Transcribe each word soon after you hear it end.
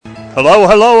Hello,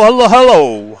 hello, hello,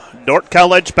 hello. Dordt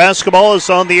College basketball is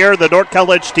on the air. The Dordt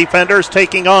College Defenders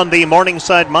taking on the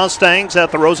Morningside Mustangs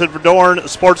at the Rosenverdorn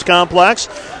Sports Complex.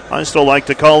 I still like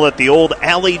to call it the old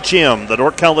Alley Gym. The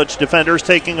Dordt College Defenders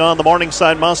taking on the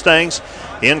Morningside Mustangs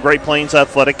in Great Plains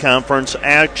Athletic Conference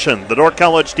action. The Dordt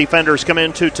College Defenders come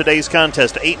into today's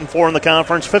contest 8-4 in the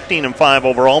conference, 15-5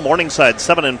 overall. Morningside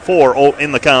 7-4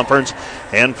 in the conference,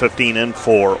 and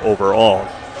 15-4 overall.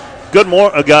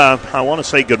 I want to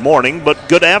say good morning, but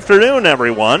good afternoon,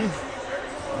 everyone.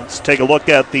 Let's take a look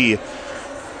at the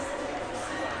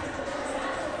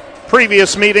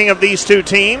previous meeting of these two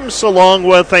teams, along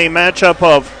with a matchup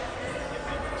of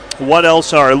what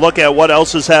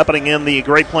else is happening in the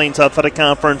Great Plains Athletic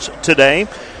Conference today.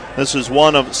 This is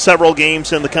one of several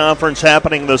games in the conference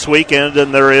happening this weekend,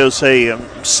 and there is a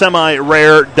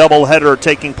semi-rare doubleheader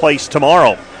taking place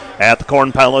tomorrow at the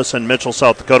Corn Palace in Mitchell,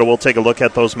 South Dakota. We'll take a look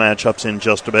at those matchups in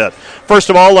just a bit. First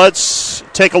of all, let's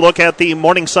take a look at the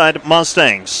Morningside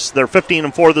Mustangs. They're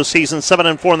 15-4 this season,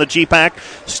 7-4 in the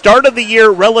GPAC. Started the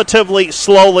year relatively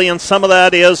slowly, and some of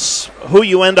that is who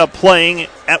you end up playing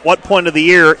at what point of the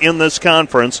year in this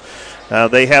conference.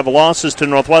 They have losses to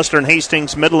Northwestern,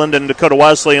 Hastings, Midland, and Dakota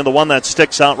Wesleyan. The one that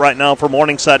sticks out right now for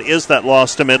Morningside is that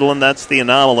loss to Midland. That's the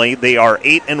anomaly. They are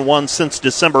 8-1 since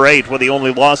December 8th, with the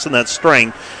only loss in that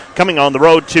string coming on the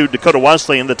road to Dakota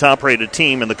Wesleyan, the top-rated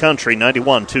team in the country,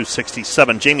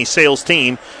 91-67. Jamie Sales'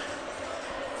 team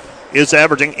is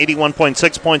averaging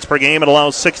 81.6 points per game. It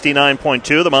allows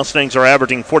 69.2. The Mustangs are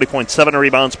averaging 40.7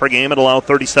 rebounds per game. It allows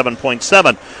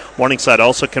 37.7. Morningside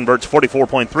also converts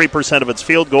 44.3% of its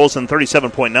field goals and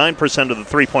 37.9% of the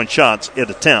three-point shots it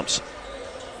attempts.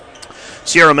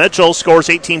 Sierra Mitchell scores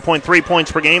 18.3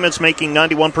 points per game. It's making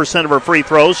 91% of her free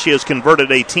throws. She has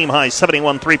converted a team-high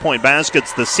 71 three-point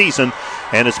baskets this season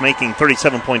and is making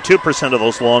 37.2% of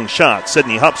those long shots.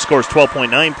 Sydney Hupp scores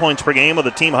 12.9 points per game with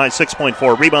a team-high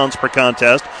 6.4 rebounds per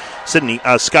contest.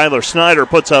 Skylar Snyder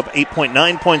puts up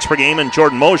 8.9 points per game, and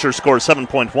Jordan Mosier scores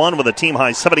 7.1 with a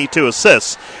team-high 72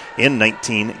 assists in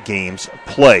 19 games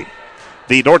played.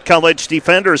 The Dordt College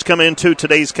Defenders come into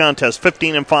today's contest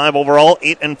 15-5 overall,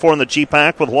 8-4 in the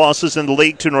GPAC, with losses in the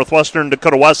league to Northwestern,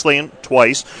 Dakota Wesleyan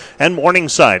twice, and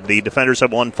Morningside. The Defenders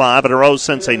have won 5 in a row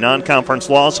since a non-conference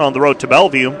loss on the road to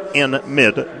Bellevue in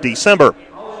mid-December.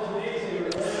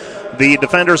 The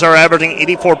Defenders are averaging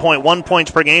 84.1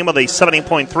 points per game with a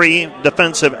 70.3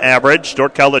 defensive average.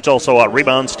 Dordt College also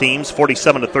out-rebounds teams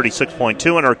 47 to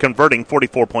 36.2 and are converting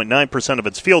 44.9% of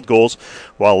its field goals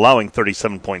while allowing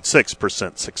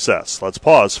 37.6% success. Let's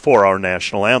pause for our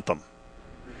national anthem.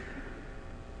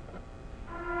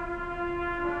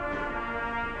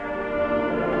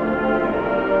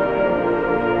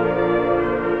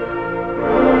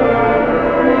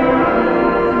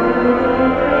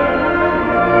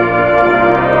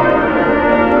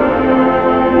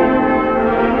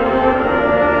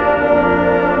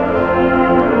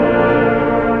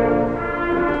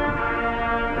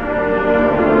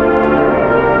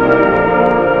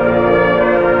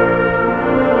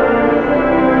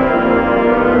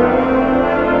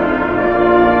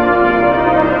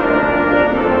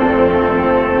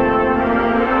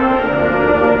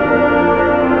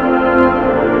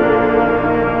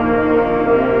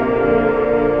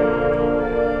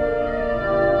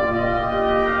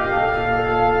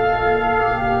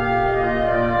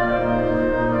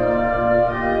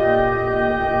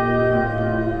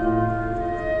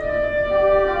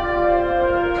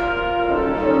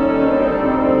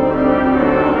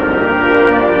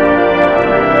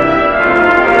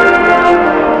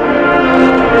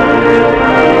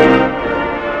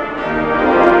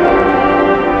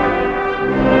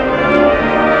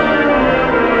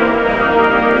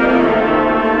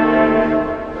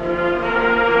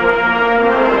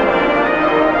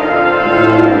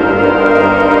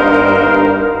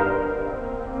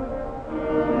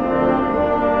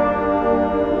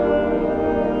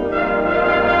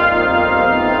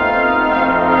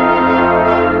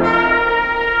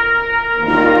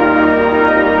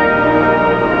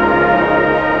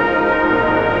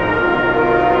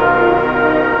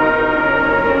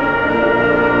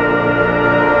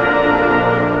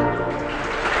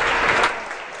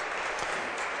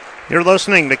 You're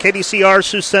listening to KDCR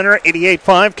Sioux Center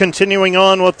 88.5. Continuing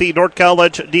on with the Dordt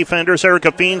College Defenders,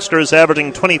 Erica Feenstra is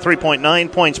averaging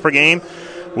 23.9 points per game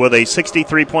with a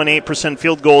 63.8%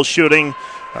 field goal shooting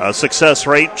success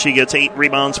rate. She gets 8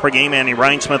 rebounds per game. Annie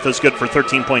Reinsmith is good for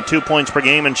 13.2 points per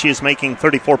game, and she is making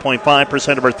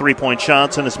 34.5% of her three-point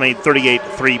shots and has made 38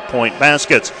 three-point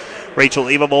baskets. Rachel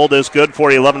Evavold is good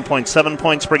for 11.7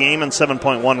 points per game and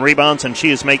 7.1 rebounds, and she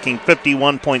is making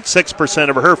 51.6%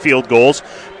 of her field goals.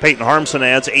 Peyton Harmson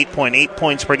adds 8.8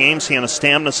 points per game. Sienna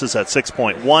Stamnus is at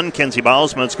 6.1. Kenzie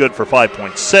Bausma is good for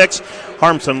 5.6.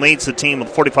 Harmson leads the team with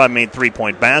 45 made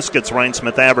three-point baskets. Ryan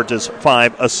Smith averages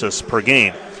 5 assists per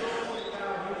game.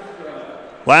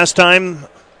 Last time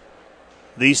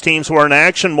these teams were in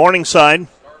action, Morningside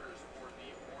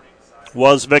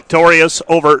was victorious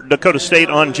over Dakota State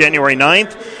on January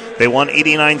 9th. They won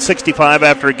 89-65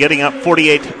 after getting up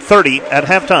 48-30 at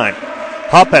halftime.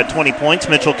 Hupp had 20 points.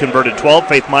 Mitchell converted 12.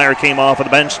 Faith Meyer came off of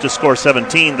the bench to score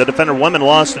 17. The Defender women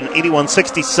lost an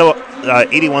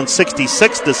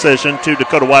 81-66 decision to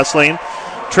Dakota Wesleyan.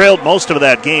 Trailed most of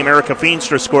that game. Erica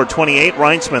Feenstra scored 28.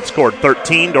 Ryan Smith scored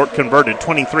 13. Dordt converted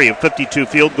 23 of 52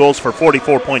 field goals for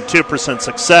 44.2%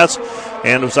 success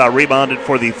and was out-rebounded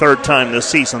for the third time this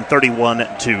season,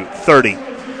 31-30.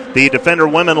 The Defender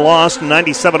women lost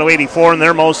 97-84 in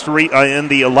their in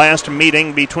the last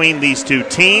meeting between these two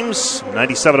teams,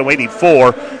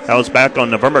 97-84. That was back on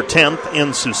November 10th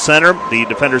in Sioux Center. The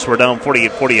Defenders were down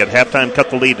 48-40 at halftime,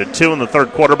 cut the lead to 2 in the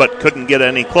third quarter, but couldn't get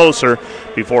any closer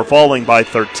before falling by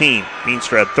 13.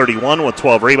 Feenstra had 31 with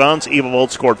 12 rebounds.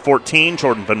 Evavold scored 14.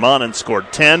 Jordan Van Manen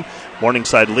scored 10.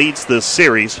 Morningside leads this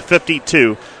series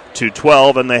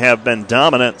 52-12, and they have been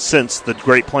dominant since the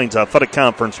Great Plains Athletic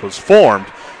Conference was formed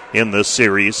in this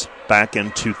series back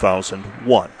in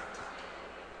 2001.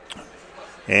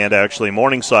 And actually,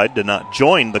 Morningside did not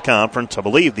join the conference. I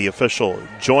believe the official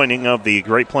joining of the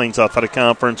Great Plains Athletic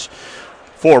Conference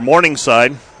for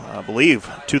Morningside, I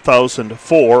believe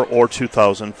 2004 or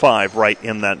 2005, right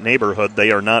in that neighborhood.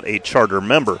 They are not a charter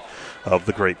member of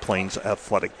the Great Plains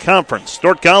Athletic Conference.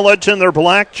 Dordt College in their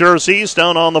black jerseys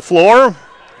down on the floor.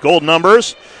 Gold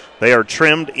numbers. They are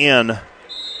trimmed in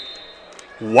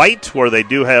white, where they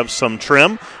do have some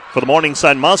trim. For the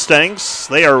Morningside Mustangs,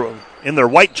 they are in their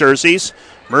white jerseys,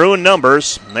 maroon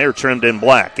numbers, and they are trimmed in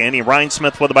black. Annie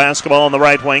Rhinesmith with the basketball on the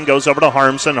right wing, goes over to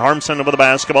Harmson. Harmson with the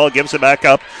basketball, gives it back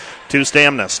up to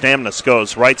Stamnus. Stamnus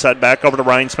goes right side back over to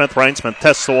Rhinesmith. Rhinesmith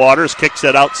tests the waters, kicks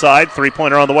it outside.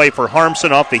 Three-pointer on the way for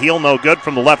Harmson, off the heel, no good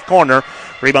from the left corner.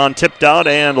 Rebound tipped out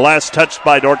and last touched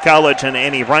by Dordt College and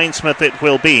Annie Rhinesmith. It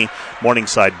will be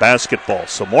Morningside basketball.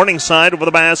 So Morningside with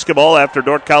the basketball after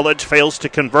Dordt College fails to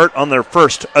convert on their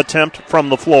first attempt from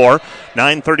the floor.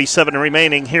 9:37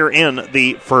 remaining here in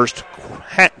the first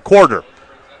quarter.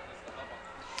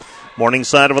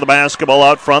 Morningside with the basketball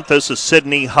out front. This is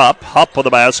Sydney Hupp. Hupp with the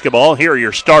basketball. Here are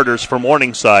your starters for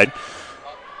Morningside.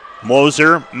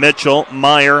 Moser, Mitchell,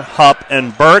 Meyer, Hupp,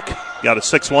 and Burke. Got a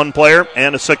 6'1 player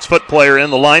and a 6-foot player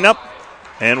in the lineup.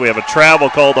 And we have a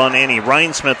travel called on Annie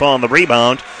Rhinesmith on the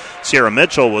rebound. Sierra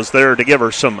Mitchell was there to give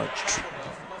her some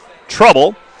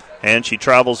trouble. And she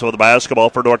travels with the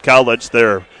basketball for Dordt College.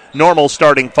 Their normal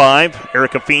starting five: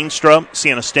 Erica Feenstra,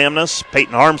 Sienna Stamnus,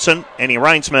 Peyton Harmson, Annie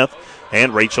Rhinesmith,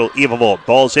 and Rachel Evavold.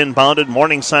 Ball's inbounded.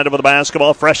 Morningside with the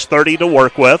basketball. Fresh 30 to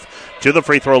work with. To the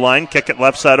free throw line. Kick it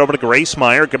left side over to Grace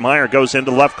Meyer. Meyer goes into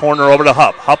the left corner over to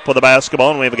Hupp. Hupp with the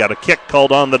basketball, and we've got a kick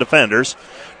called on the Defenders.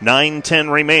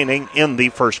 9:10 remaining in the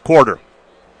first quarter.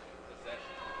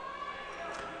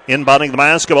 Inbounding the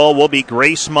basketball will be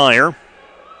Grace Meyer.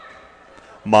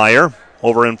 Meyer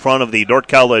over in front of the Dordt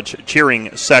College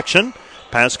cheering section.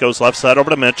 Pass goes left side over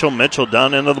to Mitchell. Mitchell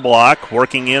down into the block,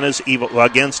 working in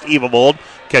against Evavold.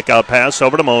 Kick out pass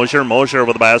over to Mosier. Mosier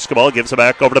with the basketball, gives it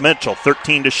back over to Mitchell.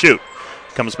 13 to shoot.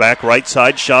 Comes back right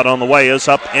side, shot on the way is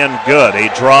up and good. A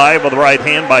drive with the right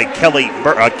hand by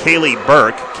Kaylee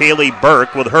Burke. Kaylee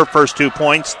Burke with her first 2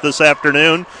 points this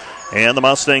afternoon, and the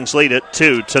Mustangs lead it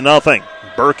 2-0.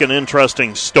 Burke, an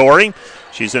interesting story.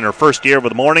 She's in her first year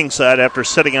with Morningside after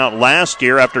sitting out last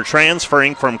year after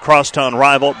transferring from crosstown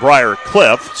rival Briar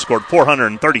Cliff. Scored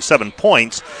 437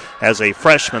 points as a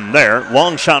freshman there.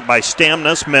 Long shot by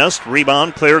Stamnus, missed.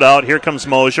 Rebound cleared out. Here comes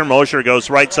Mosier. Mosier goes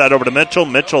right side over to Mitchell.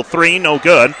 Mitchell 3, no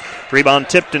good. Rebound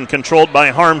tipped and controlled by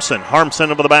Harmson.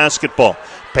 Harmson over the basketball.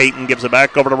 Peyton gives it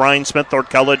back over to Rhinesmith. Dordt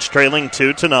College trailing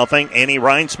 2-0. Annie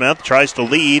Rhinesmith tries to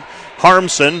lead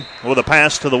Harmson with a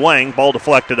pass to the wing. Ball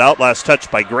deflected out. Last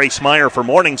touch by Grace Meyer for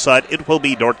Morningside. It will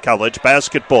be Dordt College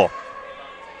basketball.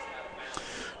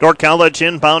 Dordt College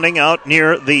inbounding out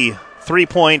near the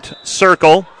three-point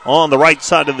circle on the right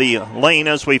side of the lane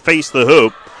as we face the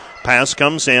hoop. Pass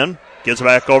comes in. Gives it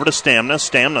back over to Stamnus.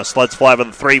 Stamnus lets fly with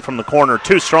a three from the corner.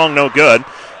 Too strong, no good.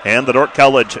 And the Dordt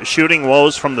College shooting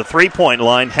woes from the three-point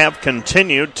line have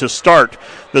continued to start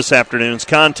this afternoon's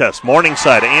contest.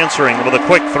 Morningside answering with a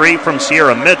quick three from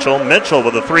Sierra Mitchell. Mitchell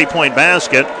with a three-point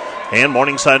basket. And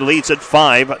Morningside leads at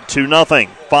 5-0.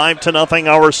 5-0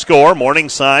 our score.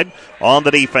 Morningside on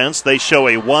the defense. They show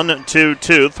a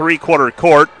 1-2-2 three-quarter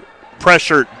court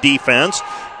pressure defense.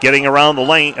 Getting around the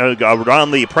lane, around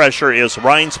the pressure is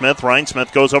Rhinesmith.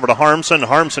 Rhinesmith goes over to Harmson.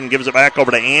 Harmson gives it back over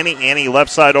to Annie. Annie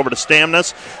left side over to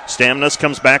Stamnus. Stamnus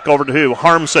comes back over to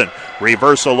Harmson.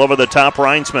 Reversal over the top,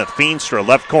 Rhinesmith. Feenstra,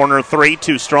 left corner three,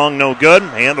 too strong, no good.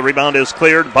 And the rebound is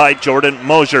cleared by Jordan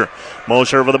Mosier.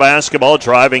 Mosier over the basketball,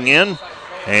 driving in.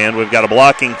 And we've got a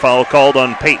blocking foul called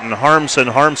on Peyton Harmson.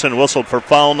 Harmson whistled for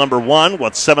foul number 1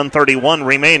 with 7:31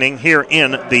 remaining here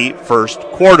in the first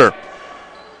quarter.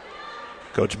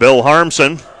 Coach Bill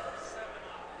Harmson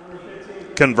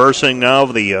conversing now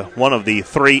with one of the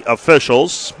three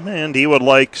officials, and he would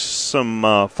like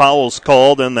some fouls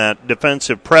called in that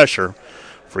defensive pressure.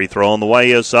 Free throw on the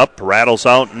way is up, rattles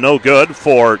out, no good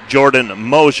for Jordan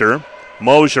Mosier.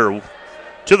 Mosier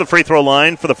to the free throw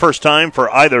line for the first time for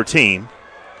either team.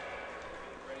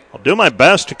 I'll do my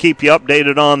best to keep you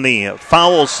updated on the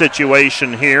foul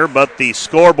situation here, but the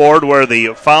scoreboard where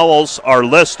the fouls are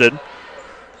listed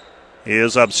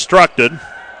is obstructed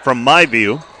from my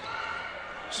view.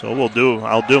 So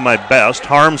I'll do my best.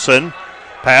 Harmson,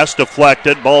 pass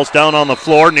deflected, ball's down on the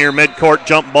floor near midcourt,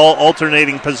 jump ball,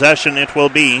 alternating possession. It will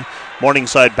be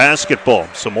Morningside basketball.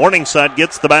 So Morningside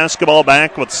gets the basketball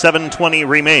back with 7:20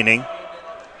 remaining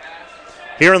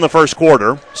here in the first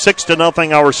quarter.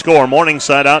 6-0 our score.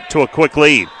 Morningside out to a quick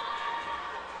lead.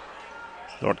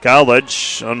 North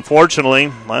College,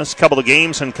 unfortunately, last couple of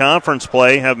games in conference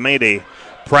play have made a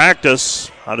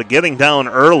practice out of getting down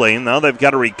early. Now they've got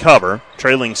to recover.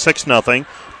 Trailing 6-0.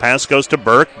 Pass goes to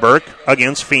Burke. Burke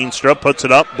against Feenstra. Puts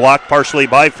it up. Blocked partially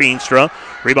by Feenstra.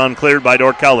 Rebound cleared by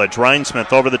Dordt College.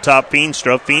 Rhinesmith over the top.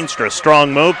 Feenstra. Feenstra,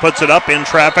 strong move. Puts it up in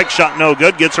traffic. Shot no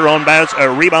good. Gets her own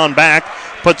rebound back.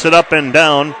 Puts it up and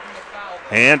down.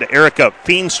 And Erica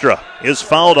Feenstra is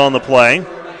fouled on the play.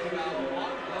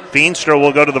 Feenstra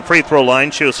will go to the free throw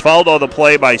line. She was fouled on the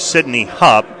play by Sydney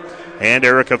Hupp. And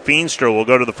Erica Feenstra will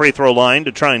go to the free throw line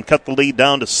to try and cut the lead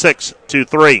down to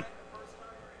 6-3.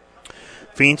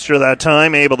 Feenstra that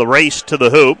time able to race to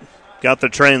the hoop. Got the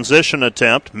transition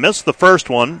attempt. Missed the first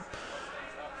one,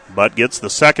 but gets the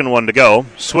second one to go.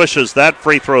 Swishes that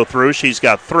free throw through. She's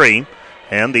got 3.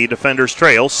 And the defenders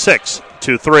trail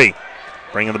 6-3.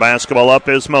 Bringing the basketball up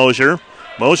is Mosier.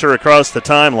 Mosier across the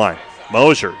timeline.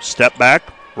 Mosier, step back,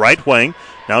 right wing.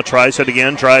 Now tries it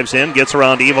again, drives in, gets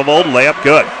around Evavold, layup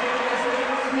good.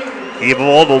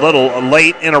 Evavold a little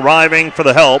late in arriving for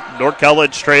the help. Dordt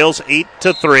College trails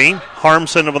 8-3.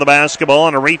 Harmson over the basketball,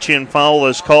 and a reach-in foul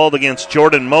is called against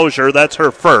Jordan Mosier. That's her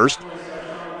first.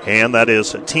 And that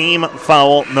is team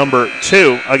foul number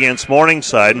 2 against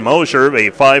Morningside. Mosier, a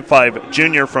 5'5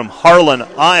 junior from Harlan,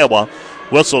 Iowa,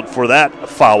 whistled for that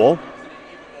foul.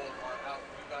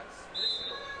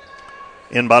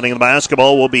 Inbounding the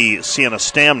basketball will be Sienna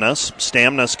Stamnus.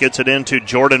 Stamnus gets it into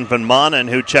Jordan Van Manen,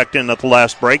 who checked in at the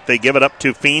last break. They give it up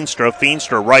to Feenstra.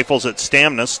 Feenstra rifles at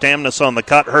Stamnus. Stamnus on the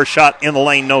cut. Her shot in the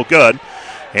lane, no good.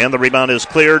 And the rebound is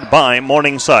cleared by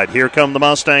Morningside. Here come the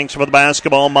Mustangs for the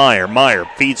basketball. Meyer. Meyer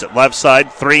feeds it left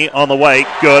side. 3 on the way.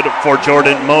 Good for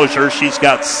Jordan Mosier. She's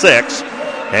got 6.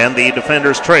 And the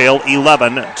defenders trail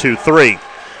 11-3.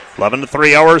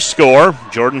 11-3 our score.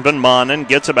 Jordan Van Manen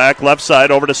gets it back left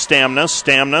side over to Stamnus.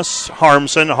 Stamnus,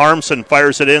 Harmson. Harmson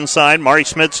fires it inside. Mari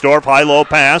Smitsdorf, high-low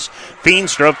pass.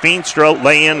 Feenstra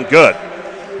lay in good.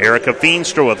 Erica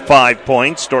Feenstra with 5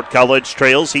 points. Dordt College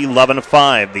trails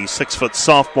 11-5. The 6-foot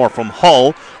sophomore from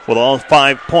Hull with all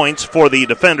 5 points for the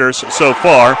defenders so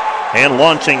far. And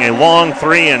launching a long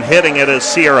 3 and hitting it is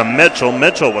Sierra Mitchell.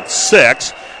 Mitchell with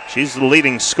 6. She's the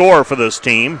leading scorer for this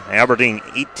team, averaging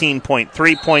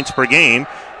 18.3 points per game.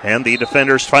 And the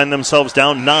defenders find themselves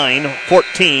down 9,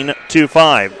 14-5.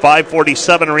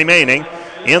 5:47 remaining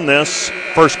in this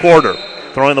first quarter.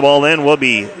 Throwing the ball in will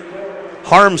be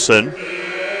Harmson.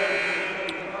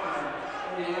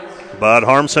 But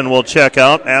Harmson will check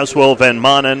out, as will Van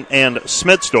Manen and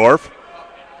Smitsdorf.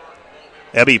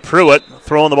 Ebby Pruitt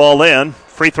throwing the ball in.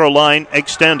 Free throw line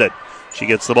extended. She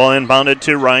gets the ball inbounded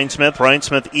to Rhinesmith.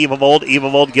 Rhinesmith, Evavold.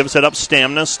 Evavold gives it up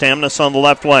Stamnus. Stamnus on the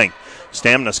left wing.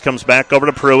 Stamnus comes back over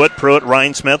to Pruitt. Pruitt,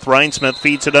 Rhinesmith. Rhinesmith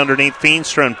feeds it underneath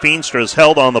Feenstra, and Feenstra is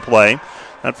held on the play.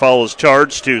 That foul is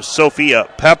charged to Sophia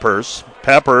Peppers.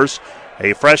 Peppers,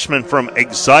 a freshman from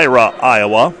Exira,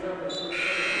 Iowa.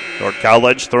 Dordt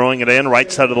College throwing it in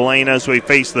right side of the lane as we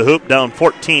face the hoop, down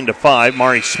 14-5.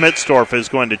 Mari Smitsdorf is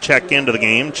going to check into the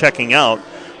game. Checking out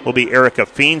will be Erica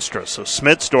Feenstra. So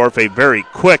Smitsdorf, a very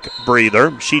quick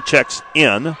breather. She checks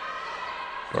in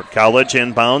Dordt College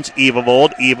inbounds.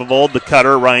 Evavold. Evavold, the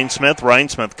cutter. Ryan Smith. Ryan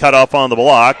Smith cut off on the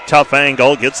block. Tough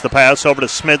angle. Gets the pass over to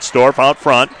Smitsdorf out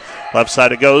front. Left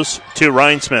side it goes to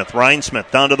Ryan Smith. Ryan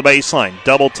Smith down to the baseline.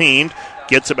 Double teamed.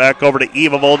 Gets it back over to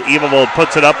Evavold. Evavold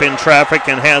puts it up in traffic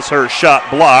and has her shot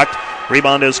blocked.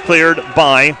 Rebound is cleared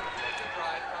by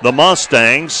the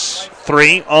Mustangs.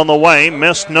 3 on the way.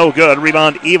 Missed, no good.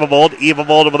 Rebound Evavold.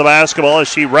 Evavold over the basketball as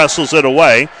she wrestles it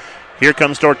away. Here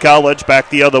comes Dordt College back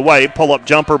the other way. Pull-up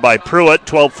jumper by Pruitt.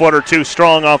 12-footer too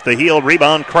strong off the heel.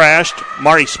 Rebound crashed.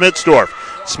 Mari Smitsdorf.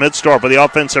 Smitsdorf with the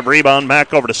offensive rebound.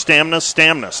 Back over to Stamnus.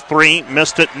 Stamnus. 3.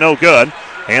 Missed it. No good.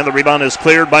 And the rebound is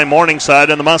cleared by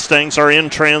Morningside, and the Mustangs are in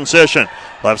transition.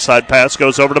 Left side pass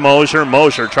goes over to Mosier.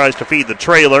 Mosier tries to feed the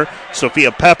trailer.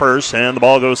 Sophia Peppers, and the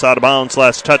ball goes out of bounds.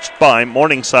 Last touched by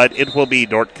Morningside. It will be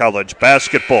Dordt College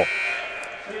basketball.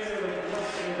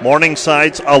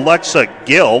 Morningside's Alexa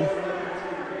Gill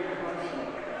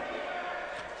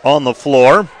on the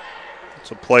floor.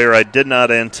 It's a player I did not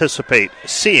anticipate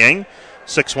seeing.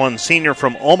 6'1" senior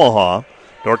from Omaha.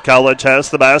 Dordt College has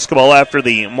the basketball after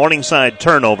the Morningside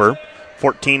turnover.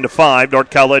 14-5. Dordt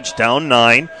College down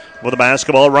 9 with the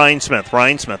basketball. Ryan Smith.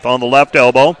 Ryan Smith on the left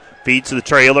elbow. Feeds to the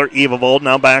trailer. Evavold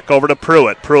now back over to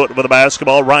Pruitt. Pruitt with the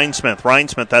basketball. Ryan Smith. Ryan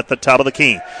Smith at the top of the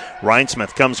key. Ryan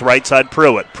Smith comes right side.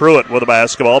 Pruitt. Pruitt with the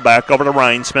basketball. Back over to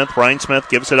Ryan Smith. Ryan Smith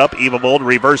gives it up. Evavold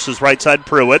reverses right side.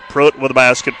 Pruitt. Pruitt with the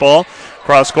basketball.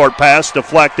 Cross-court pass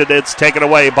deflected. It's taken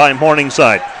away by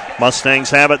Morningside. Mustangs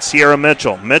have it. Sierra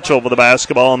Mitchell. Mitchell with the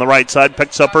basketball on the right side.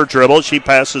 Picks up her dribble. She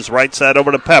passes right side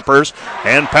over to Peppers.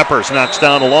 And Peppers knocks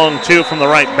down a long 2 from the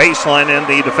right baseline, and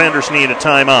the defenders need a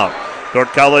timeout. Dordt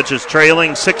College is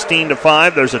trailing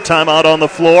 16-5. There's a timeout on the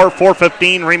floor.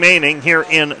 4:15 remaining here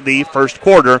in the first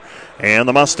quarter. And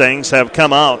the Mustangs have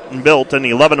come out and built an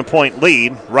 11-point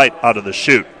lead right out of the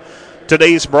chute.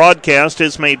 Today's broadcast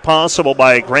is made possible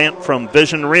by a grant from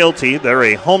Vision Realty. They're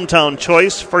a hometown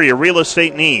choice for your real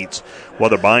estate needs.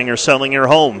 Whether buying or selling your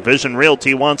home, Vision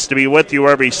Realty wants to be with you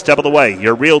every step of the way.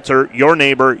 Your realtor, your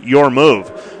neighbor, your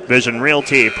move. Vision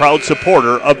Realty, a proud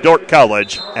supporter of Dordt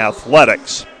College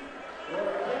athletics.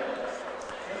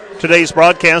 Today's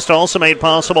broadcast also made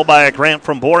possible by a grant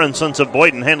from Bohr & Sons of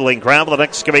Boynton, handling gravel and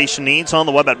excavation needs on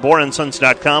the web at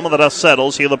bohrandsons.com. When the dust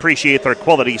settles, you'll appreciate their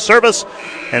quality service.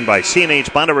 And by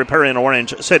C&H Bondo Repair in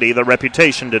Orange City, the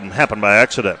reputation didn't happen by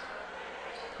accident.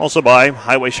 Also by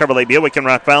Highway Chevrolet Buick in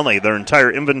Rock Valley. Their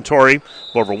entire inventory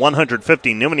of over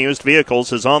 150 new and used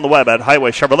vehicles is on the web at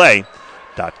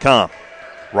highwaychevrolet.com.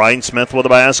 Ryan Smith with the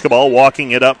basketball,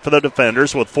 walking it up for the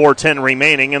defenders with 4:10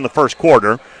 remaining in the first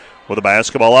quarter. With the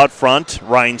basketball out front,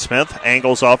 Ryan Smith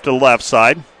angles off to the left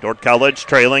side. Dordt College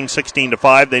trailing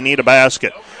 16-5. They need a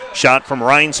basket. Shot from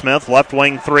Ryan Smith, left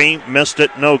wing 3, missed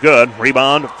it, no good.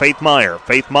 Rebound, Faith Meyer.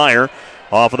 Faith Meyer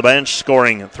off of the bench,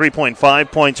 scoring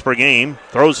 3.5 points per game.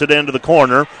 Throws it into the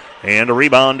corner, and a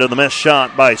rebound to the missed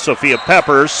shot by Sophia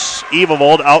Peppers.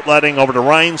 Evavold outletting over to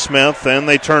Ryan Smith, and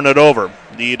they turn it over.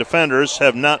 The defenders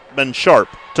have not been sharp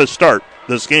to start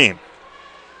this game.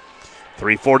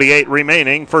 3:48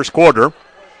 remaining, first quarter.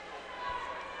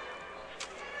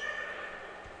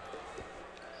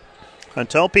 I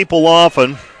tell people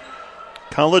often,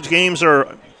 college games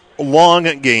are long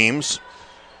games.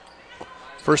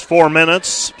 First 4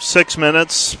 minutes, 6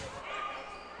 minutes.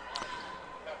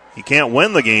 You can't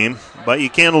win the game, but you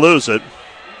can lose it.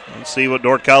 Let's see what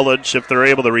Dordt College, if they're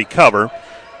able to recover.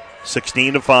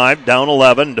 16-5, down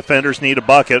 11. Defenders need a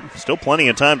bucket. Still plenty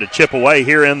of time to chip away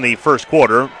here in the first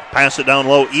quarter. Pass it down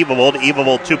low, Evavold.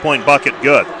 Evavold 2-point bucket,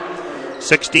 good.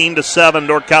 16-7,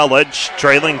 Dordt College,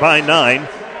 trailing by 9.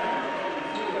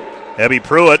 Abby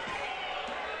Pruitt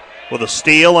with a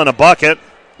steal and a bucket.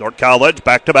 Dordt College,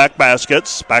 back-to-back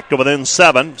baskets, back to within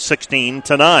 7,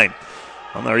 16-9.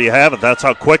 Well, there you have it. That's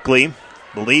how quickly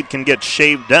the lead can get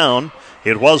shaved down.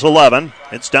 It was 11.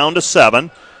 It's down to 7.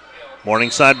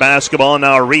 Morningside basketball,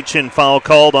 now a reach-in foul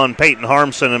called on Peyton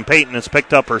Harmson, and Peyton has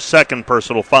picked up her second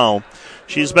personal foul.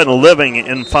 She's been living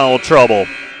in foul trouble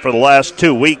for the last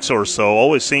 2 weeks or so.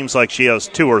 Always seems like she has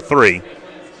 2 or 3.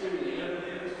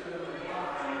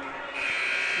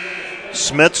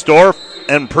 Smitsdorf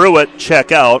and Pruitt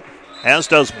check out, as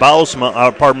does Bausma,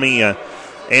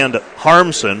 and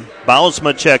Harmson.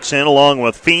 Bausma checks in along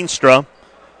with Feenstra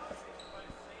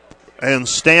and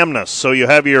Stamnus. So you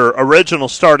have your original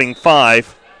starting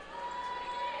 5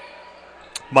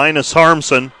 minus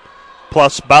Harmson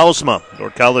plus Bausma.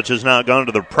 Dordt College has not gone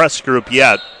to the press group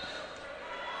yet.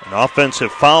 An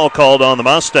offensive foul called on the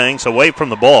Mustangs away from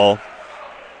the ball.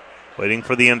 Waiting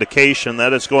for the indication.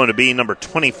 That is going to be number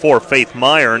 24, Faith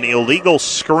Meyer. An illegal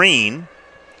screen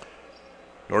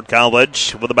Dordt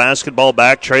College with the basketball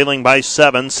back, trailing by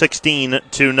 7,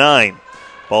 16-9.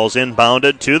 Ball's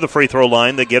inbounded to the free throw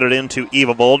line. They get it into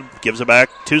Evavold. Gives it back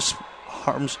to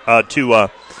Stamnus.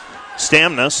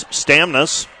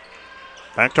 Stamnus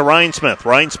back to Rhinesmith.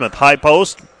 Rhinesmith high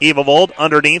post. Evavold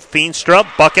underneath. Feenstra.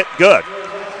 Bucket good.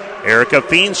 Erica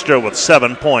Feenstra with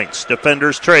 7 points.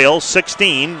 Defenders trail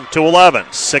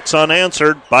 16-11. 6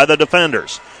 unanswered by the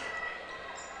defenders.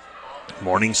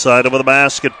 Morningside over the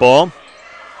basketball.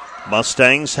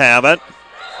 Mustangs have it.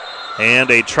 And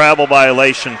a travel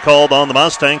violation called on the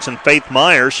Mustangs, and Faith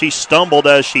Meyer, she stumbled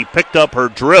as she picked up her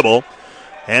dribble.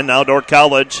 And now Dordt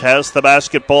College has the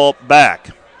basketball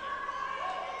back.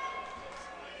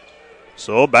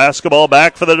 So basketball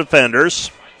back for the defenders.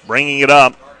 Bringing it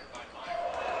up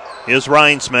is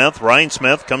Rhinesmith.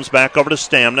 Rhinesmith comes back over to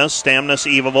Stamnus.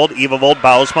 Stamnus, Evavold. Evavold,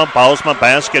 Bausma. Bausma,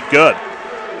 basket good.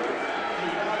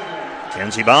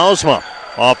 Kenzie Bausma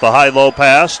off the high-low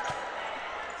pass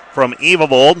from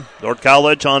Evavold. Dordt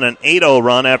College on an 8-0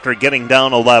 run after getting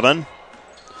down 11.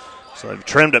 So they've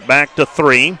trimmed it back to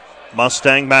 3.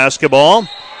 Mustang basketball.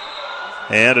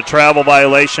 And a travel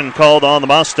violation called on the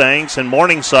Mustangs, and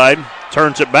Morningside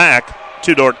turns it back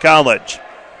to Dordt College.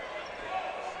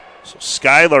 So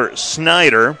Skylar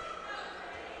Snyder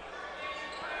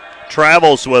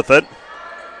travels with it.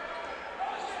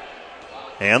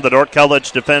 And the Dordt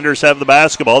College defenders have the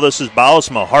basketball. This is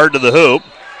Bausma, hard to the hoop.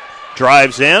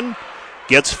 Drives in,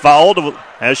 gets fouled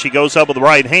as she goes up with the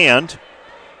right hand.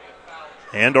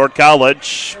 And Dordt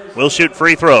College will shoot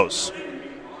free throws.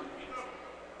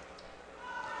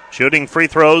 Shooting free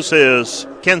throws is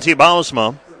Kenzie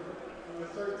Bausma.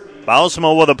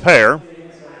 Bausma with a pair.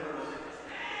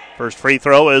 First free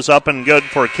throw is up and good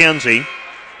for Kenzie.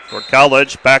 Dordt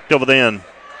College back to within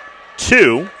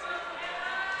 2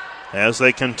 as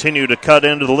they continue to cut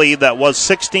into the lead. That was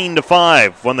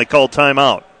 16-5 when they called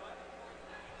timeout.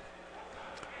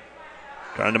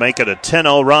 Trying to make it a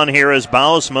 10-0 run here is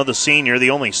Bausma, the senior, the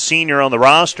only senior on the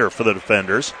roster for the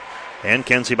defenders. And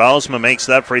Kenzie Bausma makes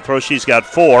that free throw. She's got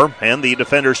 4, and the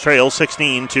defenders trail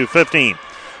 16-15.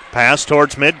 Pass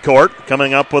towards midcourt.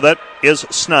 Coming up with it is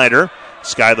Snyder.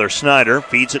 Skylar Snyder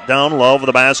feeds it down low with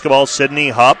the basketball. Sydney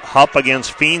Hupp. Hupp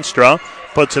against Feenstra.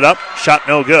 Puts it up. Shot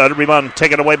no good. Rebound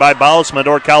taken away by Bausma.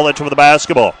 Dordt College with the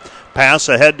basketball. Pass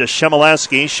ahead to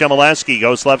Shemileski. Shemileski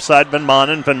goes left side. Van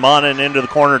Manen. Van Manen into the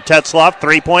corner. Tetzloff.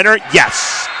 Three-pointer.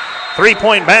 Yes!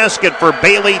 3-point basket for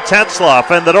Bailey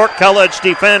Tetzloff. And the Dordt College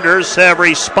defenders have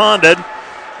responded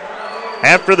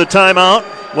after the timeout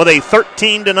with a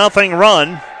 13-0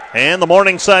 run. And the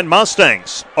Morningside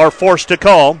Mustangs are forced to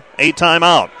call a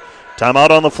timeout. Timeout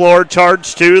on the floor,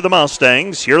 charged to the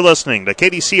Mustangs. You're listening to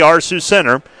KDCR Sioux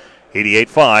Center,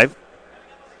 88.5.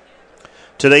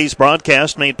 Today's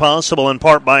broadcast made possible in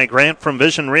part by a grant from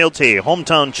Vision Realty,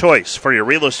 hometown choice for your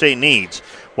real estate needs.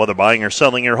 Whether buying or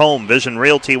selling your home, Vision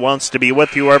Realty wants to be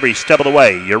with you every step of the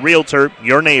way. Your realtor,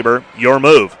 your neighbor, your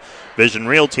move. Vision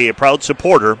Realty, a proud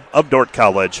supporter of Dordt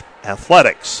College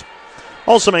athletics.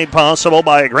 Also made possible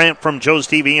by a grant from Joe's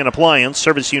TV and Appliance,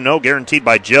 service you know, guaranteed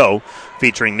by Joe,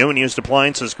 featuring new and used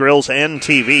appliances, grills, and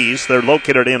TVs. They're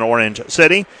located in Orange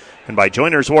City, and by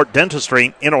Joiners Wart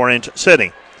Dentistry in Orange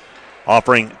City,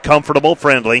 offering comfortable,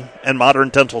 friendly, and modern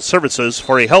dental services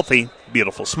for a healthy,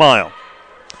 beautiful smile.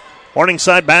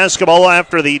 Morningside basketball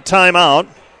after the timeout.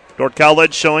 Dordt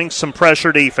College showing some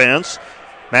pressure defense.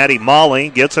 Maddie Molly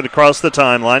gets it across the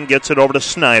timeline, gets it over to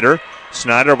Snyder.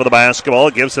 Snyder over the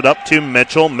basketball, gives it up to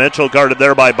Mitchell. Mitchell guarded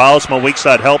there by Bausma. Weak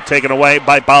side help taken away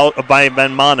by Van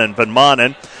Manen. Van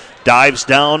Manen dives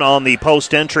down on the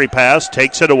post-entry pass,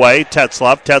 takes it away.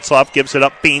 Tetzloff. Tetzloff gives it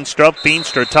up. Feenstra.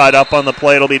 Feenstra tied up on the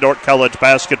play. It'll be Dordt College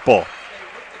basketball.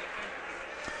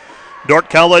 Dordt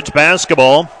College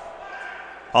basketball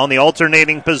on the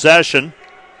alternating possession.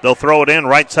 They'll throw it in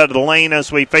right side of the lane as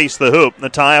we face the hoop. The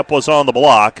tie-up was on the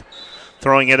block.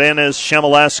 Throwing it in is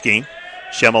Shemileski.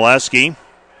 Shemileski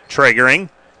triggering.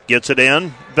 Gets it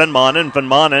in. Van Manen. Van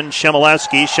Manen.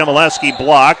 Shemileski. Shemileski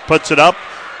block. Puts it up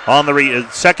on the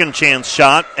second chance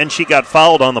shot. And she got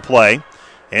fouled on the play.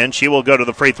 And she will go to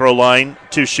the free throw line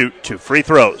to shoot 2 free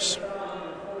throws.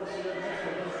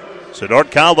 So Dordt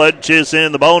College is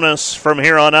in the bonus from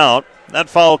here on out. That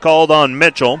foul called on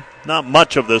Mitchell. Not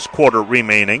much of this quarter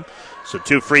remaining. So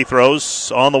 2 free throws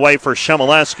on the way for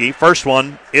Shemileski. First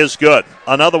one is good.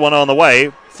 Another one on the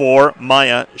way for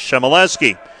Maya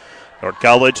Shemileski. Dordt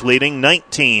College leading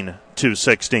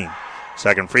 19-16.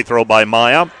 Second free throw by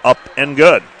Maya, up and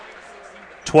good.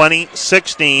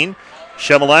 20-16.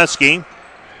 Shemileski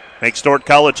makes Dordt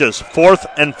College's 4th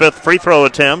and 5th free throw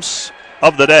attempts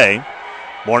of the day.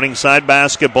 Morningside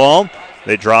basketball.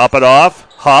 They drop it off.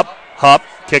 Hupp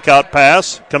Kick out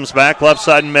pass. Comes back left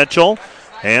side Mitchell.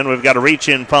 And we've got a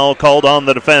reach-in foul called on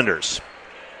the defenders.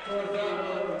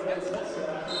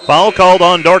 Foul called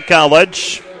on Dordt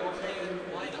College.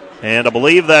 And I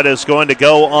believe that is going to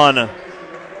go on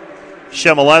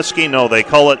Shemileski. No, they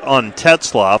call it on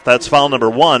Tetzloff. That's foul number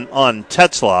 1 on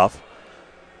Tetzloff.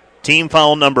 Team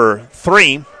foul number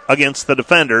 3 against the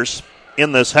defenders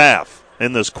in this half.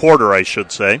 In this quarter, I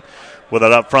should say. With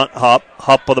it up front,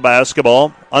 Hupp with the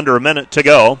basketball. Under a minute to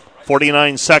go.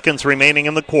 49 seconds remaining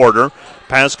in the quarter.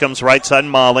 Pass comes right side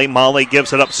Molly. Molly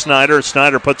gives it up Snyder.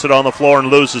 Snyder puts it on the floor and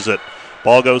loses it.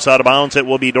 Ball goes out of bounds. It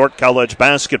will be Dordt College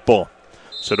basketball.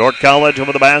 So Dordt College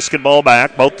with the basketball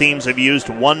back. Both teams have used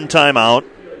 1 timeout.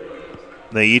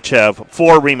 They each have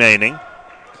 4 remaining.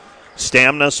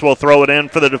 Stamnus will throw it in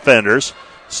for the defenders.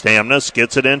 Stamnus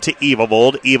gets it into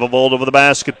Evavold. Evavold over the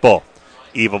basketball.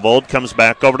 Evavold comes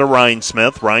back over to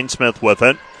Rhinesmith. Rhinesmith with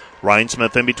it.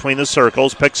 Rhinesmith in between the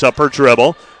circles. Picks up her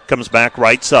dribble. Comes back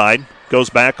right side. Goes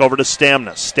back over to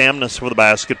Stamnus. Stamnus with the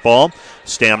basketball.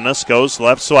 Stamnus goes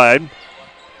left side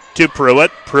to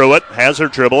Pruitt. Pruitt has her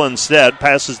dribble instead.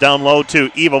 Passes down low to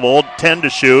Evavold. 10 to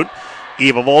shoot.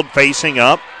 Evavold facing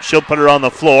up. She'll put it on the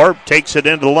floor. Takes it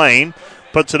into the lane.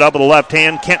 Puts it up with the left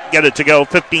hand. Can't get it to go.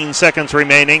 15 seconds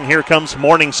remaining. Here comes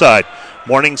Morningside.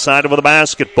 Morningside with the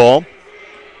basketball.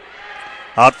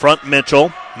 Out front,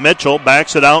 Mitchell. Mitchell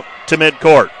backs it out to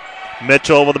midcourt.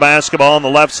 Mitchell with the basketball on the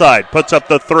left side. Puts up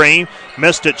the 3.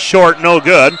 Missed it short. No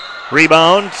good.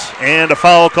 Rebound and a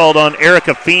foul called on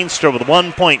Erica Feenstra with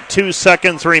 1.2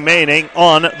 seconds remaining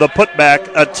on the putback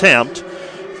attempt.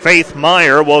 Faith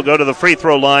Meyer will go to the free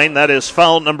throw line. That is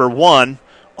foul number 1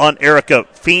 on Erica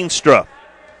Feenstra.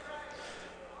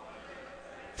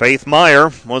 Faith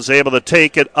Meyer was able to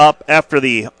take it up after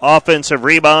the offensive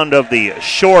rebound of the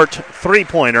short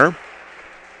three-pointer.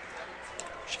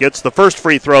 She gets the first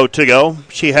free throw to go.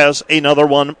 She has another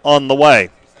one on the way.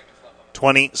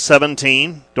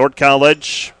 20-17, Dordt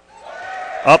College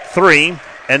up 3,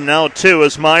 and now 2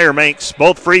 as Meyer makes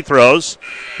both free throws.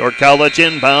 Dordt College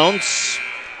inbounds,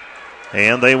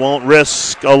 and they won't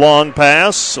risk a long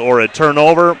pass or a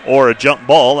turnover or a jump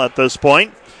ball at this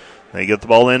point. They get the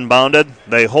ball inbounded.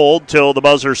 They hold till the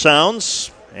buzzer sounds,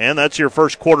 and that's your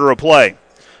first quarter of play.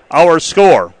 Our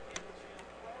score: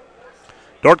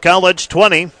 Dordt College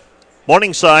 20,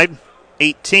 Morningside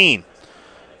 18.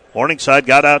 Morningside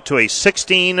got out to a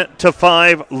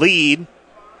 16-5 lead.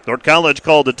 Dordt College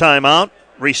called a timeout,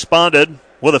 responded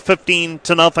with a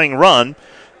 15-0 run.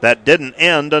 That didn't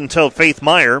end until Faith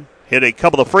Meyer hit a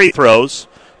couple of free throws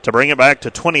to bring it back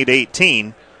to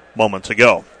 20-18 moments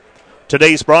ago.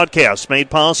 Today's broadcast made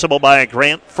possible by a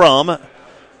grant from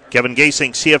Kevin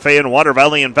Gasing, CFA and Water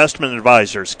Valley Investment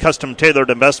Advisors. Custom-tailored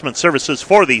investment services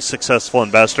for the successful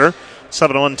investor.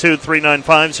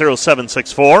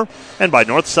 712-395-0764. And by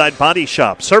Northside Body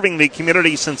Shop, serving the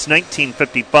community since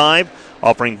 1955,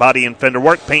 offering body and fender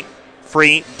work,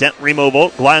 paint-free, dent removal,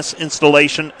 glass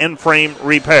installation, and frame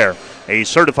repair. A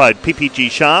certified PPG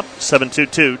shop,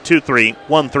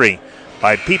 722-2313.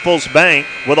 By People's Bank,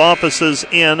 with offices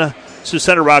in Sioux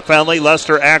Center, Rock Valley,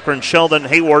 Lester, Akron, Sheldon,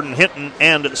 Hayward, and Hinton,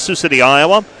 and Sioux City,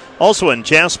 Iowa. Also in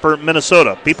Jasper,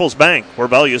 Minnesota. People's Bank, where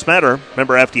values matter.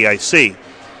 Member FDIC.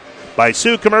 By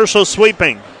Sioux Commercial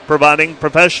Sweeping, providing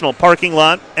professional parking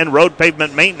lot and road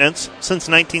pavement maintenance since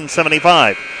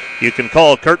 1975. You can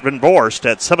call Kurt Van Vorst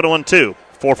at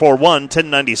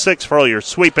 712-441-1096 for all your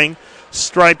sweeping,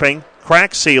 striping,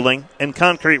 crack sealing, and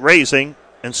concrete raising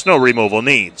and snow removal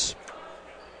needs.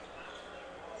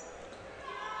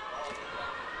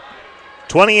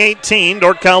 2018,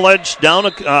 Dordt College down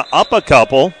up a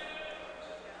couple.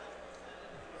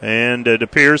 And it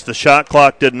appears the shot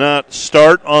clock did not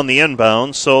start on the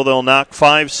inbound, so they'll knock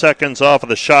 5 seconds off of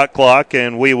the shot clock,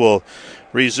 and we will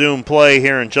resume play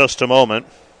here in just a moment.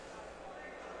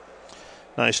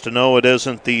 Nice to know it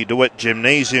isn't the DeWitt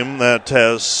Gymnasium that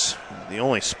has the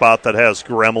only spot that has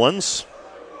gremlins.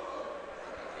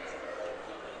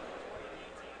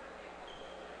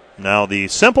 Now the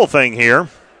simple thing here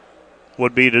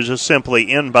would be to just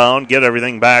simply inbound, get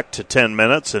everything back to 10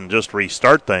 minutes, and just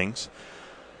restart things.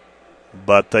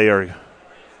 But they are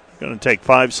going to take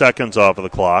 5 seconds off of the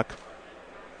clock.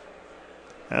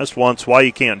 Asked once why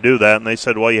you can't do that, and they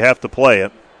said, well, you have to play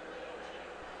it.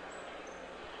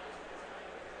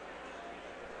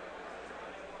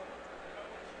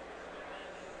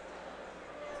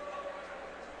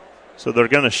 So they're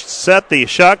going to set the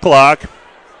shot clock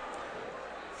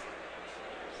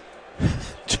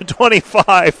to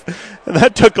 25, and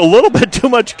that took a little bit too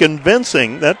much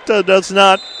convincing. That does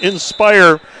not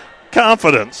inspire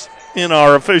confidence. in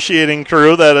our officiating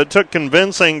crew that it took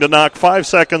convincing to knock 5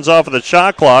 seconds off of the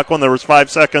shot clock when there was 5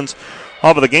 seconds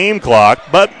off of the game clock,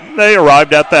 but they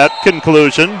arrived at that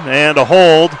conclusion, and a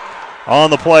hold on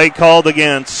the play called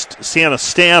against Sienna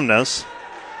Stamnus.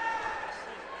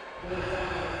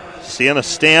 Sienna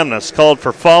Stamnus called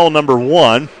for foul number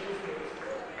 1.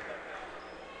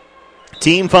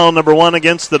 Team foul number 1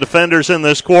 against the defenders in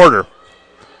this quarter.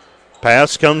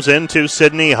 Pass comes into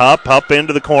Sydney Hupp. Hupp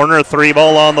into the corner. 3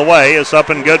 ball on the way. Is up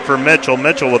and good for Mitchell.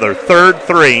 Mitchell with her third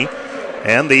 3.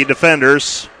 And the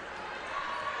defenders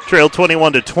trail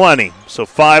 21-20. So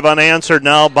 5 unanswered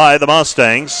now by the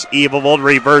Mustangs. Evilvold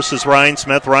reverses Ryan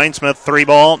Smith. Ryan Smith 3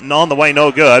 ball on the way,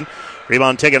 no good.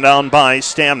 Rebound taken down by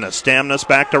Stamnus. Stamnus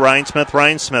back to Ryan Smith.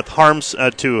 Ryan Smith harms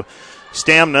to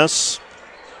Stamnus.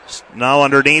 Now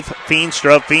underneath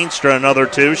Feenstra. Feenstra another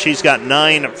 2. She's got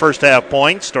 9 first half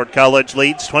points. Dordt College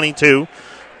leads 22-21.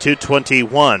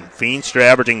 Feenstra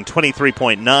averaging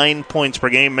 23.9 points per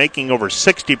game, making over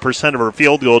 60% of her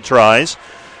field goal tries.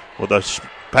 With a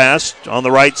pass on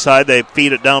the right side, they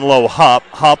feed it down low.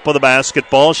 Hupp with the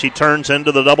basketball. She turns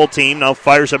into the double team. Now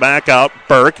fires it back out.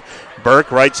 Burke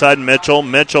right side Mitchell.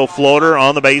 Mitchell floater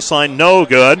on the baseline. No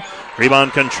good.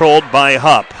 Rebound controlled by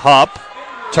Hupp. Hupp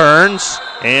turns,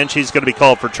 and she's going to be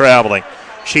called for traveling.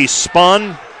 She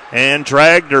spun and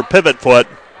dragged her pivot foot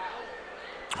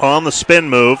on the spin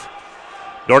move.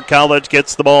 Dordt College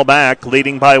gets the ball back,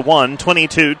 leading by 1,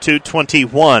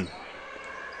 22-21.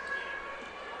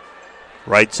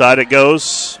 Right side it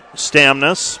goes.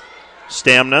 Stamnus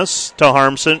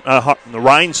to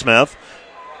Ryan Smith.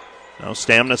 Now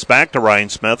Stamnus back to Ryan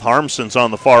Smith. Harmson's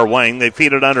on the far wing. They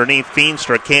feed it underneath.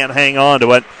 Feenstra can't hang on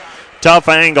to it. Tough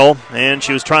angle, and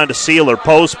she was trying to seal her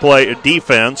post play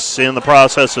defense in the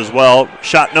process as well.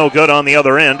 Shot no good on the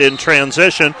other end. In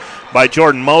transition by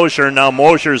Jordan Mosier. Now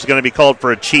Mosier is going to be called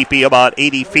for a cheapie about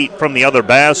 80 feet from the other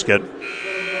basket.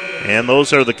 And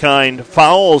those are the kind.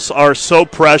 Fouls are so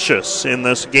precious in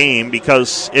this game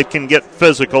because it can get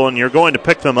physical, and you're going to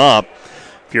pick them up.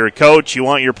 If you're a coach, you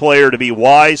want your player to be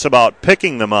wise about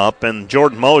picking them up, and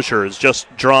Jordan Mosier has just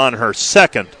drawn her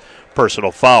second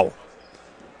personal foul.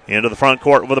 Into the front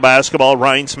court with the basketball,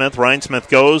 Ryan Smith. Ryan Smith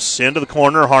goes into the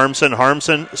corner. Harmson,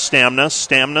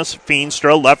 Stamnus,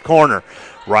 Feenstra, left corner.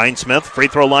 Ryan Smith, free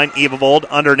throw line, Evilvold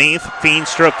underneath.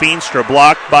 Feenstra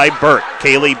blocked by Burke.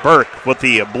 Kaylee Burke with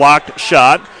the blocked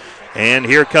shot. And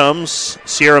here comes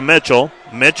Sierra Mitchell.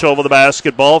 Mitchell with the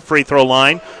basketball, free throw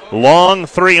line. Long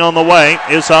 3 on the way,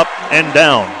 is up and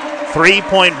down.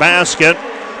 3-point basket.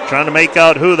 Trying to make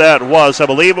out who that was. I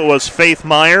believe it was Faith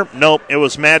Meyer. Nope, it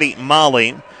was Maddie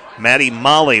Molly. Maddie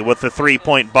Molly with the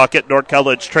 3-point bucket. Dordt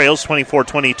College trails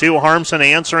 24-22. Harmson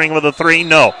answering with a 3.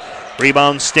 No.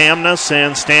 Rebound Stamnus,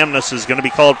 and Stamnus is going to be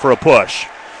called for a push.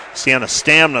 Sienna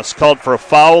Stamnus called for a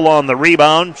foul on the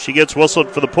rebound. She gets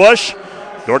whistled for the push.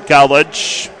 Dordt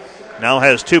College now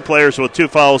has 2 players with 2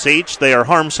 fouls each. They are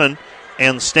Harmson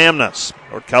and Stamnus.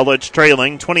 Dordt College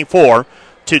trailing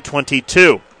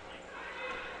 24-22.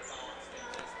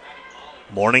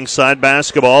 Morningside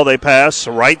basketball. They pass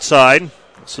right side.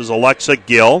 This is Alexa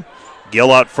Gill.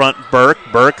 Gill out front, Burke.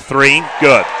 Burke 3,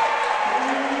 good.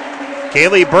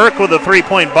 Kaylee Burke with a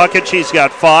 3-point bucket. She's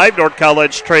got 5. Dordt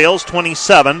College trails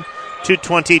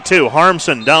 27-22.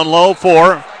 Harmson down low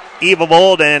for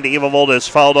Evilvold, and Evilvold is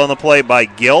fouled on the play by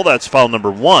Gill. That's foul number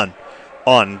 1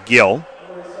 on Gill.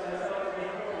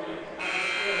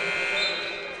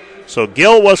 So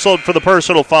Gill whistled for the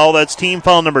personal foul. That's team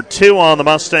foul number 2 on the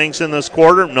Mustangs in this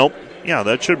quarter. Nope. Yeah,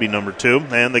 that should be number 2.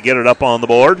 And they get it up on the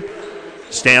board.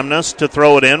 Stamnus to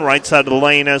throw it in right side of the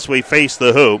lane as we face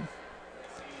the hoop.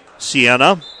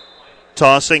 Sienna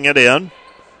tossing it in.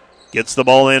 Gets the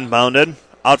ball inbounded.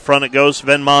 Out front it goes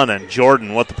Van Manen.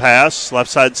 Jordan with the pass. Left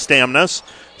side Stamnus.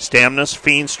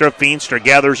 Feenstra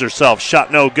gathers herself.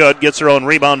 Shot no good. Gets her own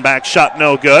rebound back. Shot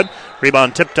no good.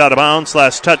 Rebound tipped out of bounds.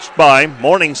 Last touched by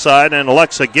Morningside and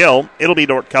Alexa Gill. It'll be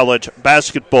Dordt College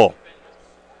basketball.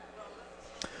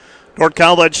 Dordt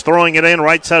College throwing it in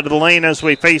right side of the lane as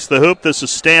we face the hoop. This is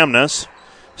Stamnus.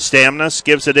 Stamnus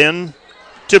gives it in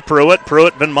to Pruitt.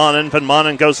 Van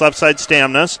Manen goes left side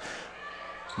Stamnus.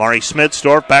 Mari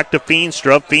Smitsdorf back to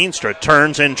Feenstra. Feenstra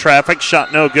turns in traffic.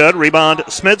 Shot no good. Rebound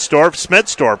Smitsdorf.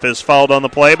 Smitsdorf is fouled on the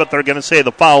play, but they're going to say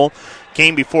the foul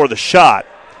came before the shot.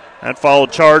 That foul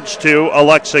charged to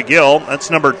Alexa Gill. That's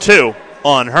number 2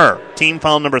 on her. Team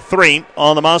foul number 3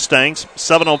 on the Mustangs.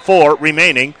 7:04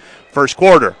 remaining first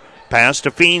quarter. Pass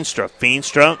to Feenstra.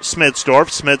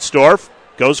 Smitsdorf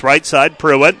goes right side.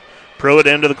 Pruitt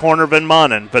into the corner. Van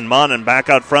Manen back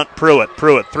out front. Pruitt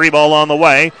 3-ball on the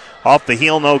way. Off the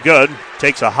heel, no good.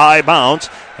 Takes a high bounce,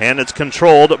 and it's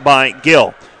controlled by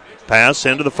Gill. Pass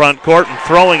into the front court and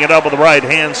throwing it up with the right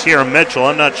hand, Sierra Mitchell.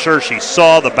 I'm not sure she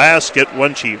saw the basket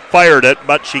when she fired it,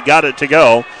 but she got it to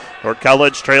go. Dordt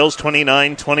College trails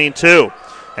 29-22.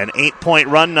 An 8-point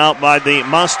run now by the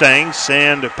Mustangs,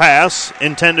 and a pass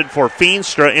intended for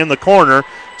Feenstra in the corner.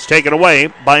 It's taken away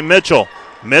by Mitchell.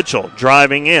 Mitchell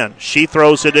driving in. She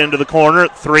throws it into the corner.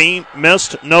 3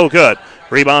 missed, no good.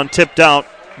 Rebound tipped out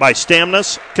by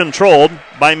Stamnus, controlled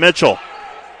by Mitchell.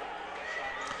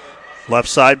 Left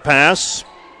side pass.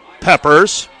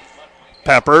 Peppers.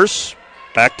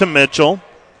 Back to Mitchell.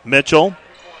 Mitchell,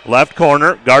 left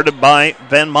corner, guarded by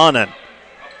Van Manen.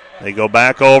 They go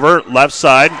back over, left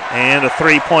side, and a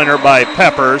three-pointer by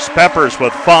Peppers. Peppers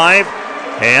with 5,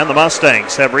 and the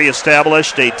Mustangs have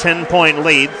reestablished a 10-point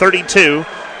lead,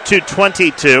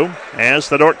 32-22, as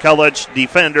the Dordt College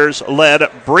defenders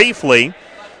led briefly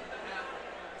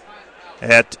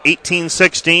at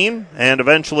 18-16 and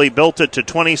eventually built it to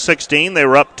 20-16. They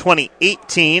were up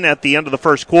 20-18 at the end of the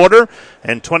first quarter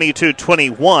and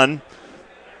 22-21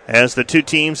 as the two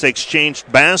teams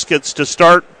exchanged baskets to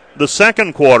start the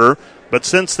second quarter. But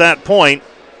since that point,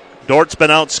 Dort's been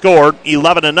outscored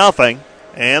 11-0,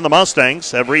 and the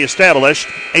Mustangs have reestablished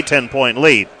a 10-point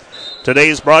lead.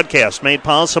 Today's broadcast made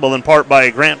possible in part by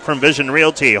a grant from Vision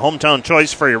Realty, hometown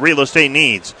choice for your real estate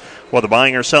needs. Whether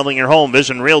buying or selling your home,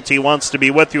 Vision Realty wants to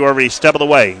be with you every step of the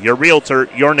way. Your realtor,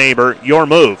 your neighbor, your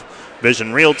move.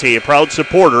 Vision Realty, a proud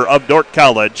supporter of Dordt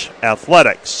College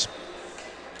athletics.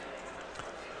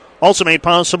 Also made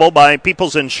possible by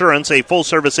People's Insurance, a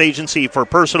full-service agency for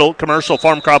personal, commercial,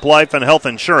 farm, crop, life, and health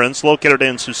insurance located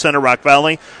in Sioux Center, Rock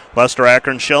Valley, Lester,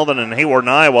 Akron, Sheldon, and Hayward,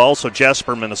 Iowa, also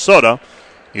Jasper, Minnesota.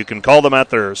 You can call them at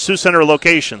their Sioux Center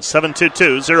location,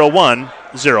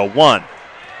 722-0101.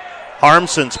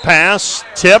 Harmson's pass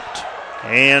tipped,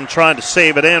 and trying to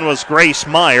save it in was Grace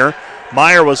Meyer.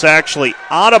 Meyer was actually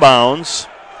out of bounds,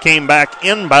 came back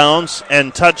inbounds,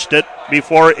 and touched it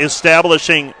before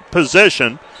establishing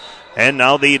position. And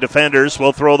now the defenders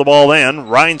will throw the ball in.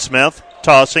 Rhinesmith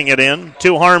tossing it in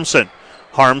to Harmson.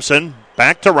 Harmson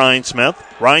back to Rhinesmith.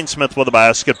 Rhinesmith with the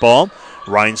basketball.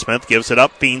 Rhinesmith gives it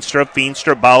up.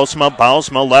 Feenstra,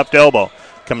 Bausma left elbow.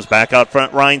 Comes back out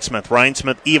front, Rhinesmith.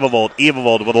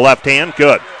 Evavold with the left hand.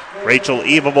 Good. Rachel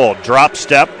Evavold drop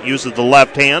step, uses the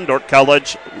left hand. Dordt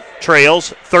College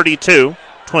trails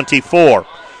 32-24.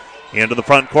 Into the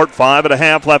front court,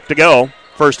 5.5 left to go.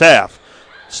 First half.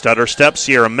 Stutter step,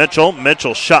 Sierra Mitchell.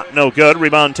 Mitchell shot no good.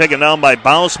 Rebound taken down by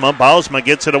Bausma. Bausma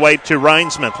gets it away to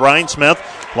Rhinesmith. Rhinesmith,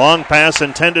 long pass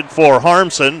intended for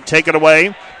Harmson. Taken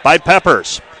away by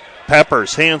Peppers.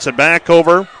 Peppers hands it back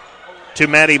over to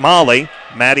Maddie Molly.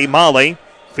 Maddie Molly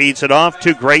feeds it off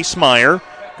to Grace Meyer.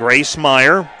 Grace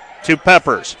Meyer to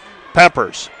Peppers.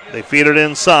 Peppers, they feed it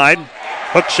inside.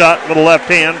 Hook shot with the left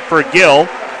hand for Gill.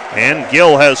 And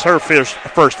Gill has her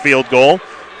first field goal.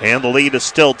 And the lead is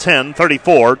still 10,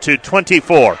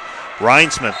 34-24.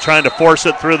 Rhinesmith trying to force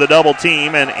it through the double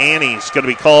team, and Annie's going to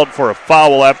be called for a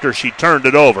foul after she turned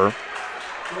it over.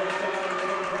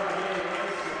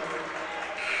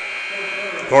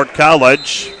 Dordt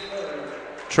College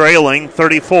trailing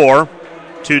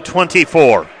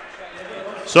 34-24.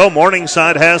 So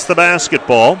Morningside has the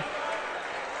basketball.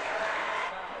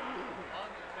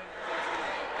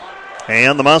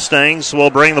 And the Mustangs will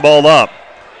bring the ball up.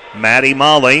 Maddie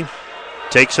Molly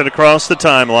takes it across the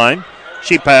timeline.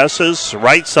 She passes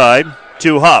right side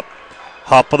to Hupp.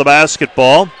 Hupp with the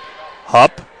basketball.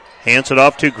 Hupp hands it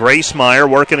off to Grace Meyer,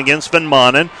 working against Van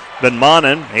Manen. Van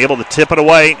Manen able to tip it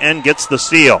away and gets the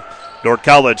steal. Dordt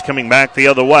College coming back the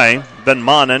other way. Van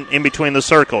Manen in between the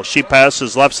circles. She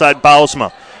passes left side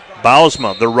Bausma.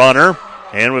 Bausma, the runner.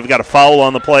 And we've got a foul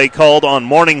on the play called on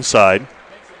Morningside.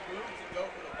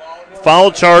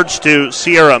 Foul charge to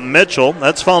Sierra Mitchell.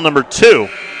 That's foul number 2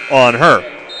 on her.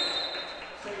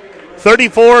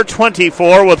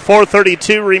 34-24 with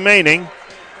 4:32 remaining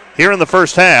here in the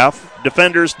first half.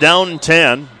 Defenders down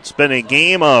 10. It's been a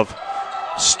game of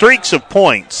streaks of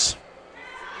points.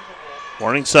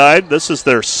 Morningside, this is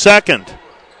their second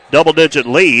double-digit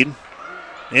lead.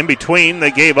 In between,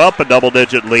 they gave up a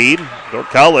double-digit lead.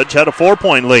 Dordt College had a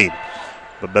 4-point lead.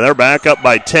 But they're back up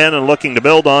by 10 and looking to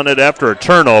build on it after a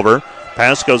turnover.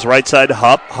 Pass goes right side to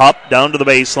Hupp. Hupp down to the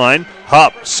baseline.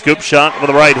 Hupp, scoop shot with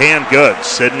the right hand. Good.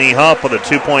 Sydney Hupp with a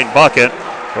 2-point bucket.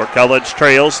 Dordt College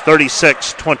trails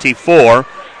 36-24.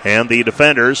 And the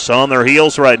defenders on their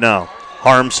heels right now.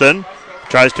 Harmson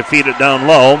tries to feed it down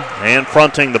low. And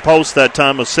fronting the post that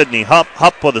time was Sydney Hupp.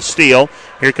 Hupp with a steal.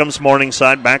 Here comes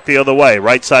Morningside back the other way.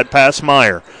 Right side pass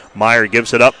Meyer. Meyer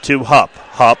gives it up to Hupp.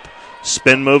 Hupp.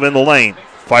 Spin move in the lane.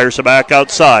 Fires it back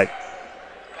outside.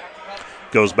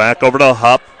 Goes back over to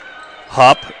Hupp.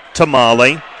 Hupp to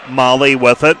Molly. Molly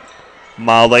with it.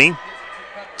 Molly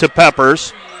to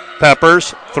Peppers.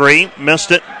 Peppers, 3,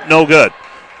 missed it, no good.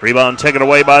 Rebound taken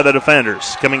away by the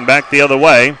defenders. Coming back the other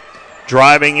way.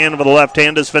 Driving in with the left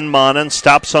hand is Van Manen.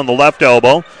 Stops on the left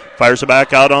elbow. Fires it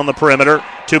back out on the perimeter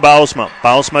to Bausma.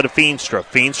 Bausma to Feenstra.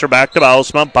 Feenstra back to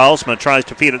Bausma. Bausma tries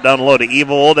to feed it down low to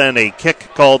Evold, and a kick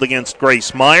called against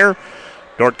Grace Meyer.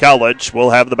 Dordt College will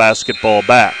have the basketball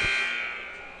back.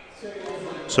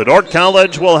 So Dordt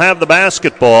College will have the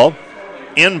basketball.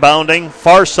 Inbounding,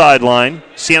 far sideline.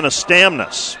 Sienna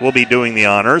Stamnus will be doing the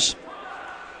honors.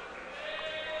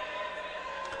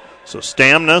 So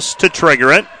Stamnus to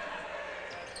trigger it.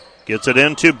 Gets it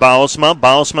into Bausma.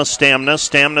 Bausma, Stamnus.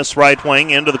 Stamnus right wing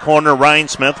into the corner.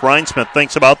 Rhinesmith. Rhinesmith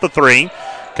thinks about the 3.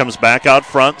 Comes back out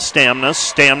front.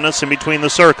 Stamnus. Stamnus in between the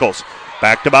circles.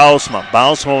 Back to Bausma.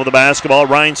 Bausma with the basketball.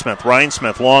 Rhinesmith.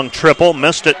 Rhinesmith, long triple.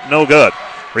 Missed it. No good.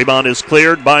 Rebound is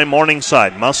cleared by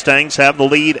Morningside. Mustangs have the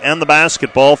lead and the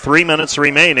basketball. 3 minutes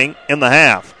remaining in the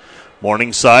half.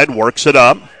 Morningside works it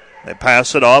up. They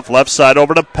pass it off. Left side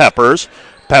over to Peppers.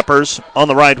 Peppers on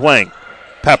the right wing.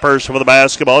 Peppers with the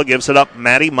basketball. Gives it up.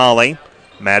 Maddie Molly.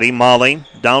 Maddie Molly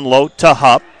down low to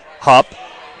Hupp. Hupp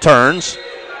turns.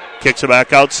 Kicks it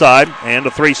back outside. And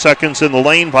a 3 seconds in the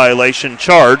lane violation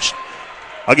charged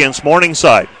against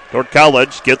Morningside. Dordt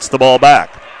College gets the ball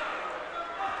back.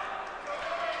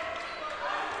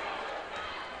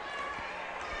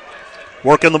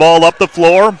 Working the ball up the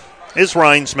floor is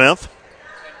Rhinesmith.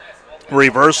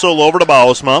 Reversal over to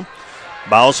Bausma.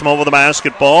 Bausma with the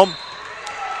basketball.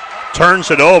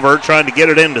 Turns it over, trying to get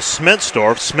it into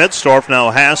Smitsdorf. Smitsdorf now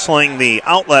hassling the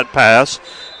outlet pass.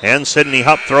 And Sydney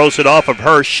Hupp throws it off of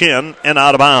her shin and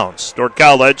out of bounds. Dordt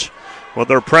College with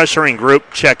their pressuring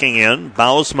group checking in.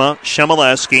 Bausma,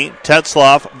 Shemileski,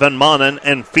 Tetzloff, Van Manen,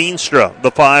 and Feenstra.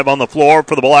 The 5 on the floor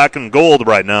for the black and gold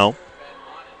right now.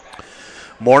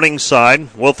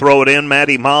 Morningside will throw it in.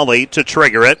 Maddie Molly to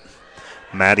trigger it.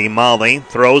 Maddie Molly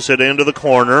throws it into the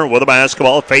corner with a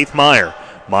basketball. Faith Meyer.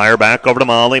 Meyer back over to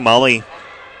Molly. Molly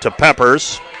to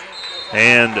Peppers.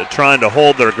 And trying to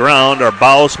hold their ground are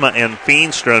Bausma and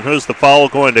Feenstra. And who's the foul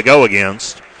going to go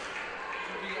against?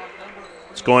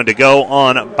 It's going to go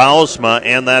on Bausma,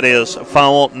 and that is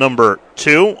foul number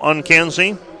 2 on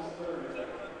Kenzie.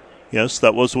 Yes,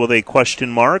 that was with a question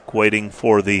mark, waiting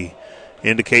for the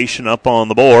indication up on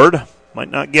the board. Might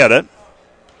not get it.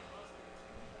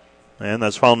 And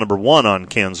that's foul number 1 on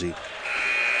Kenzie.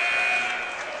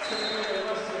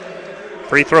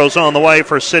 Free throws on the way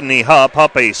for Sydney Hupp.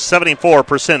 Hupp, a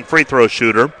 74% free throw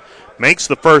shooter. Makes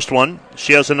the first one.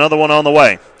 She has another one on the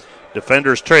way.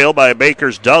 Defenders trail by a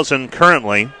baker's dozen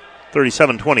currently,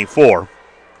 37-24.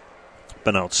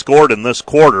 Been outscored in this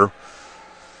quarter.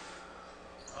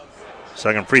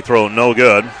 Second free throw, no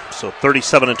good. So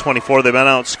 37-24. They've been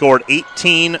outscored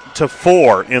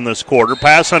 18-4 in this quarter.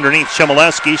 Pass underneath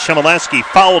Shemileski. Shemileski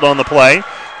fouled on the play.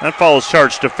 That foul is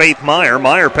charged to Faith Meyer.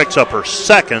 Meyer picks up her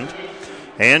second.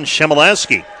 And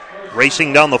Shemileski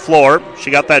racing down the floor. She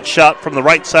got that shot from the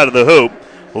right side of the hoop.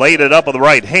 Laid it up with the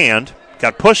right hand.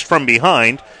 Got pushed from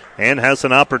behind. And has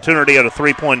an opportunity at a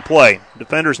three-point play.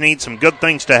 Defenders need some good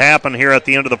things to happen here at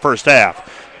the end of the first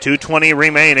half. 2:20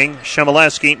 remaining.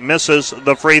 Shemileski misses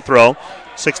the free throw.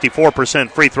 64%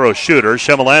 free throw shooter.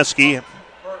 Shemileski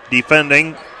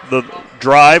defending the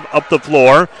drive up the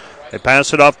floor. They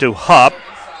pass it off to Hupp.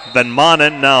 Van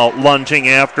Manen now lunging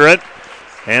after it.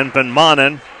 And Van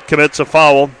Manen commits a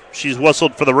foul. She's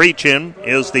whistled for the reach-in,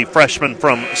 is the freshman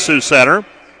from Sioux Center.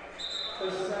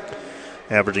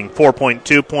 Averaging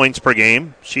 4.2 points per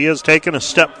game. She has taken a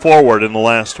step forward in the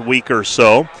last week or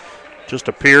so. Just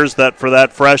appears that for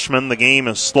that freshman, the game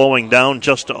is slowing down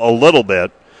just a little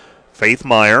bit. Faith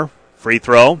Meyer, free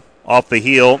throw, off the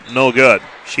heel, no good.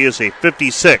 She is a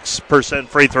 56%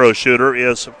 free throw shooter,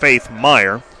 is Faith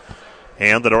Meyer.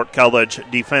 And the Dordt College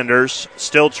defenders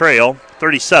still trail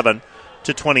 37-26.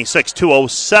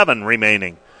 2:07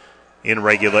 remaining in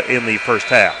the first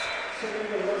half.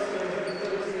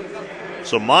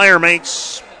 So Meyer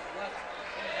makes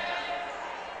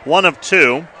one of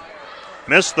 2.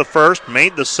 Missed the first,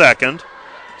 made the second.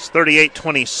 It's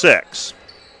 38-26.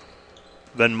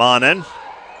 Van Manen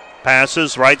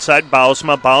passes right side,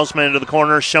 Bausma. Bausma into the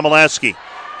corner, Shemileski.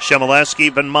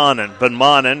 Shemileski, Van Manen. Van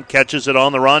Manen catches it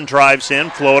on the run, drives in,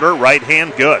 floater, right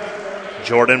hand, good.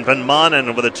 Jordan Van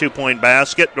Manen with a 2-point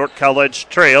basket. Dordt College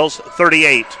trails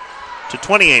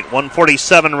 38-28.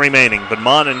 1:47 remaining. Van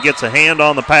Manen gets a hand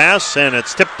on the pass, and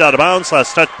it's tipped out of bounds.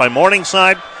 Last touch by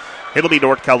Morningside. It'll be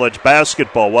Dordt College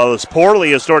basketball. While as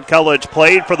poorly as Dordt College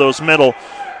played for those middle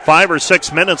 5 or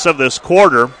 6 minutes of this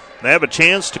quarter, They have a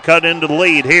chance to cut into the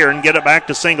lead here and get it back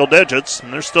to single digits,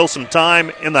 and there's still some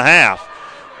time in the half.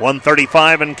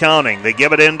 1:35 and counting. They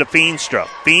give it in to Feenstra.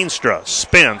 Feenstra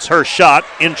spins her shot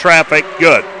in traffic.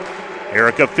 Good.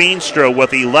 Erica Feenstra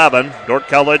with 11. Dordt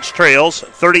College trails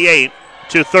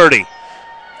 38-30.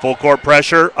 Full court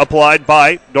pressure applied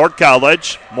by Dordt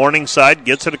College. Morningside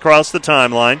gets it across the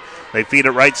timeline. They feed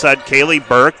it right side. Kaylee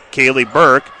Burke. Kaylee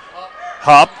Burke.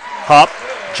 Hop.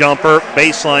 Jumper.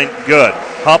 Baseline. Good.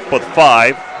 Hop with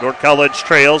 5. Dordt College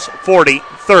trails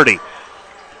 40-30.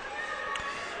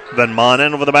 Van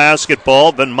Manen with the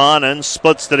basketball. Van Manen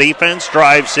splits the defense,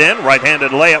 drives in.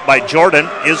 Right-handed layup by Jordan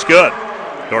is good.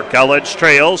 Dordt College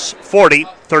trails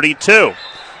 40-32.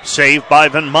 Save by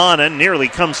Van Manen. Nearly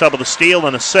comes up with a steal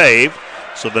and a save.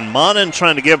 So Van Manen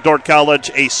trying to give Dordt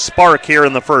College a spark here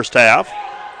in the first half.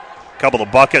 A couple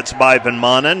of buckets by Van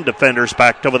Manen. Defenders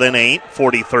back to within 8,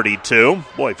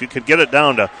 40-32. Boy, if you could get it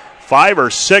down to 5 or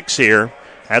 6 here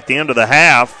at the end of the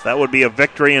half, that would be a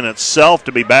victory in itself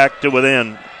to be back to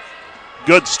within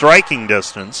good striking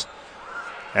distance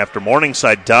after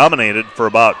Morningside dominated for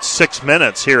about 6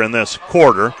 minutes here in this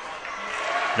quarter.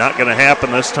 Not going to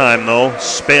happen this time, though.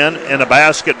 Spin and a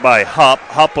basket by Hupp.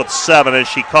 Hupp with 7 as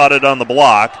she caught it on the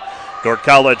block. Dordt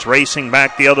College racing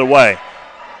back the other way.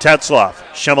 Tetzloff,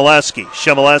 Shemileski.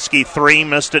 Shemileski 3,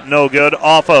 missed it, no good.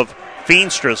 Off of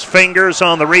Feenstra's fingers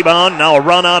on the rebound. Now a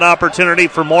run-out opportunity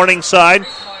for Morningside.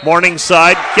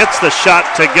 Morningside gets the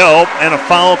shot to go, and a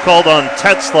foul called on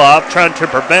Tetzloff trying to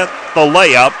prevent the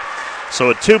layup. So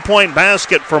a 2-point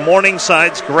basket for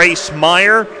Morningside's Grace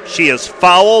Meyer. She is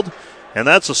fouled, and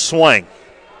that's a swing.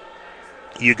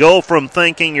 You go from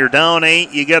thinking you're down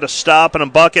 8, you get a stop and a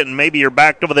bucket, and maybe you're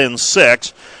back to within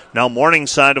 6. Now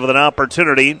Morningside with an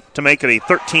opportunity to make it a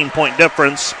 13-point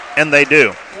difference, and they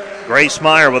do. Grace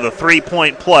Meyer with a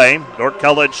 3-point play. Dordt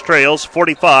College trails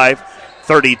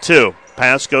 45-32.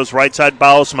 Pass goes right side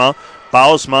Bausma.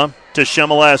 Bausma to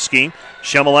Shemileski.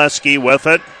 Shemileski with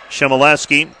it.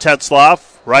 Shemileski,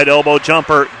 Tetzloff. Right elbow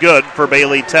jumper, good for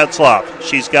Bailey Tetzloff.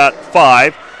 She's got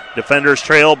 5. Defenders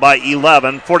trail by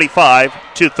 11,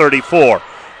 45-34.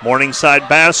 Morningside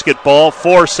basketball,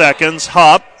 4 seconds.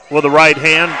 Hop with the right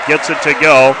hand, gets it to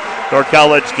go. Dordt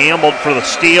College gambled for the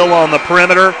steal on the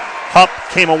perimeter. Hupp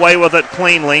came away with it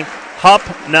cleanly. Hupp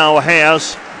now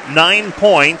has 9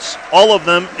 points, all of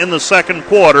them in the second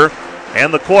quarter,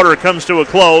 and the quarter comes to a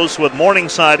close with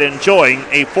Morningside enjoying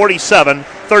a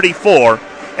 47-34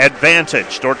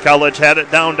 advantage. Dordt College had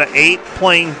it down to 8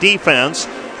 playing defense,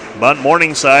 but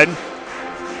Morningside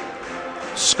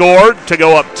scored to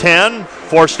go up 10,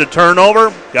 forced a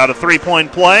turnover, got a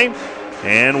 3-point play,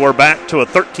 and we're back to a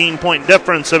 13-point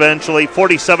difference eventually,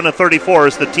 47-34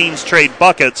 as the teams trade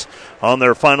buckets on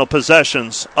their final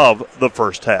possessions of the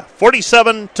first half.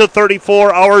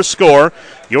 47-34 our score.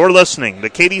 You're listening to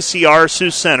KDCR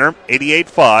Sioux Center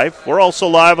 88.5. We're also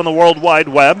live on the World Wide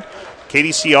Web,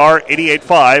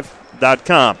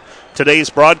 KDCR885.com. Today's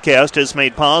broadcast is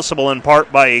made possible in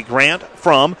part by a grant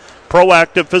from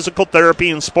Proactive Physical Therapy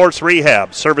and Sports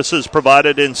Rehab. Services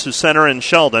provided in Sioux Center and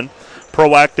Sheldon.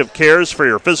 Proactive cares for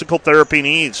your physical therapy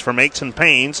needs, from aches and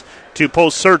pains to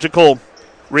post-surgical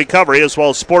recovery, as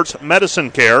well as sports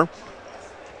medicine care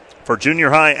for junior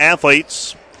high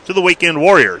athletes to the weekend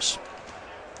warriors.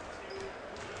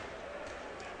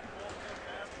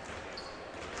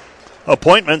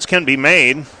 Appointments can be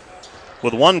made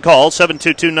with one call,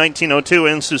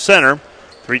 722-1902 in Sioux Center,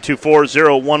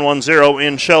 324-0110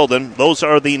 in Sheldon. Those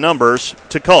are the numbers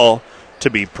to call to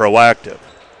be proactive.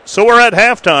 So we're at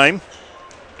halftime.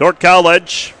 Dordt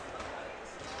College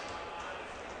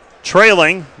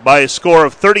trailing by a score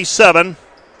of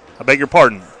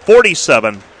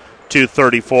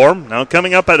 47-34. Now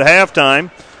coming up at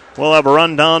halftime, we'll have a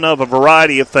rundown of a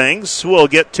variety of things. We'll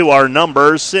get to our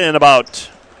numbers in about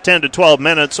 10 to 12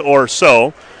 minutes or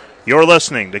so. You're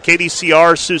listening to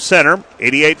KDCR Sioux Center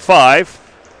 88.5.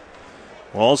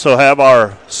 We'll also have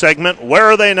our segment,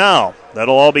 Where Are They Now?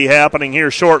 That'll all be happening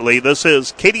here shortly. This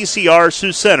is KDCR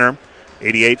Sioux Center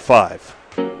 88.5.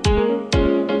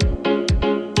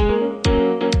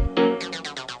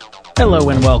 Hello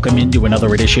and welcome into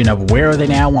another edition of Where Are They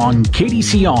Now on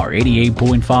KDCR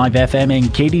 88.5 FM and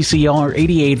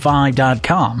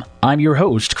KDCR885.com. I'm your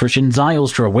host, Christian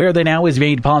Zylstra. Where Are They Now is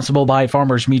made possible by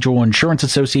Farmers Mutual Insurance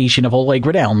Association of Ole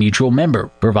Grinnell Mutual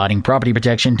Member, providing property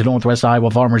protection to Northwest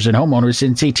Iowa farmers and homeowners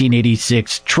since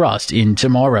 1886. Trust in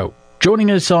tomorrow.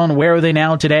 Joining us on Where Are They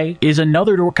Now today is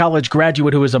another Dordt College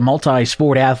graduate who is a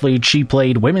multi-sport athlete. She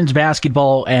played women's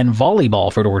basketball and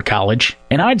volleyball for Dordt College,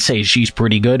 and I'd say she's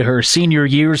pretty good. Her senior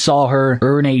year saw her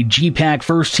earn a GPAC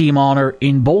first team honor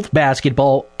in both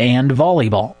basketball and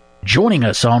volleyball. Joining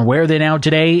us on Where They Now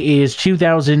today is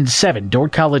 2007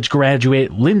 Dordt College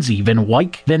graduate Lindsay Van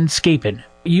Wyk Van Scapen.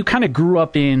 You kind of grew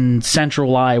up in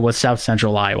central Iowa, south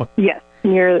central Iowa. Yes,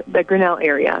 near the Grinnell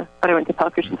area, but I went to Pell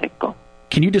Christian High School.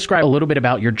 Can you describe a little bit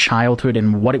about your childhood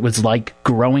and what it was like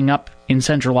growing up in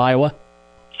central Iowa?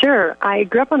 Sure. I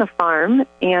grew up on a farm,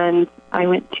 and I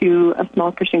went to a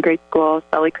small Christian grade school,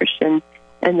 Sully Christian,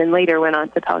 and then later went on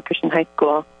to Pell Christian High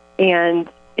School. And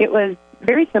it was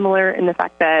very similar in the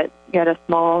fact that you had a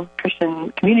small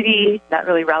Christian community that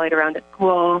really rallied around at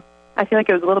school. I feel like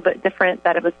it was a little bit different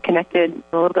that it was connected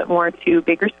a little bit more to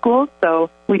bigger schools, so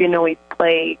we didn't always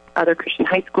play other Christian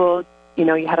high schools. You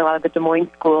know, you had a lot of the Des Moines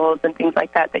schools and things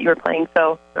like that you were playing.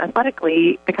 So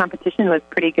athletically, the competition was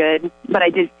pretty good, but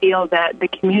I did feel that the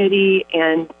community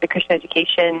and the Christian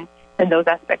education and those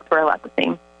aspects were a lot the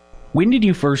same. When did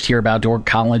you first hear about Dordt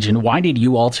College, and why did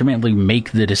you ultimately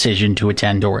make the decision to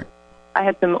attend Dordt? I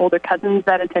had some older cousins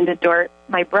that attended Dordt.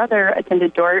 My brother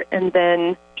attended Dordt, and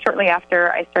then shortly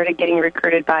after, I started getting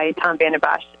recruited by Tom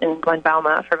Vandenbosch in Glen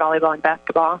Balma for volleyball and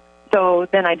basketball. So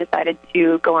then I decided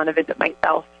to go on a visit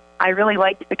myself. I really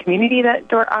liked the community that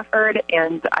Dordt offered,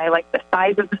 and I liked the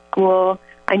size of the school.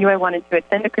 I knew I wanted to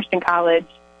attend a Christian college,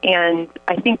 and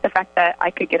I think the fact that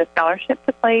I could get a scholarship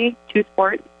to play 2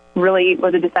 sports really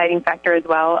was a deciding factor as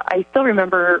well. I still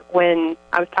remember when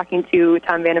I was talking to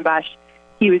Tom Vandenbosch,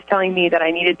 he was telling me that I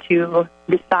needed to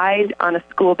decide on a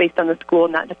school based on the school,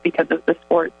 not just because of the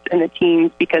sports and the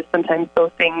teams, because sometimes those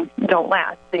things don't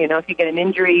last. So, you know, if you get an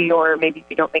injury or maybe if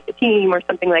you don't make the team or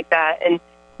something like that. And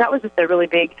that was just a really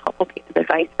big, helpful piece of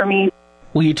advice for me.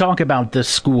 Well, you talk about the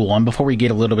school, and before we get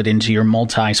a little bit into your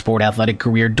multi-sport athletic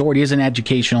career, Dordt is an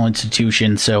educational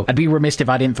institution, so I'd be remiss if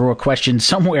I didn't throw a question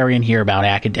somewhere in here about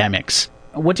academics.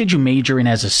 What did you major in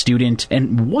as a student,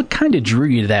 and what kind of drew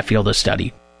you to that field of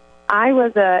study? I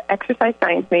was an exercise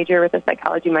science major with a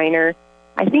psychology minor.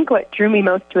 I think what drew me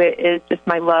most to it is just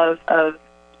my love of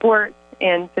sports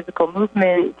and physical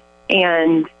movement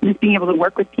and just being able to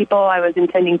work with people. I was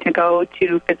intending to go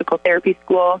to physical therapy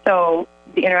school, so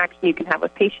the interaction you can have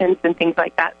with patients and things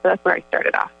like that. So that's where I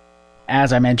started off.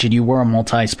 As I mentioned, you were a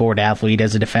multi-sport athlete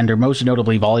as a defender, most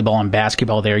notably volleyball and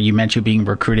basketball there. You mentioned being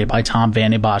recruited by Tom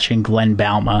Vandenbosch and Glen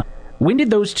Balma. When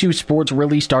did those 2 sports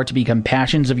really start to become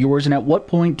passions of yours, and at what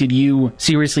point did you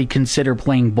seriously consider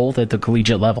playing both at the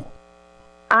collegiate level?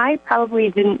 I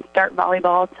probably didn't start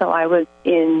volleyball till I was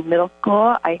in middle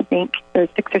school. I think it was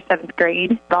 6th or 7th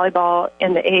grade. Volleyball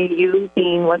and the AAU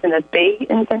scene wasn't as big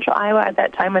in central Iowa at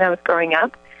that time when I was growing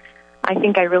up. I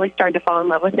think I really started to fall in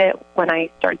love with it when I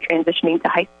started transitioning to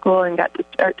high school and got to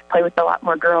start to play with a lot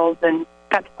more girls and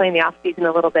got to play in the off-season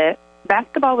a little bit.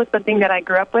 Basketball was something that I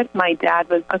grew up with. My dad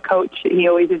was a coach. He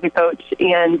always is a coach,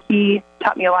 and he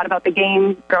taught me a lot about the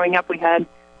game. Growing up, we had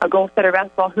a goal setter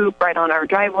basketball hoop right on our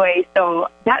driveway, so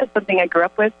that is something I grew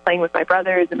up with, playing with my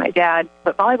brothers and my dad.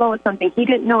 But volleyball was something he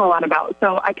didn't know a lot about,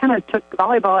 so I kind of took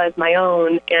volleyball as my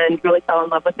own and really fell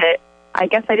in love with it. I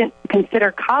guess I didn't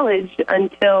consider college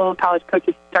until college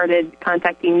coaches started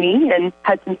contacting me and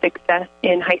had some success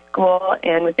in high school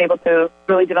and was able to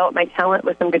really develop my talent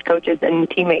with some good coaches and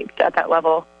teammates at that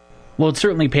level. Well, it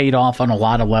certainly paid off on a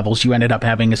lot of levels. You ended up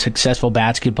having a successful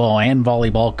basketball and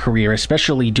volleyball career,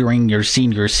 especially during your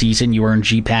senior season. You earned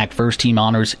GPAC first-team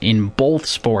honors in both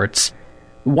sports.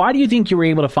 Why do you think you were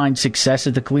able to find success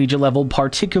at the collegiate level,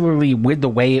 particularly with the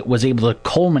way it was able to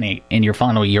culminate in your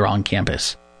final year on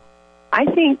campus? I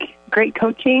think great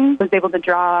coaching was able to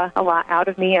draw a lot out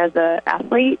of me as an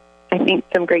athlete. I think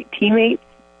some great teammates.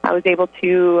 I was able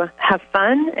to have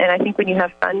fun, and I think when you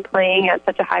have fun playing at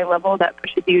such a high level, that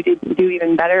pushes you to do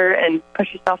even better and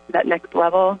push yourself to that next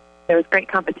level. There was great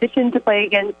competition to play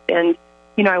against, and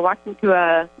you know, I walked into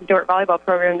a Dordt volleyball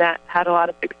program that had a lot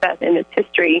of success in its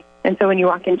history. And so when you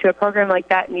walk into a program like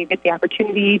that and you get the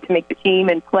opportunity to make the team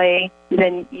and play,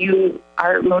 then you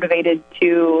are motivated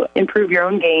to improve your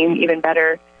own game even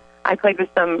better. I played with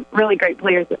some really great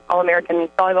players, All-American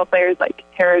volleyball players like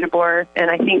Tara DeBoer,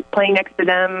 and I think playing next to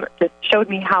them just showed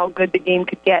me how good the game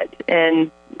could get.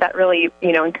 And that really,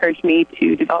 you know, encouraged me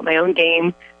to develop my own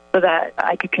game so that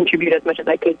I could contribute as much as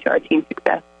I could to our team's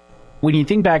success. When you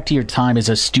think back to your time as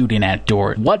a student at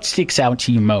Dordt, what sticks out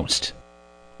to you most?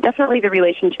 Definitely the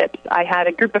relationships. I had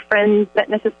a group of friends that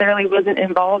necessarily wasn't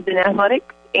involved in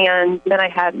athletics, and then I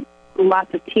had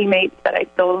lots of teammates that I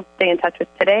still stay in touch with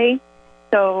today.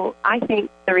 So I think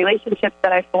the relationships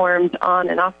that I formed on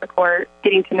and off the court,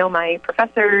 getting to know my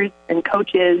professors and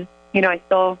coaches, you know, I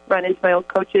still run into my old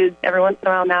coaches every once in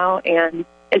a while now, and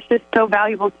it's just so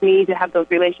valuable to me to have those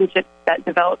relationships that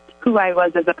developed who I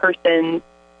was as a person.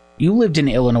 You lived in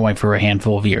Illinois for a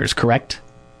handful of years, correct?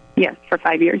 Yes, for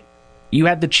 5 years. You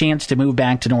had the chance to move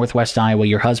back to Northwest Iowa.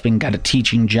 Your husband got a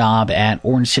teaching job at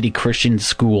Orange City Christian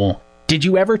School. Did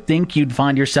you ever think you'd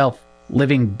find yourself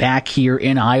living back here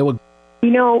in Iowa?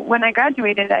 When I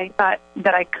graduated, I thought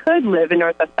that I could live in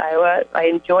Northwest Iowa. I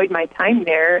enjoyed my time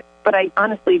there, but I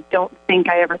honestly don't think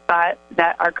I ever thought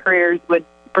that our careers would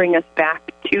bring us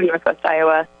back to Northwest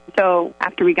Iowa. So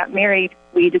after we got married,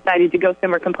 we decided to go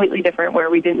somewhere completely different where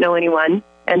we didn't know anyone,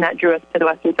 and that drew us to the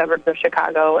western suburbs of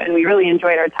Chicago, and we really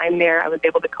enjoyed our time there. I was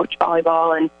able to coach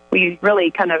volleyball, and we really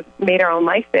kind of made our own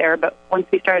life there. But once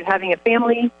we started having a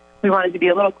family, we wanted to be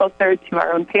a little closer to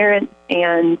our own parents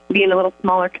and be in a little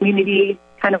smaller community,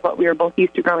 kind of what we were both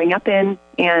used to growing up in.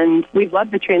 And we've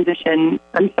loved the transition.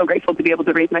 I'm so grateful to be able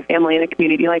to raise my family in a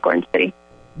community like Orange City.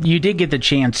 You did get the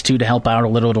chance to help out a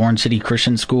little at Orange City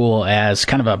Christian School as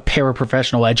kind of a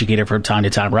paraprofessional educator from time to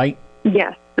time, right?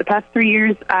 Yes. The past 3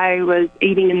 years, I was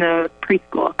aiding in the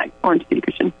preschool at Orange City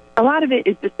Christian. A lot of it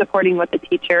is just supporting what the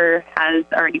teacher has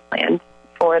already planned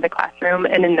for the classroom.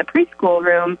 And in the preschool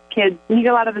room, kids need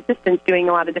a lot of assistance doing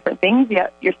a lot of different things,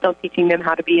 yet you're still teaching them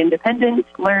how to be independent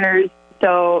learners.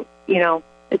 So,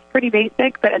 it's pretty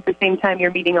basic, but at the same time,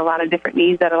 you're meeting a lot of different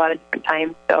needs at a lot of different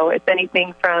times. So it's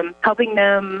anything from helping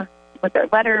them with their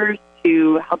letters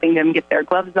to helping them get their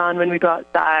gloves on when we go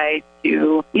outside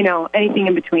to, anything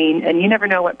in between. And you never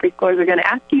know what preschoolers are going to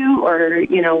ask you or,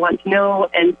 want to know.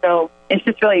 And so it's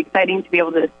just really exciting to be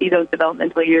able to see those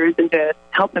developmental years and to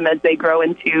help them as they grow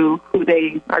into who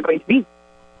they are going to be.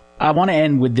 I want to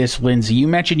end with this, Lindsay. You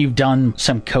mentioned you've done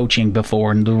some coaching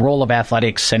before, and the role of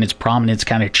athletics and its prominence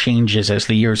kind of changes as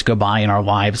the years go by in our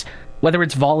lives. Whether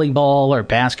it's volleyball or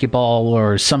basketball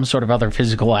or some sort of other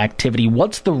physical activity,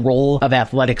 what's the role of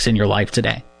athletics in your life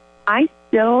today? I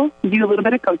still do a little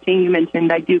bit of coaching. You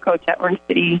mentioned I do coach at Orange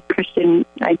City Christian.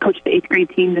 I coached the 8th grade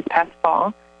team this past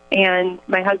fall. And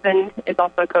my husband is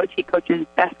also a coach. He coaches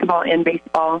basketball and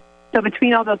baseball. So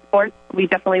between all those sports, we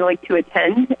definitely like to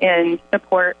attend and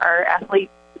support our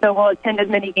athletes. So we'll attend as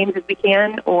many games as we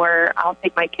can, or I'll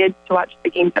take my kids to watch the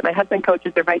games that my husband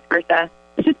coaches or vice versa.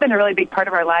 It's just been a really big part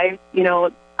of our lives.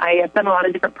 I have done a lot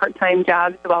of different part-time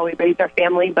jobs while we raised our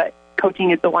family, but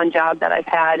coaching is the one job that I've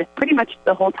had pretty much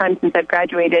the whole time since I've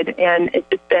graduated, and it's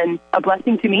just been a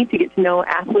blessing to me to get to know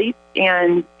athletes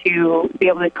and to be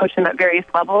able to coach them at various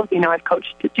levels. I've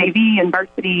coached JV and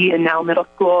varsity and now middle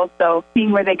school, so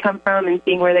seeing where they come from and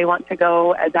seeing where they want to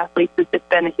go as athletes has just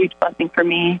been a huge blessing for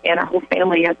me and our whole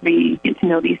family as we get to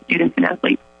know these students and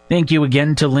athletes. Thank you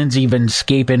again to Lindsay Van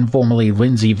Scapen, formerly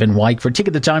Lindsay Van Wyk, for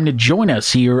taking the time to join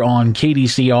us here on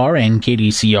KDCR and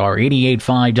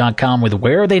KDCR885.com with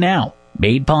Where Are They Now?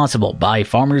 Made possible by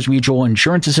Farmers Mutual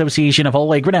Insurance Association of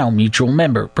Ole Grinnell Mutual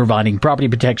member, providing property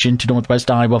protection to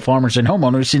Northwest Iowa farmers and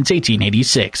homeowners since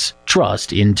 1886.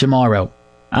 Trust in tomorrow.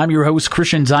 I'm your host,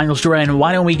 Christian Zylstra, and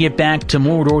why don't we get back to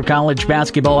more Dordt College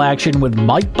basketball action with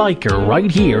Mike Biker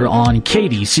right here on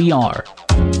KDCR.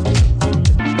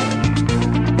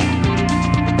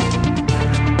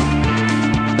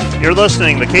 You're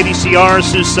listening to KDCR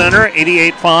Sioux Center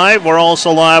 88.5. We're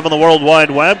also live on the World Wide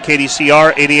Web,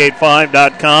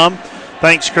 KDCR885.com.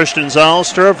 Thanks, Christian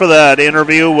Zylstra, for that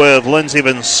interview with Lindsay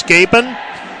Van Scapen,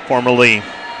 formerly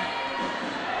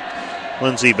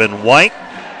Lindsay Van Wyk,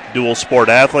 dual sport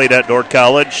athlete at Dordt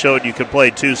College. Showed you could play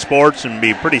two sports and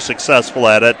be pretty successful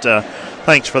at it.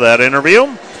 Thanks for that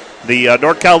interview. The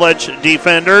Dordt College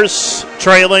defenders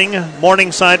trailing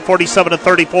Morningside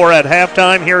 47-34 at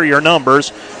halftime. Here are your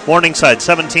numbers. Morningside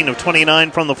 17 of 29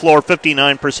 from the floor,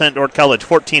 59%. Dordt College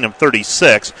 14 of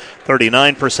 36,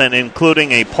 39%,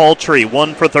 including a paltry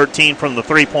 1 for 13 from the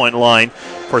three-point line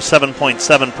for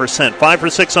 7.7%. 5 for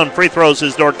 6 on free throws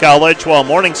is Dordt College, while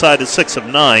Morningside is 6 of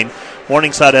 9.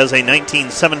 Morningside has a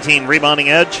 19-17 rebounding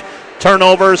edge.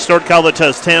 Turnovers, Dordt College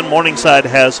has 10, Morningside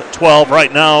has 12.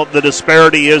 Right now, the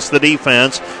disparity is the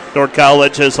defense. Dordt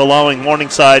College is allowing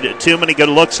Morningside too many good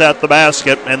looks at the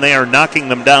basket, and they are knocking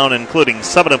them down, including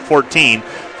 7 of 14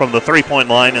 from the three-point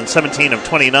line and 17 of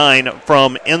 29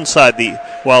 from inside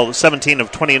 17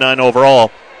 of 29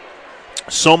 overall.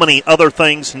 So many other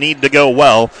things need to go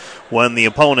well when the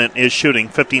opponent is shooting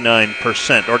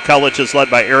 59%. Dordt College is led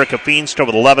by Erica Feenst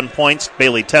with 11 points.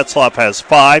 Bailey Tetzloff has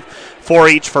 5. 4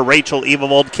 each for Rachel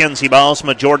Evenwold, Kenzie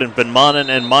Bausma, Jordan Van Manen,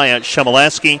 and Maya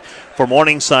Shemileski. For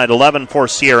Morningside, 11 for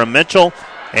Sierra Mitchell,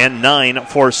 and 9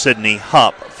 for Sydney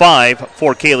Hupp. 5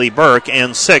 for Kaylee Burke,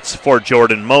 and 6 for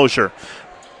Jordan Mosier.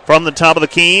 From the top of the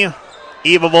key,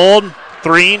 Evenwold,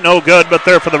 3, no good, but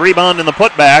there for the rebound and the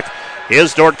putback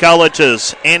is Dordt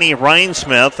College's Annie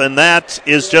Rhinesmith, and that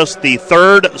is just the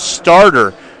third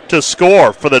starter to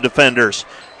score for the defenders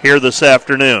here this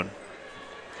afternoon.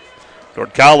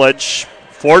 Dordt College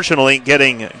fortunately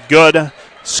getting good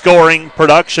scoring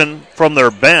production from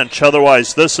their bench.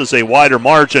 Otherwise, this is a wider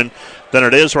margin than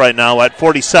it is right now at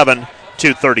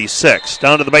 47-36.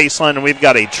 Down to the baseline, and we've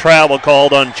got a travel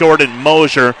called on Jordan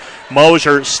Mosier.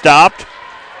 Mosier stopped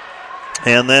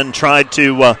and then tried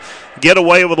to get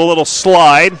away with a little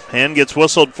slide and gets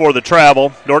whistled for the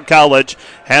travel. Dordt College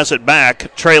has it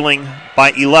back, trailing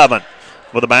by 11.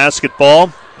 With the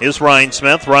basketball is Ryan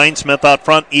Smith. Ryan Smith out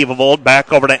front, Evavold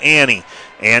back over to Annie.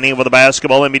 Annie with the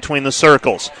basketball in between the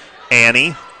circles.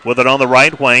 Annie with it on the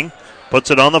right wing, puts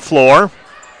it on the floor.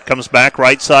 Comes back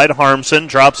right side, Harmson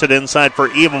drops it inside for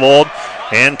Evavold,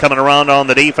 and coming around on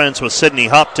the defense with Sydney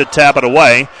Hupp to tap it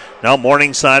away. Now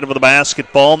Morningside with the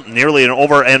basketball, nearly an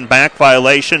over and back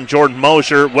violation. Jordan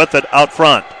Mosier with it out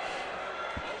front.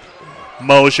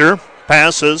 Mosier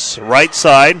passes right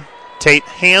side, Tate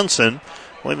Hansen.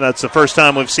 I believe that's the first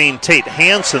time we've seen Tate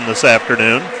Hansen this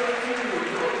afternoon.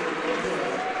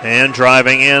 And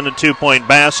driving in a 2-point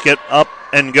basket, up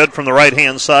and good from the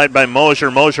right-hand side by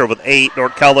Mosier. Mosier with 8,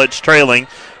 Dordt College trailing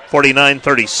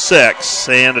 49-36.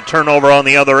 And a turnover on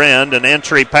the other end, an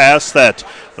entry pass that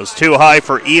was too high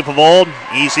for Evavold.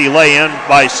 Easy lay-in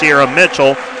by Sierra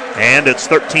Mitchell, and it's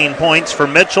 13 points for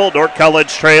Mitchell. Dordt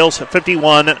College trails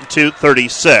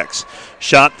 51-36.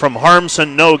 Shot from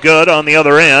Harmson, no good on the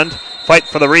other end. Fight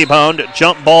for the rebound,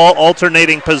 jump ball,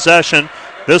 alternating possession.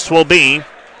 This will be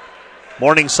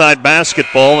Morningside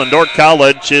basketball, and Dordt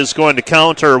College is going to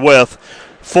counter with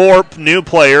 4 new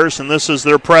players, and this is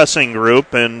their pressing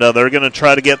group, and they're going to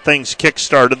try to get things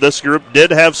kick-started. This group did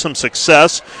have some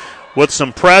success with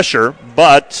some pressure,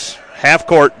 but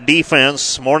half-court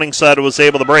defense, Morningside was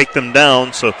able to break them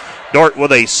down. So Dordt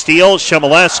with a steal,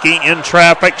 Shemileski in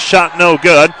traffic, shot no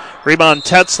good. Rebound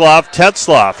Tetzloff.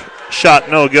 Tetzloff shot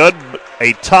no good.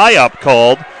 A tie-up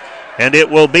called, and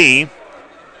it will be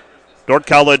Dordt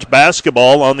College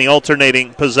basketball on the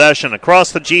alternating possession.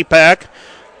 Across the GPAC,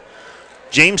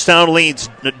 Jamestown leads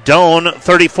Doane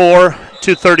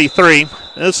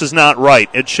 34-33. This is not right.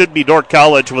 It should be Dordt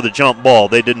College with a jump ball.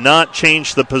 They did not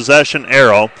change the possession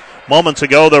arrow. Moments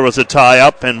ago there was a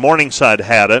tie-up, and Morningside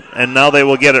had it, and now they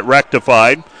will get it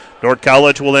rectified. Dordt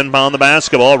College will inbound the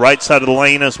basketball right side of the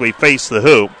lane as we face the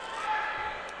hoop.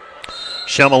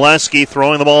 Shemileski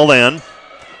throwing the ball in.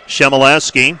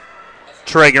 Shemileski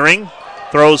triggering,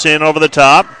 throws in over the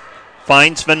top,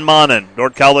 finds Van Manen.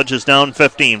 Dordt College is down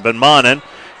 15. Van Manen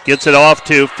gets it off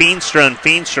to Feenstra, and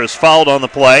Feenstra is fouled on the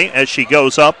play as she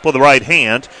goes up with the right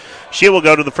hand. She will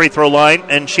go to the free throw line,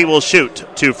 and she will shoot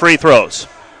 2 free throws.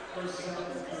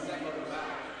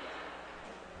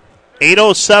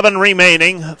 8:07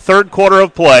 remaining, third quarter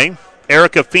of play.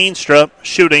 Erica Feenstra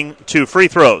shooting 2 free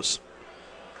throws.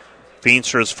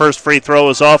 Feenstra's first free throw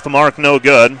is off the mark, no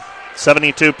good.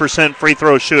 72% free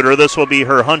throw shooter. This will be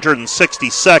her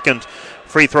 162nd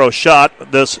free throw shot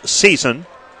this season.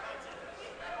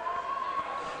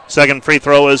 Second free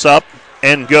throw is up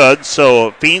and good.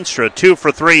 So Feenstra 2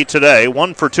 for 3 today,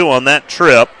 1 for 2 on that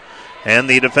trip. And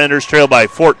the defenders trail by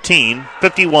 14,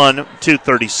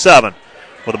 51-37.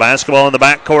 With the basketball in the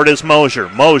backcourt is Mosier.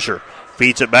 Mosier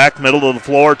feeds it back middle of the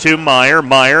floor to Meyer.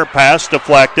 Meyer pass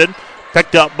deflected.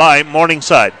 Picked up by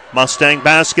Morningside. Mustang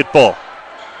basketball.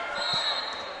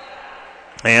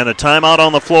 And a timeout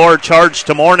on the floor charged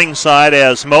to Morningside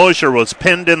as Mosier was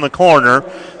pinned in the corner.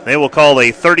 They will call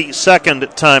a 30-second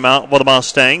timeout with the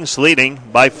Mustangs, leading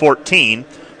by 14,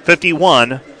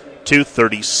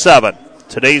 51-37.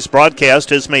 Today's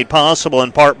broadcast is made possible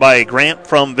in part by a grant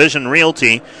from Vision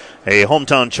Realty, a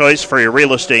hometown choice for your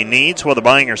real estate needs. Whether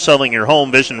buying or selling your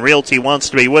home, Vision Realty wants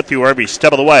to be with you every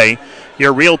step of the way.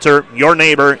 Your realtor, your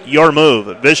neighbor, your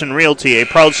move. Vision Realty, a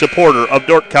proud supporter of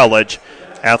Dordt College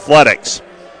athletics.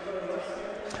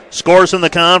 Scores in the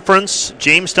conference: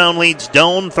 Jamestown leads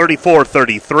Doane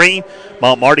 34-33.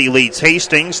 Mount Marty leads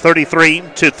Hastings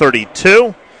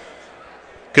 33-32.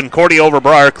 Concordia over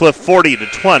Briarcliff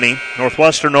 40-20.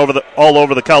 Northwestern all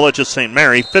over the College of St.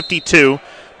 Mary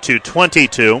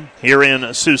 52-22. Here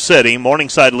in Sioux City,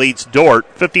 Morningside leads Dordt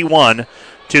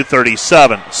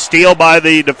 51-37. Steal by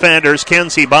the defenders.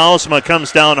 Kenzie Bausma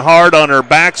comes down hard on her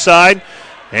backside,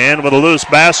 and with a loose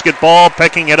basketball,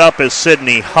 picking it up is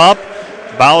Sydney Hupp.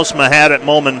 Bausma had it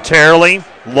momentarily,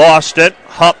 lost it.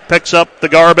 Hupp picks up the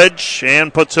garbage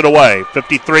and puts it away.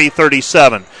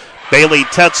 53-37. Bailey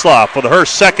Tetzloff with her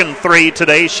second 3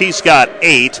 today. She's got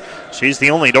 8. She's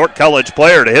the only Dordt College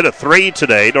player to hit a 3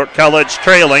 today. Dordt College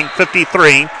trailing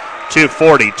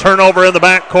 53-40. Turnover in the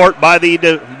backcourt by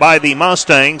the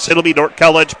Mustangs. It'll be Dordt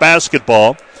College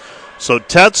basketball. So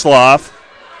Tetzloff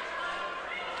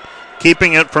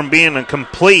keeping it from being a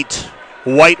complete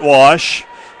whitewash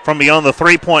from beyond the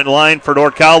three-point line for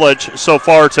Dordt College so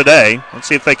far today. Let's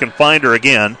see if they can find her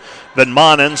again. Van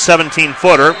Manen,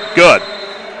 17-footer, good.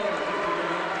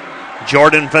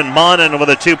 Jordan Van Manen with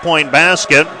a 2-point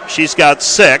basket. She's got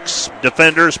 6.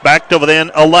 Defenders back to within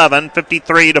 11,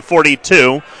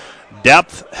 53-42.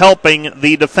 Depth helping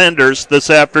the defenders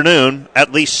this afternoon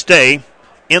at least stay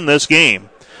in this game.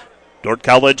 Dordt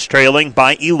College trailing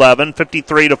by 11,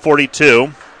 53-42.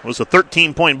 It was a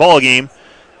 13-point ball game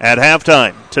at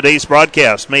halftime. Today's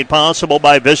broadcast made possible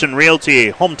by Vision Realty,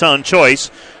 a hometown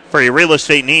choice for your real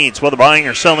estate needs. Whether buying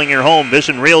or selling your home,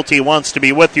 Vision Realty wants to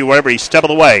be with you every step of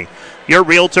the way. Your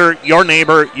realtor, your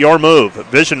neighbor, your move.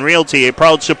 Vision Realty, a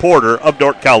proud supporter of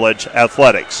Dordt College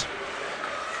athletics.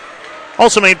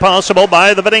 Also made possible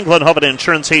by the Van Engelen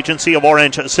Insurance Agency of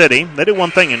Orange City. They do one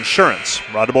thing, insurance.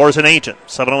 Rod Moore is an agent.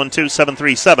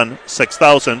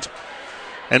 712-737-6000.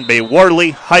 And Bay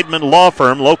Worley Heidman Law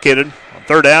Firm located on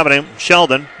 3rd Avenue,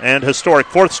 Sheldon, and historic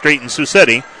 4th Street in Sioux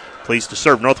City. Pleased to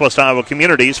serve Northwest Iowa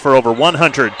communities for over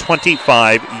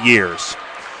 125 years.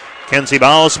 Kenzie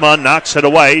Bausma knocks it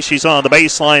away. She's on the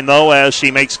baseline, though, as she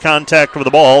makes contact with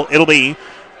the ball. It'll be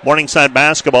Morningside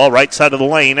basketball, right side of the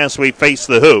lane as we face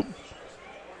the hoop.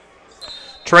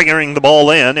 Triggering the ball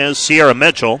in is Sierra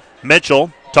Mitchell.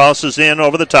 Mitchell tosses in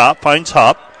over the top, finds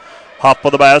Hupp. Hupp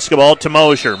with the basketball to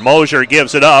Mosier. Mosier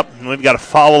gives it up, and we've got a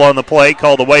foul on the play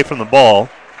called away from the ball.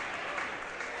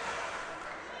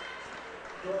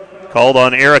 Called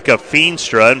on Erica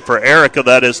Feenstra, and for Erica,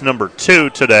 that is number 2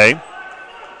 today.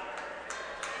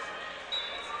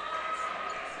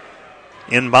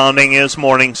 Inbounding is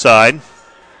Morningside.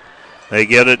 They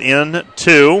get it in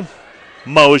to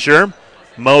Mosier.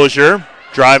 Mosier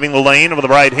driving the lane with the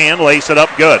right hand, lays it up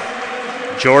good.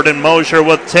 Jordan Mosier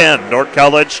with 10. Dordt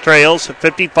College trails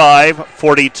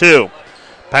 55-42.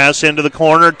 Pass into the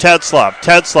corner, Tetzloff.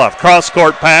 Tetzloff,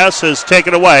 cross-court pass is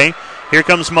taken away. Here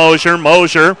comes Mosier.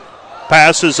 Mosier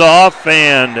passes off,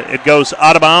 and it goes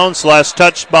out of bounds. Last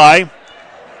touched by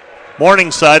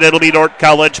Morningside. It'll be Dordt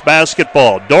College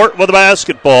basketball. Dordt with the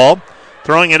basketball.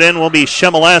 Throwing it in will be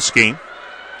Shemileski.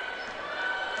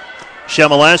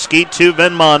 Shemileski to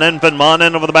Van Manen. Van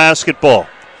Manen over the basketball.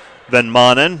 Van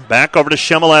Manen back over to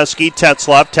Shemileski.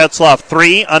 Tetzloff. Tetzloff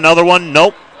 3. Another one.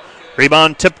 Nope.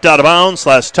 Rebound tipped out of bounds.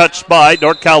 Last touched by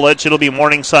Dordt College. It'll be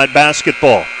Morningside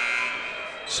basketball.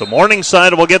 So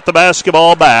Morningside will get the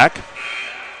basketball back.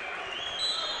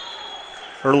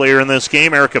 Earlier in this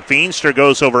game, Erica Feenstra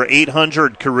goes over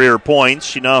 800 career points.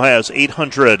 She now has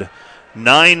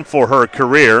 809 for her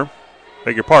career.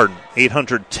 Beg your pardon,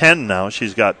 810 now.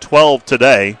 She's got 12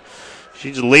 today.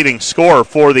 She's the leading scorer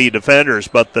for the defenders,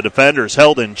 but the defenders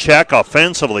held in check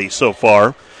offensively so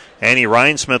far. Annie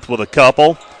Reinsmith with a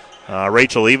couple.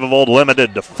 Rachel Evevold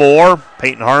limited to 4.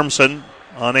 Peyton Harmson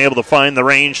unable to find the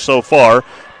range so far.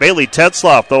 Bailey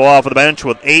Tetzloff, though, off of the bench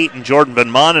with 8, and Jordan Van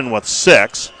Manen with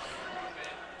 6.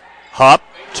 Hupp,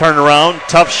 turnaround,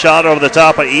 tough shot over the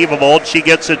top of Evevold. She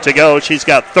gets it to go. She's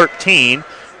got 13.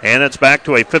 And it's back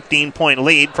to a 15-point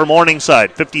lead for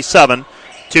Morningside, 57-42.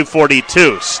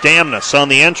 Stamnus on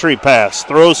the entry pass,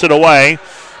 throws it away.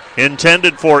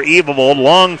 Intended for Evevold.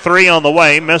 Long 3 on the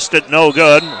way, missed it, no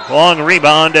good. Long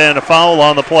rebound and a foul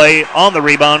on the play. On the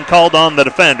rebound, called on the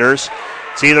defenders.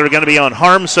 It's either going to be on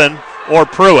Harmson or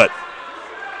Pruitt.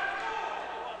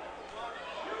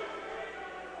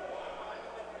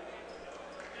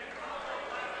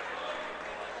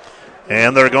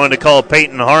 And they're going to call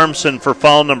Peyton Harmson for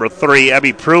foul number 3.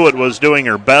 Abby Pruitt was doing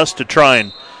her best to try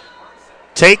and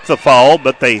take the foul,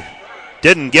 but they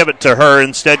didn't give it to her.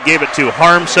 Instead, gave it to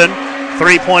Harmson.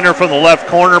 3-pointer from the left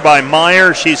corner by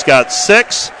Meyer. She's got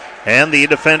 6. And the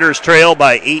defenders trail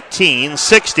by 18,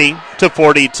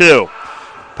 60-42.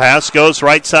 Pass goes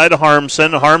right side to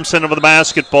Harmson. Harmson over the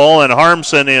basketball, and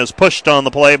Harmson is pushed on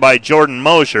the play by Jordan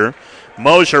Mosier.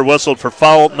 Mosier whistled for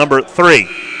foul number 3.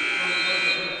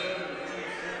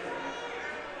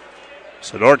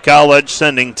 So Dordt College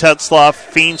sending Tetzloff,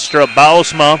 Feenstra,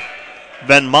 Bausma,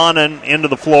 Van Manen into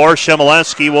the floor.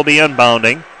 Shemileski will be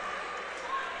inbounding.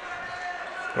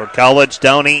 Dordt College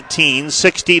down 18,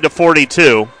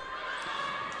 60-42.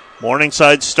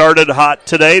 Morningside started hot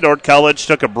today. Dordt College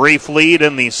took a brief lead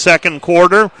in the second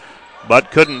quarter,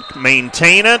 but couldn't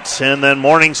maintain it. And then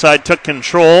Morningside took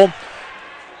control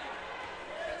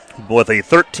with a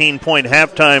 13-point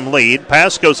halftime lead.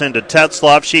 Pass goes into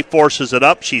Tetzloff. She forces it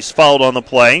up. She's fouled on the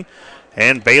play.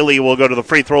 And Bailey will go to the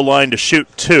free throw line to shoot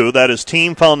 2. That is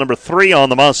team foul number 3 on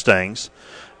the Mustangs.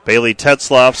 Bailey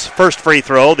Tetzloff's first free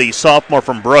throw, the sophomore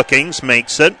from Brookings,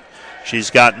 makes it. She's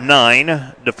got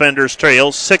 9. Defenders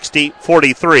trail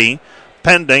 60-43,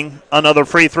 pending another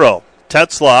free throw.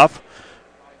 Tetzloff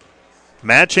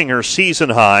matching her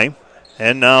season high,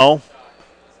 and now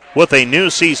with a new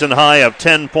season high of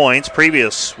 10 points.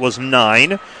 Previous was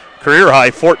 9. Career high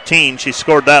 14. She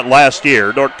scored that last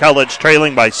year. Dordt College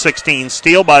trailing by 16.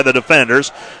 Steal by the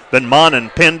defenders. Van Manen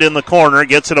pinned in the corner.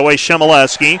 Gets it away.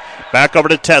 Shemileski. Back over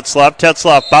to Tetzlaff.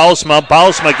 Tetzlaff, Bausma.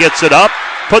 Bausma gets it up.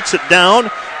 Puts it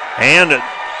down. And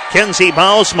Kenzie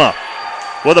Bausma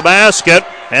with a basket.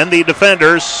 And the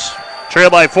defenders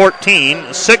trail by 14.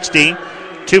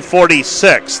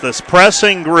 60-46. This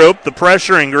pressing group, the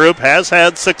pressuring group, has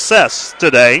had success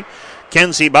today.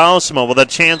 Kenzie Bausma with a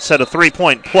chance at a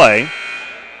three-point play.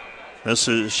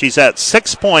 She's at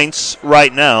 6 points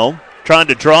right now, trying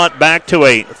to draw it back to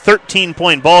a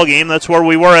 13-point ball game. That's where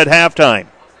we were at halftime.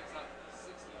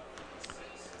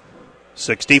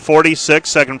 60-46,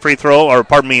 second free throw,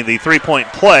 the three-point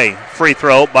play free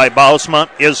throw by Bausma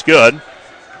is good.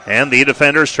 And the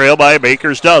defenders trail by a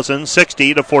baker's dozen,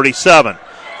 60-47.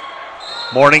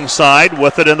 Morningside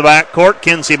with it in the backcourt.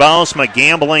 Kenzie Bausma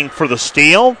gambling for the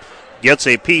steal. Gets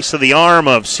a piece of the arm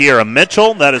of Sierra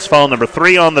Mitchell. That is foul number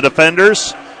 3 on the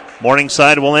defenders.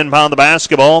 Morningside will inbound the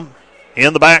basketball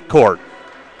in the backcourt.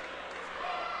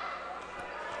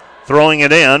 Throwing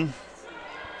it in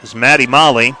is Maddie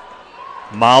Molly.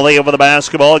 Molly over the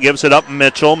basketball, gives it up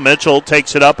Mitchell. Mitchell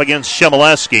takes it up against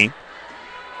Shemileski.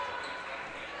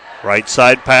 Right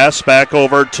side pass back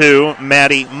over to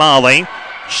Maddie Molly.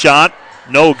 Shot,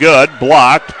 no good,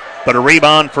 blocked. But a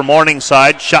rebound for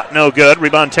Morningside. Shot no good.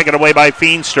 Rebound taken away by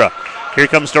Feenstra. Here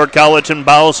comes Dordt College and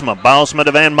Bausma. Bausma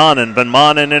to Van Manen. Van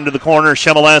Manen into the corner.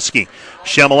 Shemileski.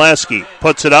 Shemileski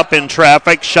puts it up in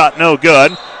traffic. Shot no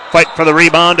good. Fight for the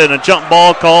rebound and a jump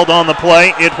ball called on the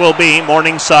play. It will be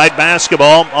Morningside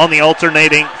basketball on the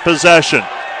alternating possession.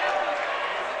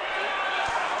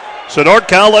 So Dordt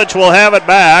College will have it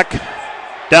back.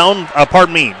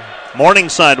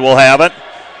 Morningside will have it.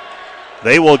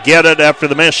 They will get it after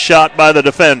the missed shot by the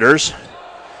defenders.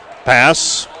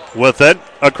 Pass with it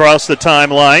across the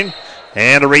timeline.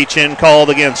 And a reach-in called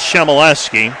against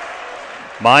Shemileski.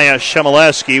 Maya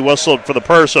Shemileski whistled for the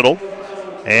personal.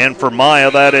 And for Maya,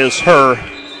 that is her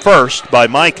first by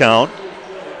my count.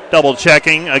 Double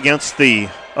checking against the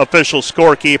official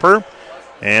scorekeeper.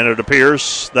 And it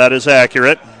appears that is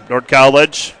accurate. Dordt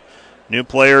College, new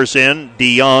players in.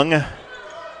 DeYoung,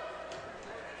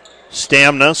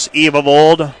 Stamnus,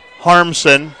 Evavold,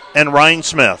 Harmson, and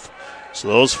Rhinesmith. So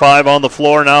those 5 on the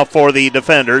floor now for the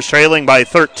defenders, trailing by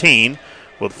 13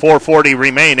 with 4:40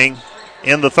 remaining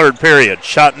in the third period.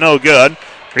 Shot no good.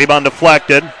 Rebound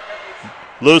deflected.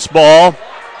 Loose ball.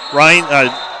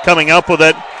 Coming up with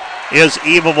it is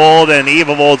Evavold, and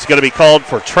Evavold's going to be called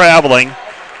for traveling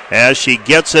as she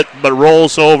gets it but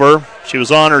rolls over. She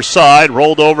was on her side,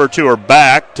 rolled over to her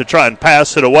back to try and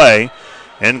pass it away,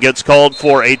 and gets called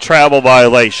for a travel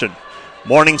violation.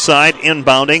 Morningside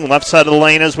inbounding, left side of the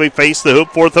lane as we face the hoop.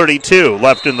 4:32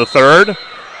 left in the third.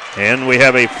 And we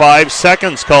have a 5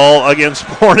 seconds call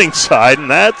against Morningside,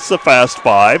 and that's a fast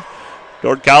 5.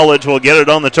 Dordt College will get it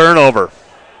on the turnover.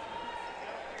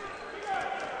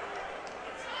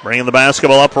 Bringing the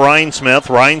basketball up, Rhinesmith.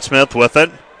 Rhinesmith with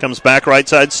it. Comes back right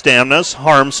side, Stamnus.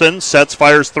 Harmson sets,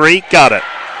 fires 3. Got it.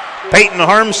 Peyton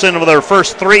Harmson with her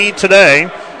first 3 today.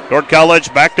 Dordt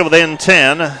College back to within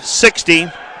 10,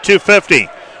 60-50.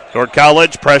 Dordt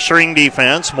College pressuring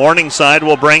defense. Morningside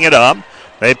will bring it up.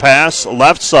 They pass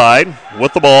left side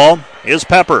with the ball is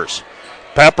Peppers.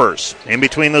 Peppers in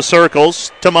between the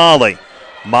circles to Molly.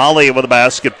 Molly with the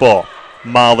basketball.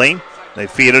 Molly, they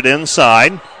feed it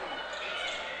inside.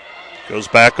 Goes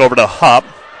back over to Hupp.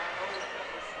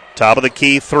 Top of the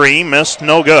key 3, missed,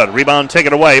 no good. Rebound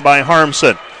taken away by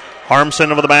Harmson.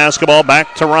 Harmson over the basketball,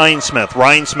 back to Rhinesmith.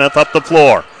 Rhinesmith up the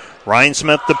floor.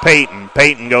 Rhinesmith to Peyton.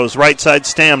 Peyton goes right side,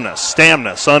 Stamnus.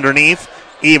 Stamnus underneath.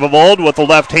 Evavold with the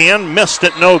left hand, missed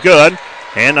it, no good.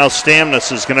 And now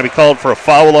Stamnus is going to be called for a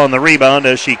foul on the rebound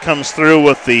as she comes through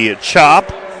with the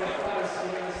chop.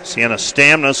 Sienna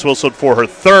Stamnus whistled for her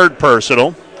third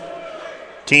personal.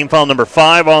 Team foul number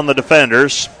 5 on the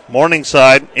defenders.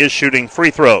 Morningside is shooting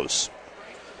free throws.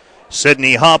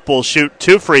 Sydney Hupp will shoot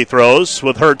 2 free throws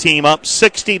with her team up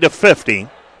 60-50.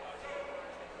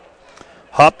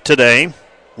 Hupp today,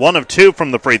 1 of 2 from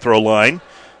the free throw line.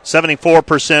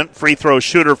 74% free throw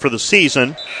shooter for the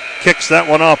season. Kicks that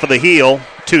one off of the heel,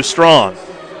 too strong.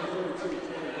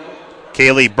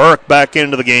 Kaylee Burke back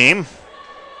into the game.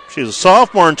 She's a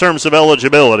sophomore in terms of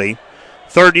eligibility.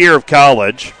 3rd year of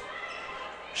college.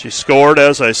 She scored,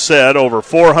 as I said, over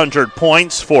 400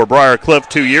 points for Briarcliff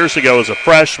 2 years ago as a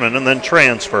freshman and then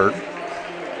transferred.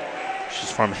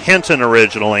 She's from Hinton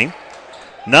originally.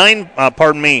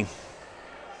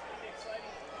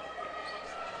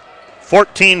 4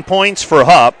 14 points for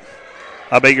Hupp.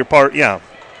 I beg your pardon. Yeah,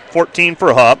 14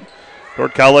 for Hupp.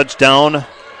 Dordt College down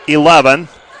 11,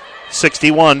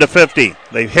 61-50.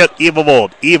 They've hit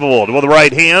Evelvold. Evelvold with the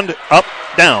right hand, up,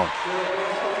 down.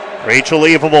 Rachel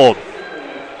Evelvold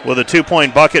with a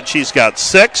 2-point bucket. She's got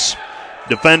 6.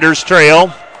 Defenders trail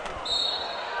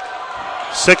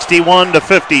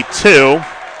 61-52.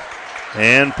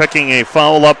 And picking a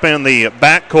foul up in the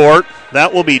backcourt.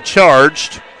 That will be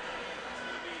charged.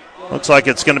 Looks like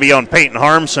it's going to be on Peyton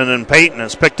Harmson, and Peyton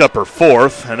has picked up her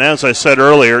 4th. And as I said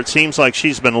earlier, it seems like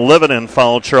she's been living in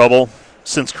foul trouble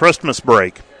since Christmas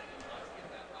break.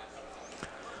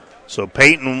 So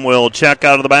Peyton will check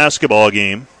out of the basketball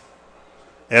game.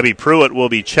 Abby Pruitt will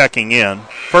be checking in.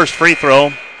 First free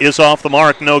throw is off the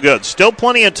mark, no good. Still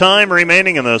plenty of time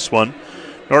remaining in this one.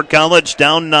 Dordt College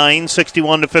down 9,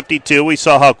 61-52. We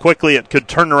saw how quickly it could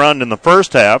turn around in the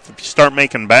first half if you start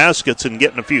making baskets and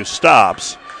getting a few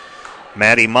stops.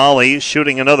 Maddie Molly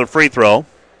shooting another free throw.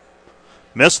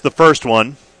 Missed the first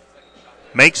one.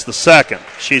 Makes the second.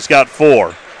 She's got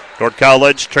 4. Dordt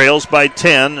College trails by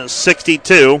 10,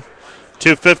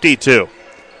 62-52.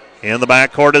 In the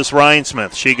backcourt is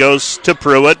Rhinesmith. She goes to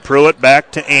Pruitt. Pruitt back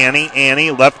to Annie.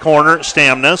 Annie, left corner,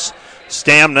 Stamnus.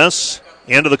 Stamnus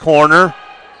into the corner,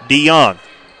 DeYoung.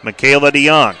 Michaela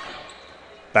DeYoung.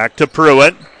 Back to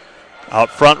Pruitt.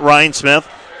 Out front, Rhinesmith.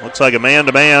 Looks like a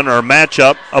man-to-man or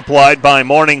matchup applied by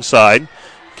Morningside.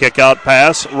 Kick out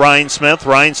pass, Rhinesmith.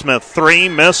 Rhinesmith 3,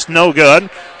 missed, no good.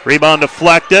 Rebound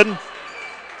deflected.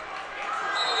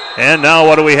 And now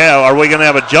what do we have? Are we going to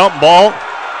have a jump ball?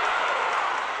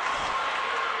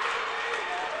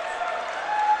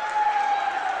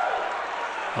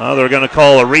 They're going to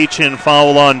call a reach-in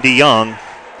foul on DeYoung.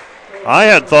 I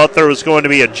had thought there was going to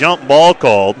be a jump ball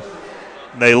called.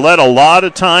 They let a lot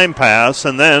of time pass,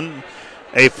 and then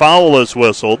a foul is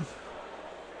whistled.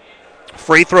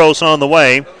 Free throws on the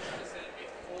way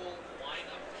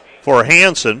for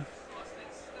Hanson.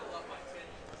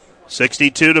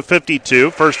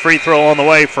 62-52. First free throw on the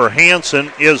way for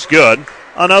Hanson is good.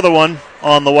 Another one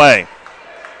on the way.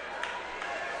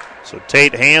 So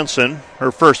Tate Hanson,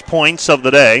 her first points of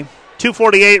the day.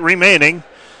 2:48 remaining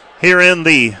here in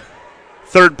the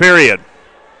third period.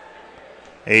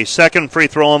 A second free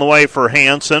throw on the way for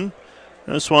Hanson.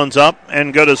 This one's up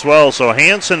and good as well. So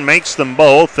Hanson makes them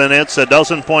both, and it's a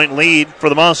dozen-point lead for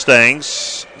the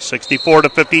Mustangs,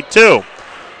 64-52.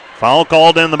 Foul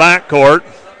called in the backcourt.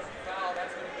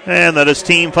 And that is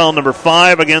team foul number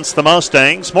 5 against the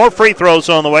Mustangs. More free throws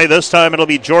on the way. This time it'll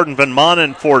be Jordan Van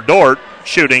Manen for Dordt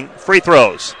shooting free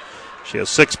throws. She has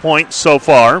 6 points so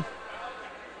far.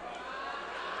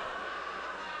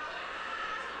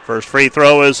 First free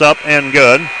throw is up and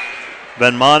good.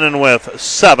 Van Manen with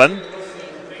 7.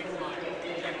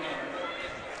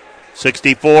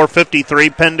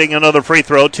 64-53 pending another free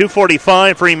throw.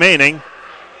 2:45 remaining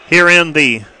here in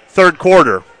the third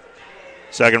quarter.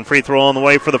 Second free throw on the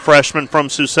way for the freshman from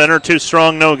Sioux Center. Too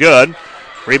strong, no good.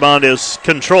 Rebound is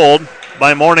controlled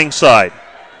by Morningside.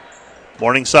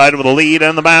 Morningside with the lead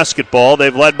and the basketball.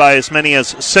 They've led by as many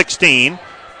as 16.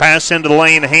 Pass into the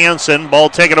lane, Hanson. Ball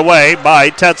taken away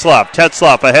by Tetzlaff.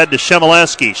 Tetzlaff ahead to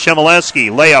Shemileski. Shemileski,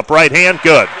 layup, right hand,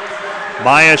 good.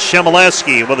 Maya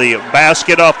Shemileski with the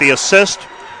basket off the assist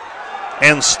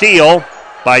and steal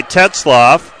by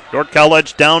Tetzlaff. Dordt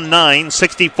College down 9,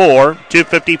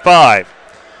 64-55.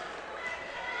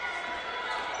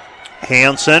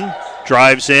 Hanson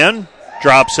drives in,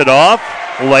 drops it off.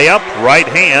 Layup, right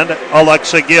hand,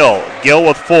 Alexa Gill. Gill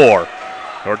with 4.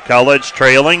 Dordt College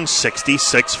trailing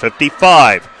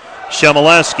 66-55.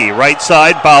 Shemileski, right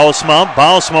side, Bausma.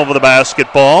 Bausma with the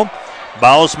basketball.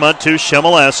 Bausma to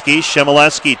Shemileski.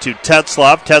 Shemileski to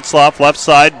Tetzlaff. Tetzlaff left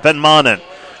side, Van Manen.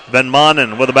 Van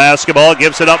Manen with the basketball,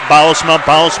 gives it up, Bausma.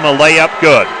 Bausma layup,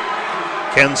 good.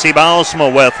 Kenzie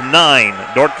Bausma with 9.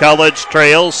 Dordt College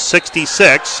trails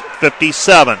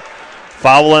 66-57.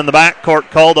 Foul in the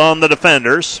backcourt called on the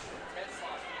defenders.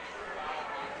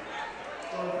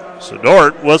 So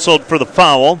Dordt whistled for the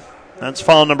foul. That's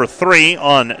foul number 3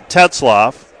 on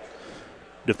Tetzlaff.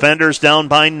 Defenders down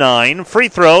by 9. Free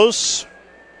throws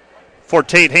for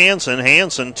Tate Hanson.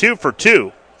 Hanson 2 for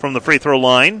 2 from the free throw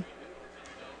line.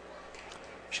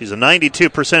 She's a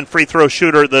 92% free throw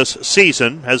shooter this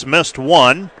season. Has missed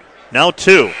 1, now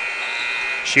 2.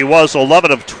 She was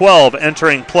 11 of 12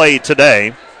 entering play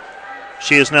today.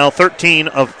 She is now 13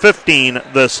 of 15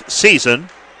 this season.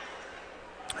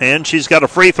 And she's got a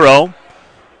free throw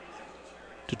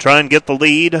to try and get the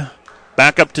lead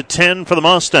back up to 10 for the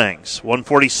Mustangs.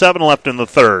 1:47 left in the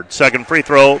third. Second free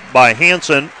throw by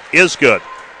Hanson is good.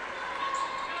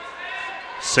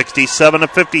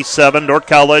 67-57, Dordt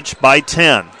College by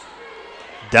 10.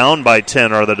 Down by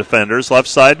 10 are the defenders. Left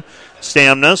side,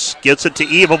 Stamnus gets it to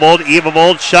Evavold.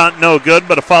 Evavold shot no good,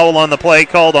 but a foul on the play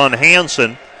called on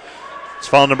Hansen. It's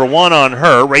foul number 1 on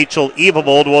her. Rachel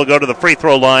Evavold will go to the free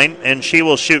throw line, and she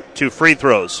will shoot 2 free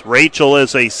throws. Rachel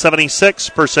is a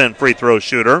 76% free throw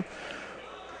shooter.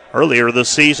 Earlier this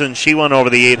season, she went over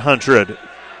the 800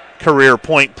 career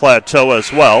point plateau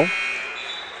as well.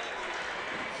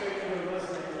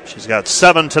 She's got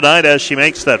 7 tonight as she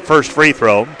makes that first free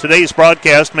throw. Today's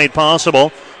broadcast made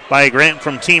possible by a grant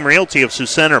from Team Realty of Sioux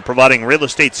Center, providing real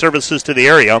estate services to the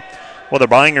area. Whether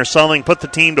buying or selling, put the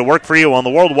team to work for you on the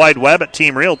World Wide Web at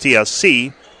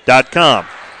teamrealtysc.com.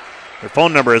 Their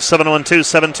phone number is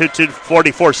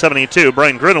 712-722-4472.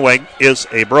 Brian Gruneweg is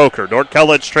a broker. Dordt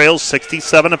College trails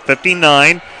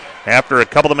 67-59 after a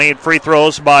couple of made free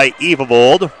throws by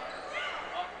Evavold.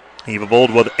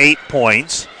 Evavold with 8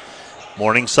 points.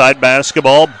 Morningside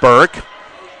basketball, Burke.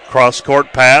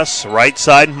 Cross-court pass, right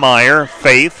side, Meyer.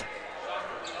 Faith.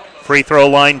 Free throw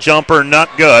line jumper,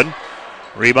 not good.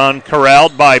 Rebound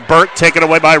corralled by Burke, taken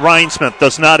away by Rhinesmith.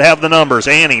 Does not have the numbers.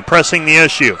 Annie pressing the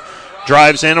issue.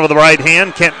 Drives in with the right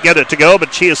hand, can't get it to go,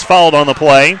 but she is fouled on the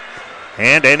play.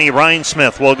 And Annie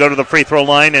Rhinesmith will go to the free throw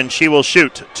line, and she will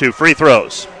shoot 2 free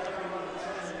throws.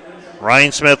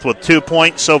 Rhinesmith with 2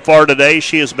 points so far today.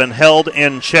 She has been held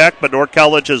in check, but Dordt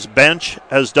College's bench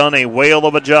has done a whale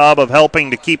of a job of helping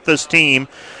to keep this team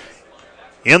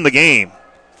in the game.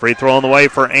 Free throw on the way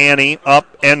for Annie, up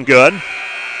and good.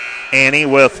 Annie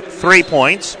with 3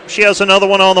 points. She has another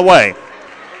one on the way.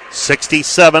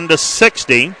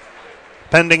 67-60,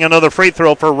 pending another free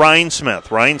throw for Rhinesmith.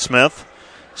 Rhinesmith,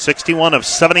 61 of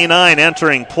 79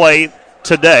 entering play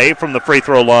today from the free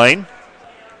throw line.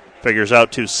 Figures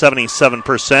out to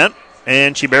 77%,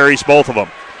 and she buries both of them.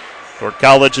 Dordt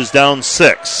College is down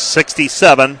 6,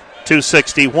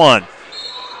 67-61.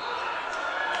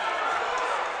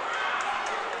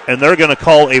 And they're going to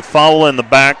call a foul in the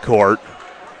backcourt.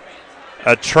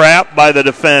 A trap by the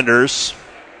defenders.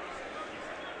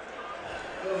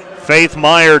 Faith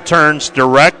Meyer turns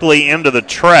directly into the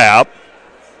trap.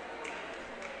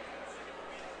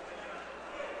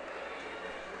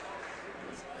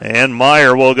 And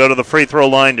Meyer will go to the free throw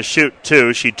line to shoot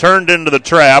 2. She turned into the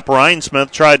trap. Rhinesmith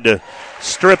tried to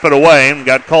strip it away and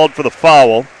got called for the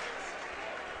foul.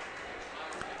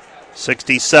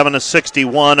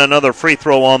 67-61, another free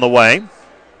throw on the way.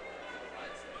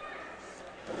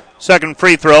 Second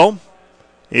free throw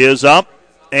is up,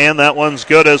 and that one's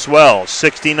good as well.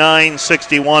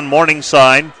 69-61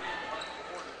 Morningside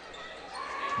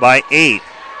by 8.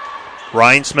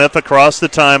 Rhinesmith across the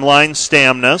timeline,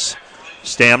 Stamnus.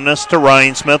 Stamnus to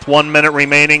Rhinesmith, 1 minute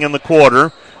remaining in the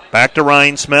quarter. Back to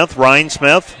Rhinesmith.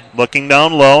 Rhinesmith looking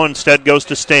down low, instead goes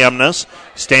to Stamnus.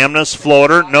 Stamnus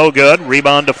floater, no good.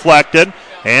 Rebound deflected,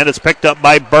 and it's picked up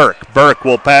by Burke. Burke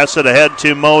will pass it ahead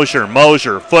to Mosier.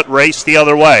 Mosier, foot race the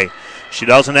other way. She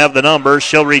doesn't have the numbers.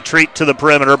 She'll retreat to the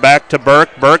perimeter. Back to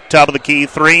Burke. Burke, top of the key,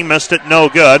 3, missed it, no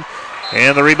good.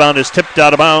 And the rebound is tipped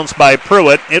out of bounds by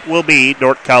Pruitt. It will be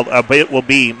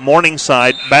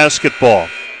Morningside basketball.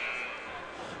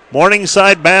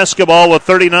 Morningside basketball with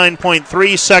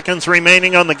 39.3 seconds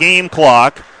remaining on the game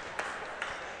clock.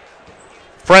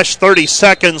 Fresh 30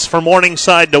 seconds for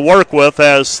Morningside to work with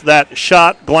as that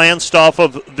shot glanced off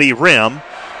of the rim.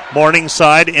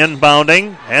 Morningside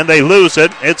inbounding, and they lose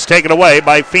it. It's taken away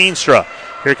by Feenstra.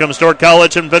 Here comes Dordt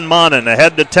College and Van Manen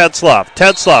ahead to Tetzlaff.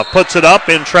 Tetzlaff puts it up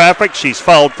in traffic. She's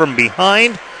fouled from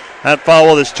behind. That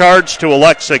foul is charged to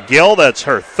Alexa Gill. That's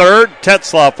her third.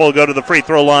 Tetzlaff will go to the free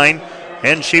throw line,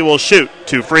 and she will shoot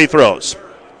 2 free throws.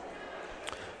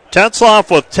 Tetzlaff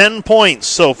with 10 points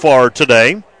so far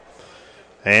today.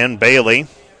 And Bailey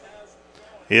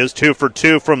is 2 for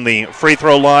 2 from the free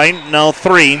throw line. Now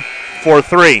 3 for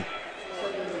 3.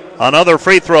 Another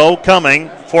free throw coming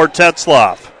for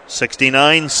Tetzlaff.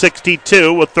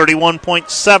 69-62 with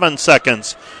 31.7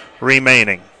 seconds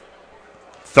remaining.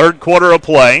 Third quarter of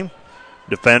play.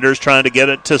 Defenders trying to get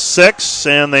it to 6,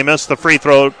 and they miss the free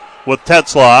throw with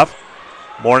Tetzlaff.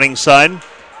 Morningside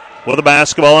with a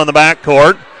basketball in the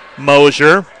backcourt.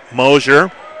 Mosier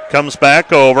comes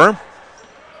back over.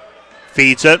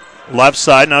 Feeds it left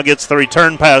side. Now gets the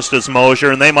return pass to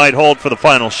Mosier, and they might hold for the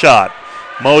final shot.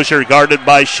 Mosier guarded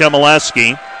by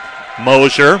Shemileski.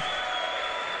 Mosier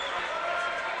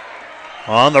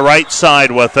on the right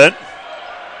side with it.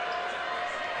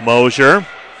 Mosier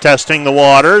testing the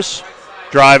waters.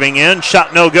 Driving in.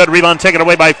 Shot no good. Rebound taken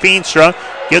away by Feenstra.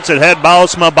 Gets it head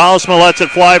Bausma. Bausma lets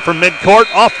it fly from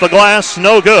midcourt. Off the glass.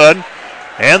 No good.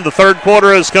 And the third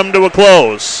quarter has come to a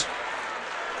close.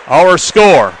 Our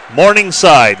score,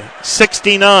 Morningside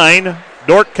 69,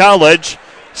 Dordt College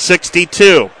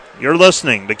 62. You're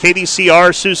listening to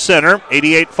KDCR Sioux Center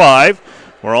 88.5.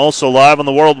 We're also live on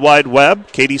the World Wide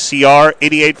Web,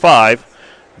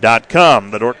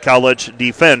 KDCR885.com. The Dordt College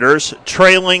defenders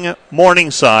trailing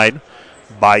Morningside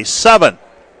by 7.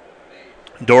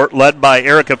 Dordt led by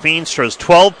Erica Feenstra's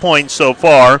 12 points so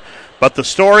far, but the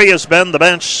story has been the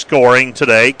bench scoring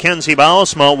today. Kenzie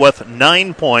Bausma with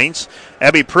 9 points,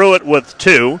 Abby Pruitt with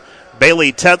 2,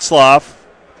 Bailey Tetzloff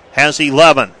has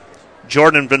 11,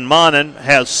 Jordan Van Manen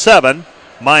has 7,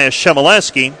 Maya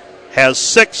Shemileski has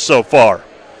 6 so far.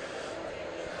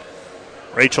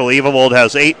 Rachel Evavold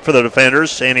has 8 for the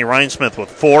defenders, Annie Reinsmith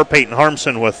with 4, Peyton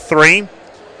Harmson with 3.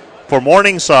 For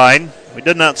Morningside, we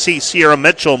did not see Sierra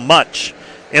Mitchell much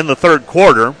in the third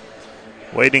quarter.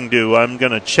 I'm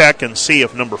going to check and see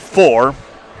if number 4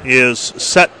 is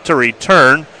set to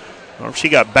return. Or if she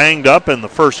got banged up in the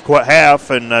first half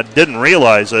and didn't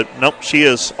realize it. Nope, she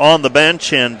is on the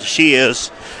bench and she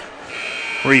is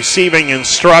receiving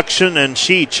instruction, and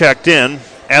she checked in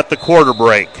at the quarter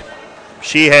break.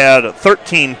 She had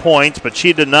 13 points, but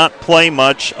she did not play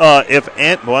much.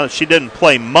 She didn't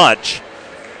play much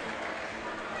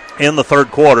in the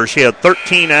third quarter. She had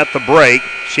 13 at the break.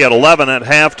 She had 11 at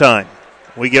halftime.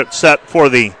 We get set for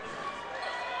the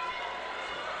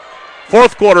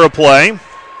fourth quarter of play.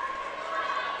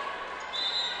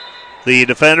 The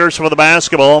defenders for the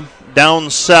basketball down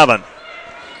 7.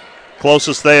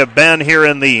 Closest they have been here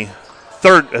in the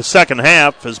second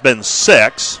half has been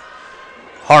 6.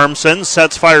 Harmson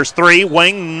sets, fires 3.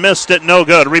 Wing missed it, no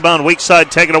good. Rebound weak side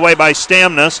taken away by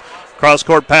Stamnus.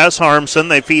 Cross-court pass, Harmson.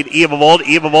 They feed Evavold.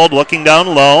 Evavold looking down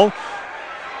low.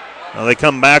 Now they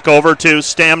come back over to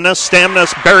Stamnus.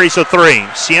 Stamnus buries a 3.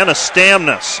 Sienna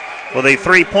Stamnus with a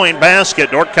 3-point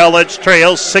basket. Dordt College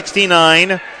trails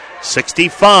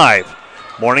 69-65.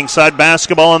 Morningside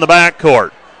basketball in the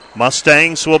backcourt.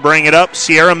 Mustangs will bring it up.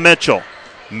 Sierra Mitchell.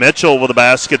 Mitchell with the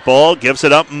basketball. Gives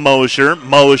it up Mosier.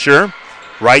 Mosier.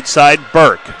 Right side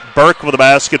Burke. Burke with the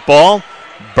basketball.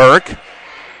 Burke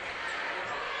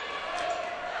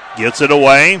gets it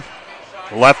away.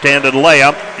 Left-handed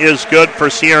layup is good for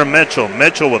Sierra Mitchell.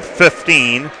 Mitchell with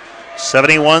 15,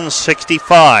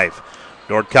 71-65.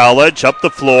 Dordt College up the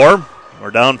floor.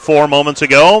 We're down 4 moments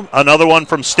ago. Another one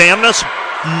from Stamnus.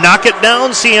 Knock it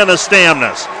down, Sienna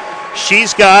Stamnus.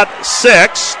 She's got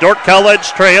 6. Dordt College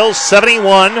trails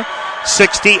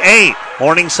 71-68.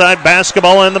 Morningside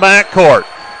basketball in the backcourt.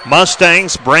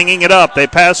 Mustangs bringing it up. They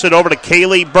pass it over to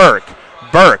Kaylee Burke.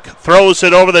 Burke throws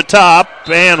it over the top,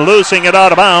 and losing it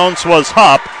out of bounds was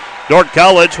Hupp. Dordt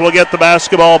College will get the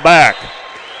basketball back.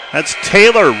 That's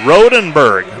Taylor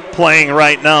Rodenberg playing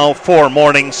right now for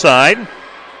Morningside.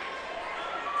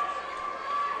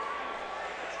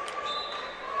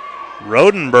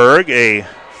 Rodenberg, a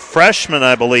freshman,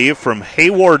 I believe, from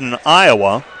Haywarden,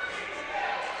 Iowa.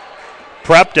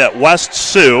 Prepped at West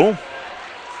Sioux.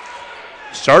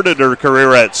 Started her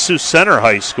career at Sioux Center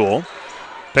High School.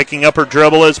 Picking up her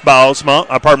dribble is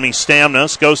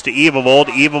Stamnus. Goes to Evavold.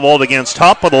 Evavold against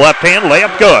Hupp with a left hand.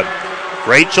 Layup good.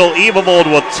 Rachel Evavold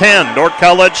with 10. Dordt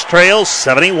College trails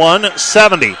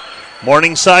 71-70.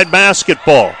 Morningside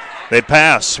basketball. They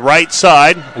pass right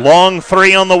side. Long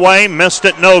 3 on the way. Missed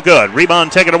it. No good.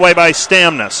 Rebound taken away by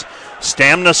Stamnus.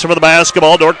 Stamnus for the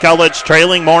basketball. Dordt College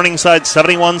trailing Morningside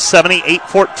 71-70.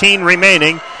 8:14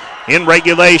 remaining in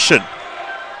regulation.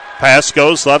 Pass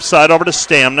goes left side over to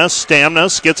Stamnus.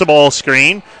 Stamnus gets a ball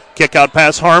screen. Kick out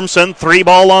pass Harmson. 3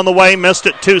 ball on the way. Missed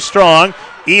it too strong.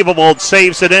 Evavold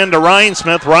saves it in to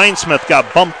Reinsmith. Reinsmith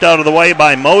got bumped out of the way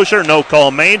by Mosier. No call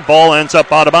made. Ball ends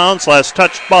up out of bounds. Last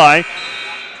touched by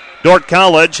Dordt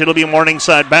College. It'll be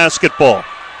Morningside basketball.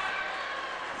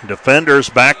 Defenders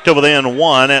back to within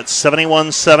 1 at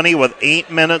 71-70 with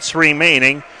 8 minutes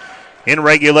remaining in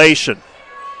regulation.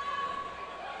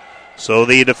 So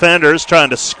the defenders trying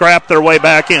to scrap their way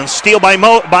back in. Steal by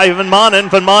Van Manen.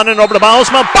 Van Manen over to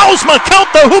Bausma. Bausma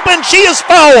count the hoop, and she is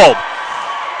fouled.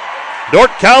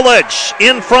 Dordt College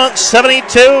in front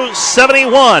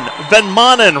 72-71. Van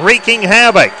Manen wreaking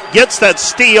havoc. Gets that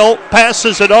steal,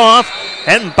 passes it off,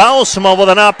 and Bausma with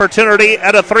an opportunity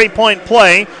at a 3-point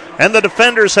play. And the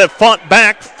defenders have fought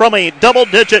back from a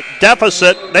double-digit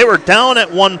deficit. They were down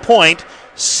at 1 point,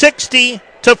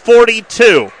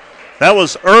 60-42. That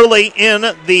was early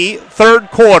in the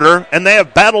third quarter, and they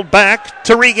have battled back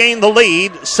to regain the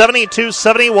lead,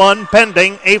 72-71,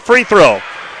 pending a free throw.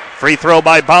 Free throw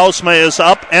by Bausma is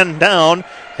up and down,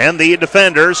 and the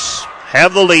defenders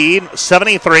have the lead,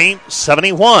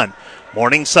 73-71.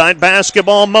 Morningside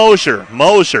basketball, Mosier.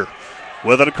 Mosier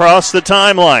with it across the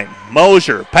timeline.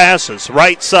 Mosier passes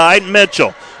right side.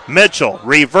 Mitchell. Mitchell,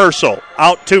 reversal,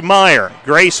 out to Meyer.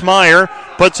 Grace Meyer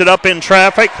puts it up in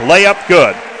traffic. Layup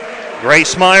good.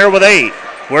 Grace Meyer with 8.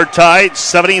 We're tied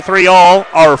 73 all.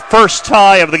 Our first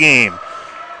tie of the game.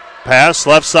 Pass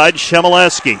left side,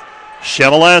 Shemileski.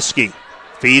 Shemileski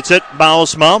feeds it,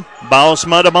 Bausma.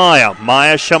 Bausma to Maya.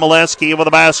 Maya Shemileski with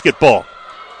a basketball.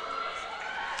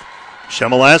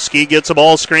 Shemileski gets a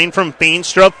ball screen from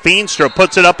Feenstra. Feenstra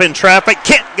puts it up in traffic.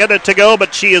 Can't get it to go,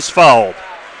 but she is fouled.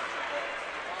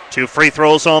 2 free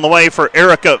throws on the way for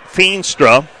Erica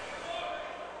Feenstra.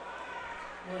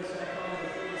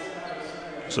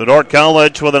 So Dordt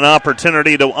College with an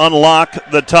opportunity to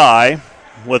unlock the tie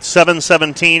with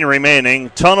 7:17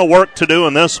 remaining. Ton of work to do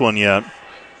in this one yet.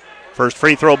 First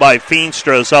free throw by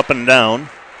Feenstra is up and down.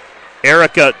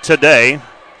 Erica today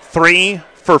 3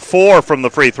 for 4 from the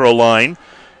free throw line.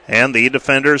 And the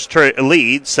defenders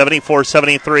lead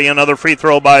 74-73. Another free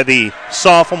throw by the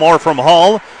sophomore from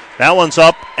Hull. That one's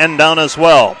up and down as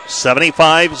well.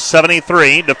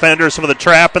 75-73. Defenders with a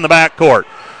trap in the backcourt.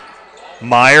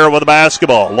 Meyer with the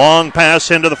basketball. Long pass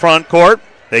into the front court.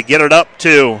 They get it up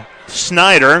to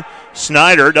Snyder.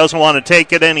 Snyder doesn't want to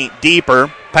take it any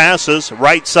deeper. Passes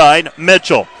right side.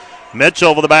 Mitchell.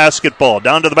 Mitchell with the basketball.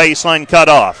 Down to the baseline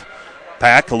cutoff.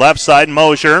 Pack left side.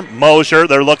 Mosier. Mosier.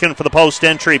 They're looking for the post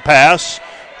entry pass.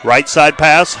 Right side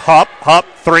pass. Hop.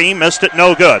 3. Missed it.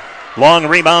 No good. Long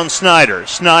rebound. Snyder.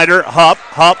 Snyder. Hop.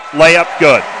 Layup.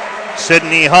 Good.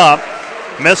 Sydney Hop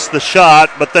missed the shot,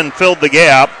 but then filled the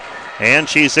gap. And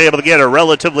she's able to get a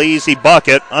relatively easy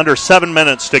bucket. Under 7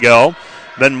 minutes to go.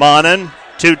 Then Monin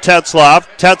to Tetzlaff.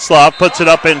 Tetzlaff puts it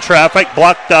up in traffic.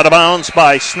 Blocked out of bounds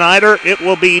by Snyder. It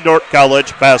will be Dordt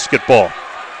College basketball.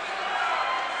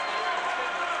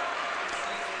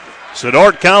 So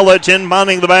Dordt College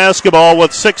inbounding the basketball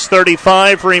with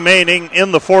 6:35 remaining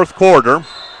in the fourth quarter.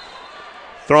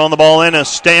 Throwing the ball in is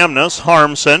Stamnus.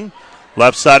 Harmson.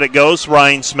 Left side it goes.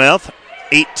 Ryan Smith.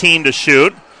 18 to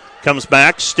shoot. Comes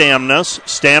back, Stamnus.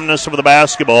 Stamnus with the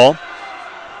basketball.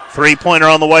 Three-pointer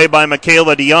on the way by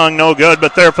Michaela DeYoung. No good,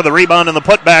 but there for the rebound and the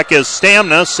putback is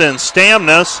Stamnus. And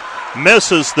Stamnus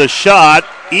misses the shot.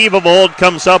 Evavold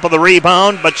comes up with the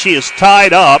rebound, but she is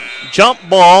tied up. Jump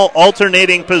ball,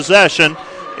 alternating possession.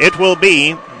 It will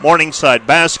be Morningside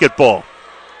basketball.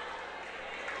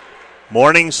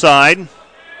 Morningside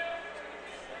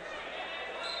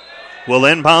will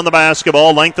inbound the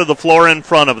basketball. Length of the floor in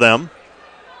front of them.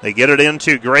 They get it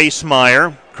into Grace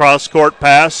Meyer. Cross-court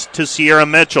pass to Sierra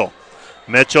Mitchell.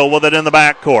 Mitchell with it in the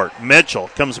backcourt. Mitchell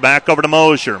comes back over to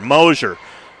Mosier. Mosier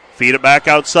feed it back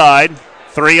outside.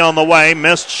 3 on the way.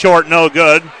 Missed short, no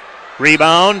good.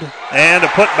 Rebound and a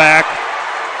putback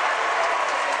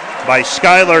by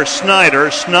Skylar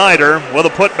Snyder. Snyder with a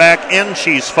putback and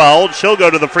she's fouled. She'll go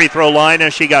to the free throw line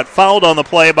as she got fouled on the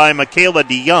play by Michaela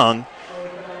DeYoung.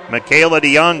 Michaela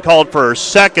DeYoung called for her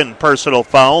second personal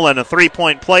foul and a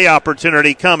 3-point play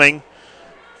opportunity coming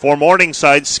for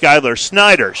Morningside Skylar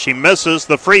Snyder. She misses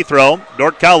the free throw.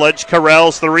 Dordt College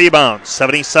corrals the rebound.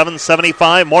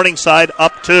 77-75, Morningside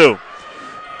up 2.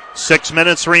 6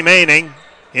 minutes remaining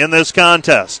in this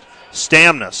contest.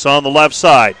 Stamnus on the left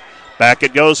side. Back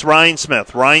it goes Ryan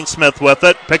Smith. Ryan Smith with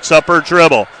it, picks up her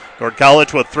dribble. Dordt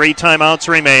College with 3 timeouts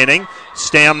remaining.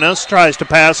 Stamnus tries to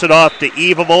pass it off to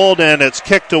Evavold, and it's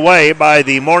kicked away by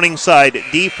the Morningside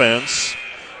defense.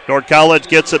 Dordt College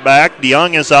gets it back.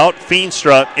 DeYoung is out.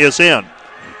 Feenstra is in.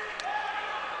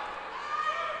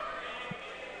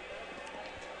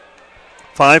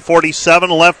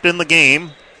 .547 left in the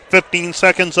game. 15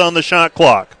 seconds on the shot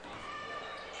clock.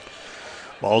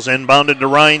 Ball's inbounded to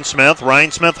Ryan Smith.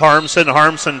 Ryan Smith, Harmson,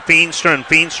 Feenstra, and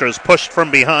Feenstra is pushed from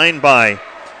behind by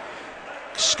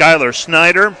Skylar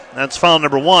Snyder. That's foul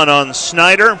number 1 on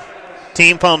Snyder.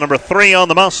 Team foul number 3 on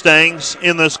the Mustangs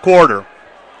in this quarter.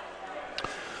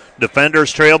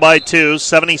 Defenders trail by 2,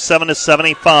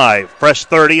 77-75. Fresh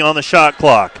 30 on the shot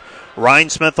clock. Ryan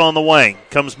Smith on the wing.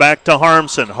 Comes back to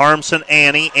Harmson. Harmson,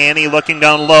 Annie. Annie looking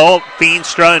down low.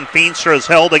 Feenstra, and Feenstra is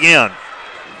held again.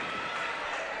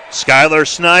 Skylar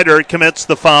Snyder commits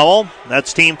the foul.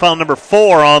 That's team foul number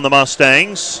 4 on the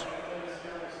Mustangs.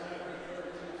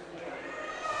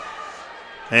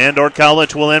 And Dordt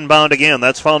College will inbound again.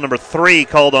 That's foul number 3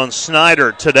 called on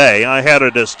Snyder today. I had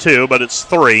it as 2, but it's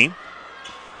 3.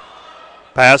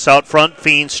 Pass out front,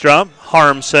 Feenstra.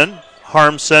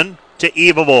 Harmson to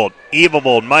Evavold.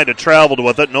 Evavold might have traveled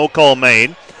with it. No call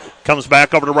made. Comes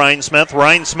back over to Ryan Smith.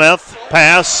 Ryan Smith,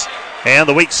 pass, and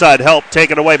the weak side help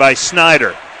taken away by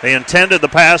Snyder. They intended the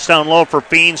pass down low for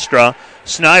Feenstra.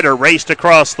 Snyder raced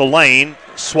across the lane,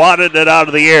 swatted it out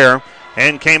of the air,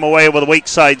 and came away with a weak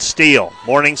side steal.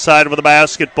 Morningside with the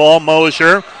basketball.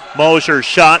 Mosier's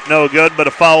shot no good, but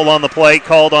a foul on the play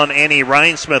called on Annie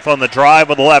Rhinesmith on the drive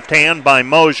with the left hand by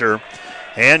Mosier.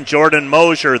 And Jordan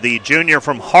Mosier, the junior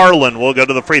from Harlan, will go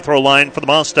to the free throw line for the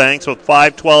Mustangs with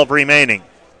 5:12 remaining.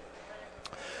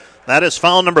 That is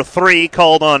foul number 3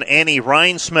 called on Annie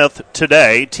Rhinesmith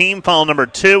today. Team foul number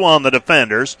 2 on the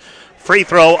defenders. Free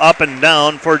throw up and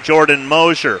down for Jordan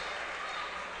Mosier.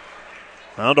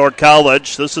 Well, Dordt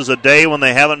College, this is a day when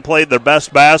they haven't played their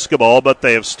best basketball, but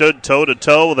they have stood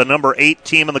toe-to-toe with the number 8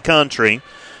 team in the country.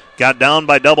 Got down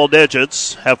by double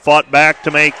digits, have fought back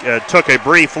to took a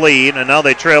brief lead, and now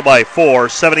they trail by 4,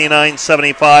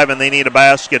 79-75, and they need a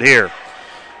basket here.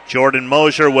 Jordan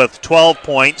Mosier with 12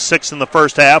 points, 6 in the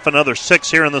first half, another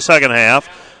 6 here in the second half.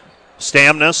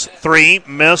 Stamnus, 3,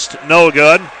 missed, no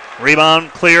good.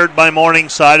 Rebound cleared by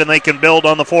Morningside, and they can build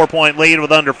on the 4-point lead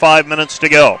with under 5 minutes to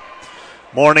go.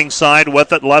 Morningside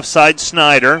with it, left side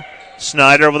Snyder.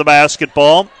 Snyder with the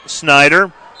basketball.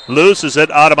 Snyder loses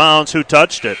it, out of bounds. Who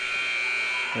touched it?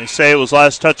 They say it was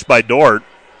last touched by Dordt.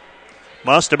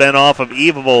 Must have been off of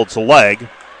Evold's leg.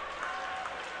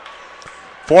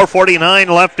 4:49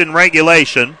 left in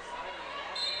regulation.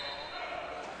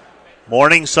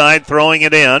 Morningside throwing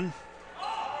it in.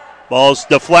 Ball's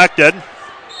deflected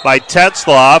by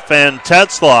Tetzloff, and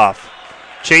Tetzloff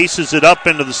chases it up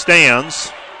into the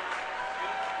stands.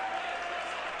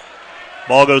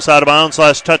 Ball goes out of bounds,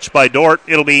 last touch by Dordt.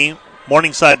 It'll be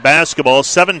Morningside basketball,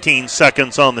 17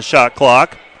 seconds on the shot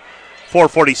clock.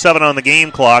 4:47 on the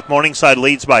game clock. Morningside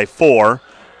leads by 4.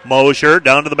 Mosier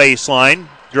down to the baseline.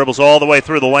 Dribbles all the way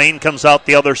through the lane, comes out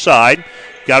the other side.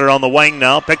 Got it on the wing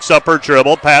now, picks up her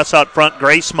dribble. Pass out front,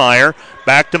 Grace Meyer.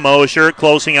 Back to Mosier,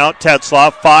 closing out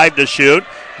Tetzloff. 5 to shoot.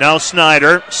 Now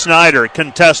Snyder. Snyder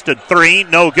contested 3,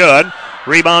 no good.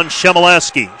 Rebound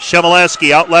Shemileski.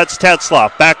 Shemileski outlets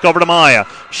Tetzloff. Back over to Maya.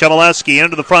 Shemileski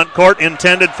into the front court,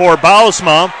 intended for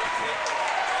Bausma.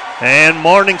 And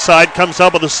Morningside comes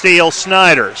up with a steal.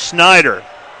 Snyder. Snyder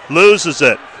loses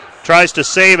it. Tries to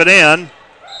save it in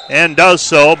and does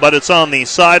so, but it's on the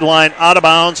sideline, out of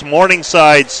bounds.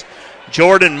 Morningside's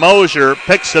Jordan Mosier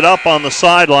picks it up on the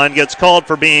sideline, gets called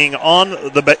for being on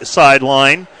the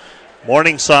sideline.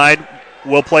 Morningside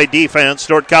will play defense.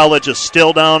 Dordt College is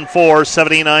still down 4,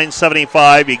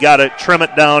 79-75. You got to trim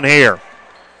it down here.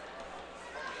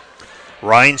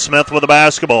 Rhinesmith with the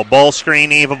basketball. Ball screen,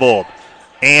 Evovold.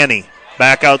 Annie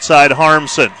back outside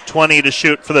Harmson. 20 to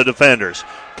shoot for the defenders.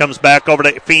 Comes back over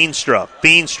to Feenstra.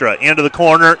 Feenstra into the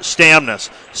corner.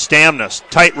 Stamnus. Stamnus.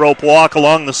 Tightrope walk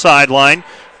along the sideline.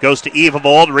 Goes to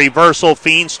Evovold. Reversal.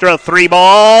 Feenstra.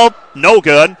 3-ball. No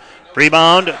good.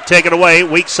 Rebound, taken away,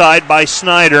 weak side by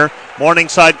Snyder.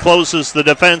 Morningside closes the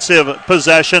defensive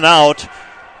possession out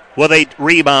with a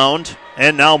rebound,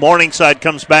 and now Morningside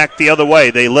comes back the other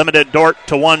way. They limited Dordt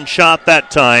to 1 shot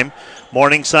that time.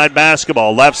 Morningside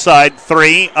basketball, left side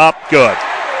 3, up, good.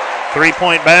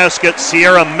 3-point basket,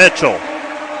 Sierra Mitchell.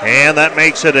 And that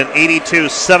makes it an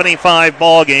 82-75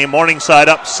 ball game. Morningside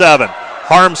up 7.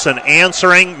 Harmson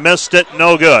answering, missed it,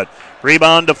 no good.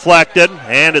 Rebound deflected,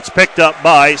 and it's picked up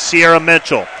by Sierra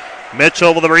Mitchell.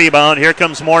 Mitchell with the rebound. Here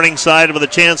comes Morningside with a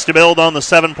chance to build on the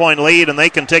 7-point lead, and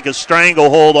they can take a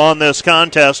stranglehold on this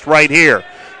contest right here.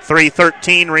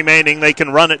 3:13 remaining. They can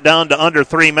run it down to under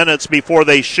 3 minutes before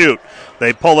they shoot.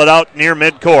 They pull it out near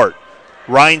midcourt.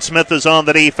 Rhinesmith is on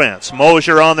the defense.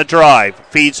 Mosier on the drive.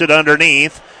 Feeds it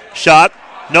underneath. Shot,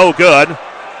 no good.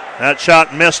 That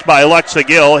shot missed by Alexa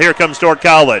Gill. Here comes Dordt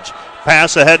College.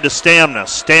 Pass ahead to Stamnus.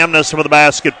 Stamnus with the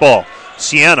basketball.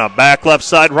 Sienna back left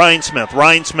side, Rhinesmith.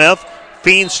 Rhinesmith,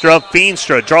 Feenstra.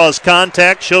 Feenstra draws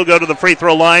contact. She'll go to the free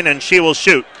throw line, and she will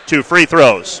shoot 2 free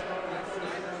throws.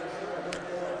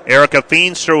 Erica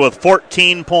Feenstra with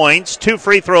 14 points. 2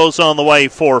 free throws on the way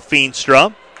for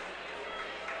Feenstra.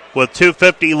 With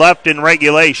 2:50 left in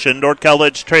regulation, Dordt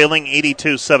College trailing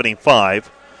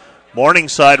 82-75.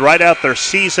 Morningside right at their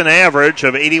season average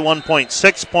of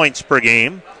 81.6 points per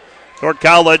game. Dordt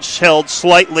College held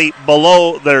slightly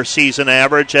below their season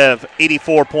average of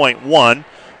 84.1.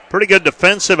 Pretty good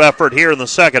defensive effort here in the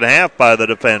second half by the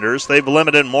defenders. They've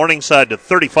limited Morningside to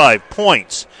 35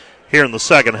 points here in the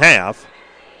second half.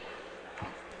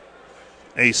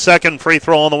 A second free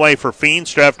throw on the way for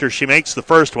Feenstra. After she makes the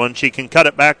first one, she can cut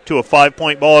it back to a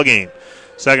 5-point ball game.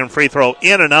 Second free throw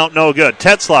in and out, no good.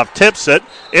 Tetzloff tips it.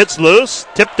 It's loose.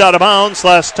 Tipped out of bounds.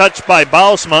 Last touch by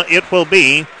Bausma. It will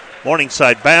be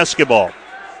Morningside basketball.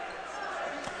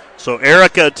 So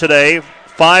Erica today,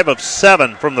 5 of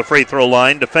 7 from the free throw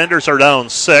line. Defenders are down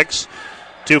 6.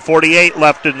 2:48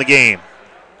 left in the game.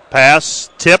 Pass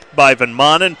tipped by Van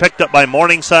Manen, picked up by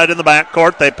Morningside in the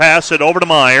backcourt. They pass it over to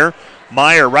Meyer.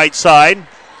 Meyer right side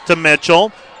to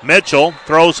Mitchell. Mitchell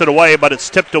throws it away, but it's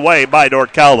tipped away by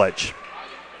Dordt College.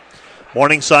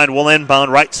 Morningside will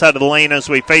inbound right side of the lane as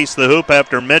we face the hoop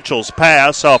after Mitchell's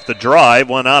pass off the drive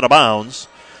went out of bounds.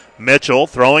 Mitchell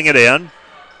throwing it in.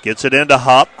 Gets it into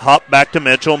Hupp. Hupp back to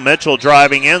Mitchell. Mitchell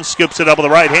driving in, scoops it up with the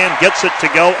right hand, gets it to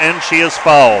go, and she is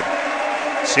fouled.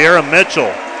 Sierra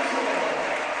Mitchell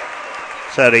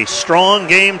has had a strong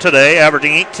game today,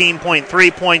 averaging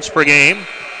 18.3 points per game.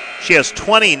 She has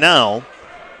 20 now,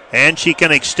 and she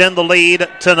can extend the lead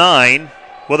to 9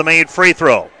 with a made free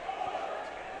throw.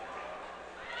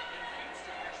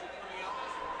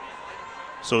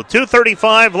 So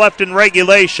 2:35 left in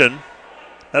regulation.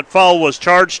 That foul was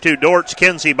charged to Dordt's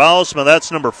Kenzie Bousma.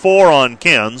 That's number 4 on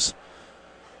Kens.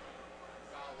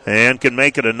 And can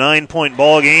make it a 9-point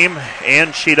ball game,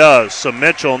 and she does. So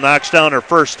Mitchell knocks down her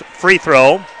first free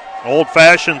throw.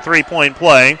 Old-fashioned three-point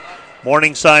play.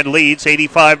 Morningside leads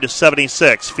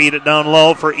 85-76. Feed it down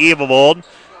low for Evavold.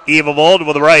 Evavold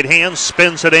with the right hand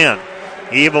spins it in.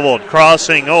 Evavold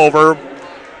crossing over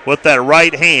with that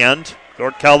right hand.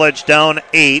 Dordt College down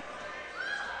 8.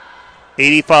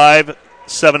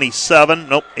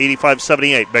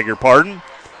 85-78, beg your pardon.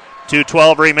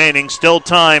 2:12 remaining, still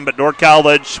time, but Dordt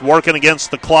College working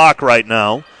against the clock right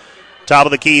now. Top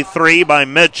of the key three by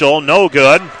Mitchell, no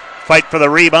good. Fight for the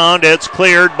rebound, it's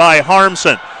cleared by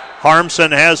Harmson.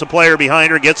 Harmson has a player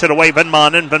behind her, gets it away, Van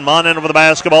Manen. Van Manen over the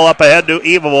basketball up ahead to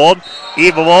Evavold.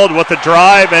 Evavold with the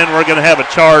drive, and we're going to have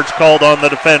a charge called on the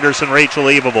defenders and Rachel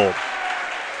Evavold.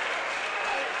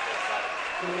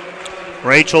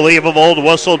 Rachel Evavold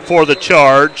whistled for the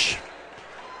charge.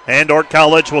 And Dordt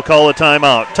College will call a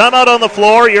timeout. Timeout on the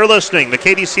floor. You're listening to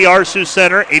KDCR Sioux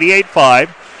Center 88.5.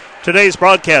 Today's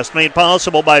broadcast made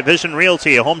possible by Vision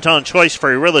Realty, a hometown choice for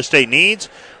your real estate needs.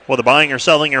 Whether buying or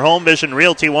selling your home, Vision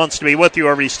Realty wants to be with you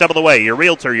every step of the way. Your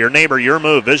realtor, your neighbor, your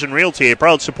move. Vision Realty, a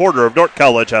proud supporter of Dordt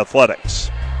College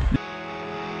athletics.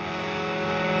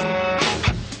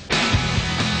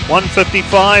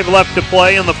 1:55 left to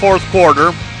play in the fourth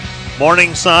quarter.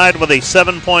 Morningside with a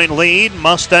 7-point lead.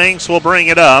 Mustangs will bring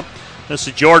it up. This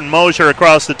is Jordan Mosier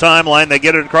across the timeline. They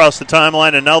get it across the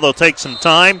timeline, and now they'll take some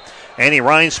time. Annie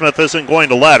Rhinesmith isn't going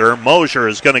to let her. Mosier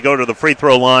is going to go to the free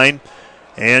throw line,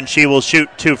 and she will shoot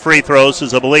 2 free throws,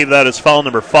 as I believe that is foul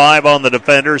number 5 on the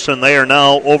defenders, and they are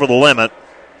now over the limit.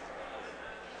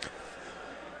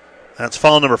 That's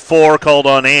foul number 4 called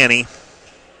on Annie.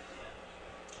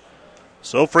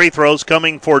 So free throws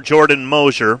coming for Jordan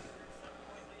Mosier.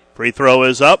 Free throw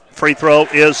is up. Free throw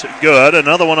is good.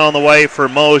 Another one on the way for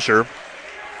Mosier.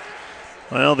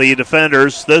 Well, the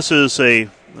defenders, this is going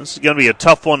to be a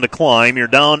tough one to climb. You're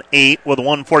down 8 with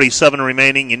 1:47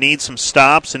 remaining. You need some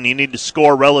stops, and you need to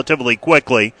score relatively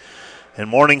quickly. And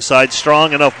Morningside,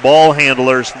 strong enough ball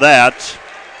handlers that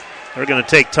they're going to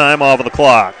take time off of the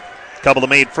clock. A couple of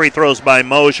made free throws by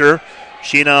Mosier.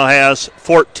 She now has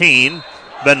 14.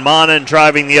 Van Manen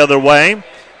driving the other way.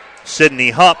 Sydney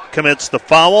Hupp commits the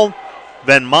foul.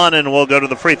 Van Manen will go to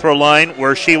the free throw line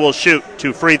where she will shoot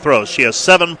 2 free throws. She has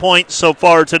 7 points so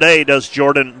far today, does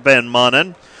Jordan Van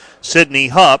Manen. Sydney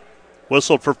Hupp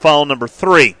whistled for foul number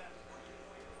 3.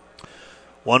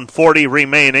 1:40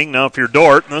 remaining. Now if you're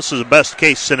Dordt, this is a best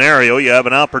case scenario. You have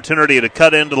an opportunity to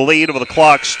cut into the lead with the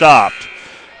clock stopped.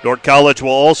 Dordt College will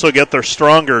also get their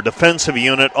stronger defensive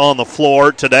unit on the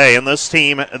floor today. And this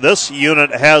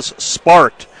unit has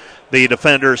sparked the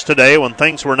defenders today when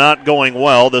things were not going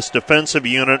well. This defensive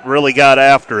unit really got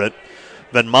after it.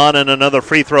 Van Manen, another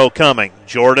free throw coming.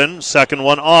 Jordan, second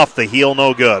one off the heel,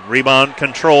 no good. Rebound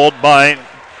controlled by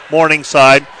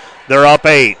Morningside. They're up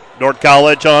 8. Dordt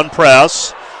College on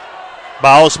press.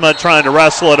 Bousma trying to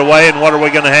wrestle it away, and what are we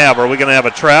going to have? Are we going to have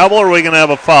a travel or are we going to have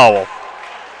a foul?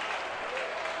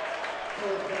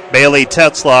 Bailey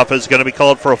Tetzloff is going to be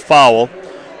called for a foul.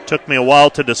 Took me a while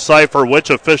to decipher which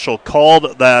official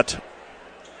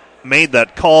made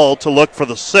that call to look for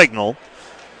the signal.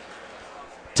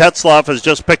 Tetzloff has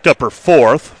just picked up her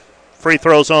 4th. Free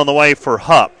throws on the way for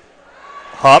Hupp.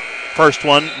 Hupp, first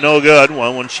one, no good.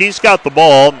 Well, when she's got the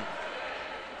ball,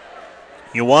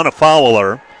 you want to foul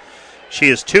her. She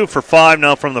is 2 for 5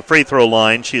 now from the free throw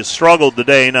line. She has struggled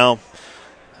today. Now,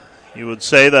 you would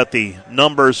say that the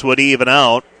numbers would even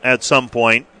out at some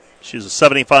point. She's a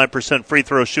 75% free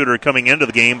throw shooter coming into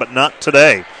the game, but not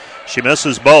today. She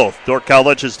misses both. Dordt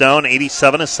College is down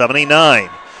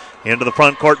 87-79. Into the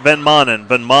front court, Van Manen.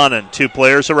 Van Manen, 2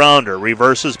 players around her.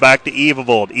 Reverses back to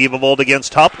Evavold. Evavold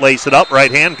against Hupp. Lace it up.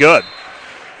 Right hand, good.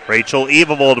 Rachel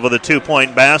Evavold with a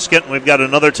 2-point basket. We've got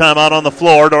another timeout on the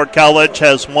floor. Dordt College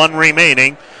has 1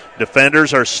 remaining.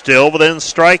 Defenders are still within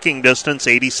striking distance,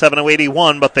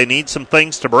 87-81, but they need some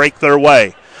things to break their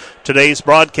way. Today's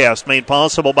broadcast made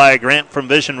possible by a grant from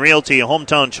Vision Realty, a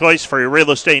hometown choice for your real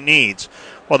estate needs.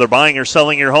 Whether buying or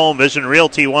selling your home, Vision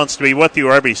Realty wants to be with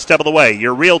you every step of the way.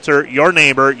 Your realtor, your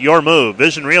neighbor, your move.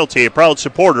 Vision Realty, a proud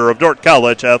supporter of Dordt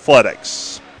College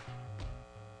Athletics.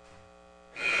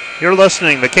 You're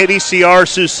listening to KDCR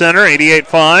Sioux Center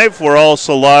 88.5. We're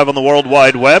also live on the World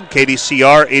Wide Web,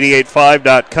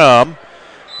 KDCR885.com.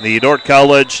 The Dordt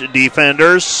College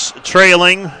defenders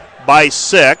trailing by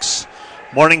 6.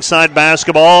 Morningside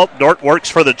basketball. Dordt works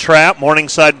for the trap.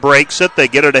 Morningside breaks it. They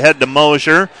get it ahead to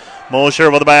Mosier. Mosier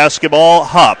with the basketball.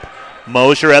 Hupp.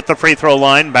 Mosier at the free throw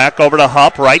line. Back over to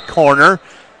Hupp, right corner.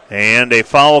 And a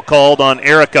foul called on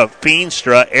Erica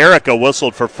Feenstra. Erica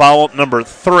whistled for foul number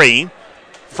 3.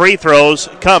 Free throws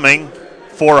coming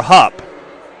for Hupp.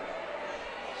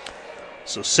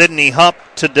 So Sydney Hupp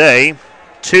today,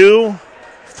 2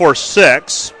 for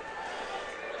 6.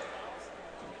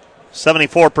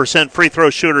 74% free throw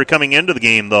shooter coming into the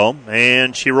game, though,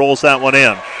 and she rolls that one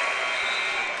in.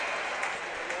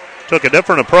 Took a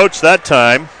different approach that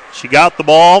time. She got the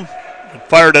ball and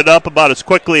fired it up about as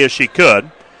quickly as she could.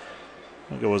 I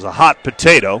think it was a hot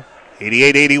potato.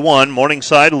 88-81,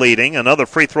 Morningside leading. Another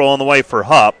free throw on the way for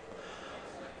Hupp.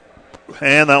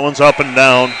 And that one's up and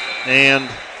down. And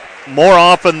more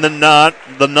often than not,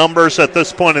 the numbers at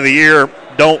this point of the year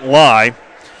don't lie.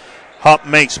 Hupp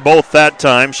makes both that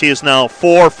time. She is now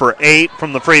 4 for 8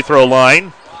 from the free throw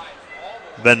line.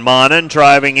 Van Manen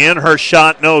driving in. Her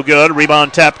shot no good.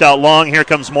 Rebound tapped out long. Here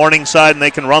comes Morningside, and they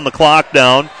can run the clock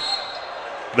down.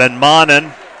 Van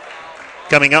Manen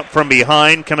coming up from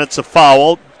behind, commits a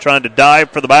foul, trying to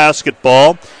dive for the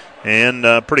basketball. And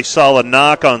a pretty solid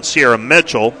knock on Sierra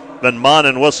Mitchell. Van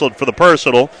Manen whistled for the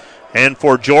personal. And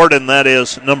for Jordan, that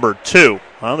is number 2.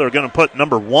 Well, they're going to put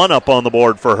number 1 up on the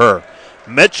board for her.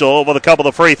 Mitchell with a couple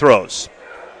of free throws.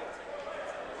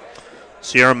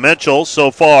 Sierra Mitchell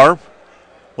so far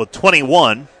with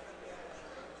 21.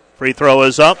 Free throw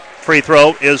is up. Free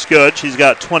throw is good. She's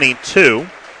got 22.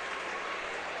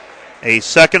 A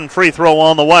second free throw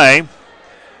on the way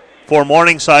for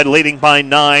Morningside, leading by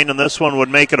 9, and this one would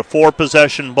make it a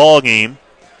 4-possession ball game.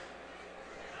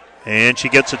 And she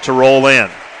gets it to roll in.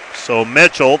 So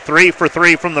Mitchell, 3 for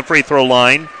 3 from the free throw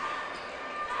line.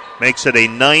 Makes it a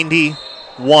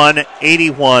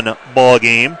 91-81 ball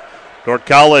game. Dordt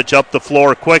College up the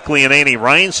floor quickly, and Annie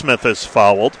Rhinesmith is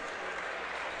fouled.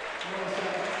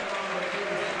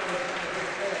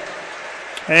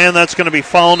 And that's going to be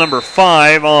foul number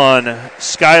 5 on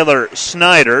Skylar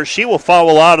Snyder. She will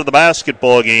foul out of the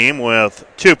basketball game with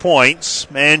 2 points,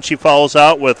 and she fouls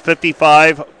out with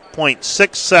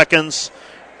 55.6 seconds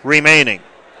remaining.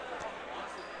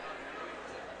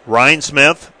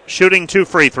 Rhinesmith shooting 2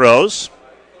 free throws.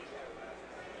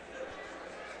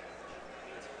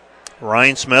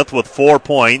 Rhinesmith with 4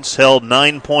 points, held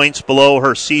 9 points below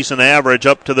her season average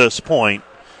up to this point.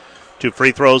 2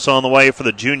 free throws on the way for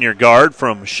the junior guard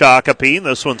from Shakopee.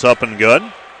 This one's up and good.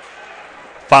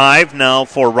 5 now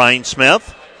for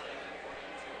Rhinesmith.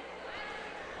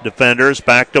 Defenders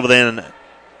back to within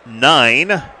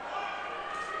 9.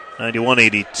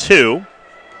 91-82.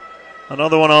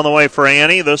 Another one on the way for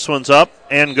Annie. This one's up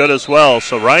and good as well.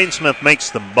 So Rhinesmith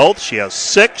makes them both. She has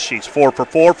 6. She's 4 for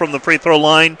 4 from the free throw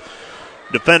line.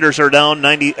 Defenders are down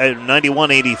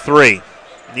 91-83.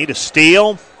 Need a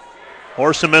steal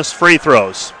or some missed free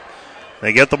throws.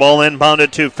 They get the ball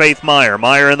inbounded to Faith Meyer.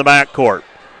 Meyer in the backcourt.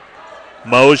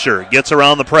 Mosier gets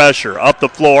around the pressure. Up the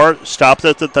floor. Stops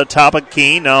it at the top of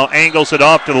key. Now angles it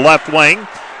off to the left wing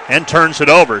and turns it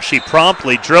over. She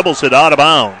promptly dribbles it out of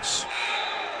bounds.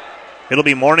 It'll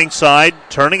be Morningside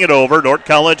turning it over. Dordt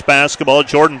College basketball.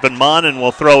 Jordan Van Manen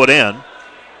will throw it in.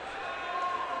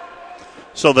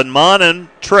 So Van Manen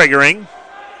triggering.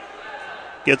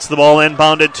 Gets the ball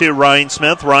inbounded to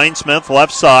Rhinesmith. Rhinesmith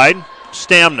left side.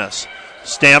 Stamnus.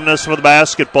 Stamnus with the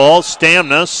basketball.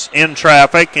 Stamnus in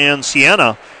traffic, and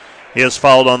Sienna is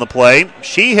fouled on the play.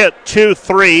 She hit 2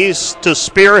 threes to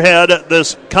spearhead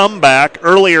this comeback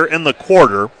earlier in the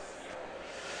quarter,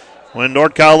 when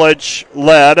Dordt College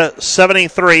led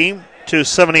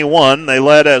 73-71. They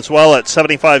led as well at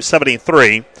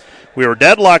 75-73. We were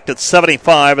deadlocked at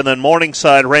 75, and then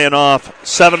Morningside ran off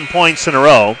 7 points in a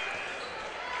row.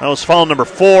 That was foul number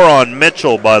 4 on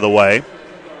Mitchell, by the way.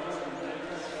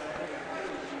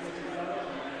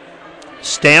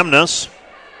 Stamnus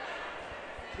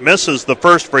misses the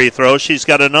first free throw. She's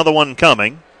got another one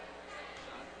coming.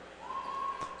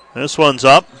 This one's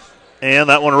up, and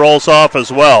that one rolls off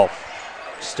as well.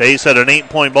 Stays at an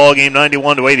 8-point ball game,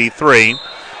 91-83.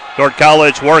 Dordt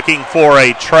College working for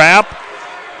a trap.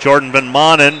 Jordan Van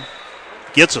Manen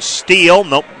gets a steal.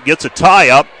 Nope, gets a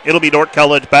tie-up. It'll be Dordt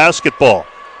College basketball.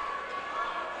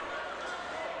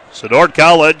 So Dordt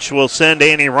College will send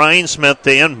Annie Rhinesmith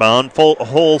to inbound. Full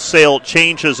wholesale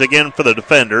changes again for the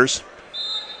defenders.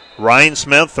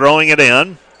 Rhinesmith throwing it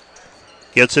in.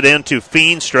 Gets it into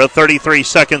Feenstra. 33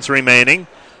 seconds remaining.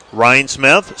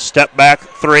 Rhinesmith, step back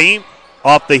three.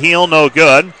 Off the heel, no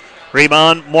good.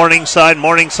 Rebound, Morningside.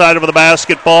 Morningside over the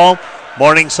basketball.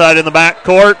 Morningside in the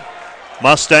backcourt.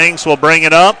 Mustangs will bring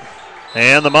it up.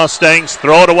 And the Mustangs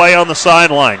throw it away on the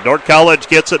sideline. Dordt College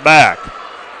gets it back.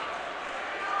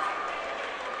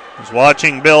 I was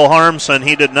watching Bill Harmson.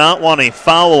 He did not want a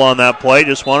foul on that play,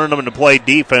 just wanted him to play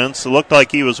defense. It looked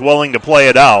like he was willing to play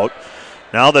it out.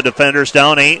 Now the defenders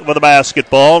down 8 with the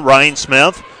basketball.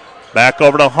 Rhinesmith back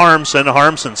over to Harmson.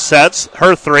 Harmson sets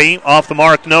her three. Off the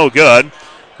mark, no good.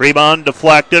 Rebound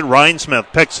deflected.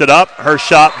 Rhinesmith picks it up. Her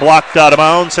shot blocked out of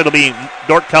bounds. It'll be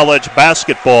Dordt College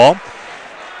basketball.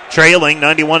 Trailing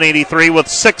 91-83 with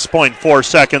 6.4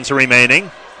 seconds remaining.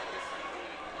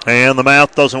 And the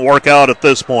math doesn't work out at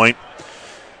this point.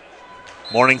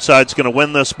 Morningside's going to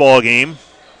win this ball game.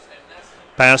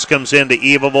 Pass comes into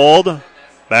Evavold.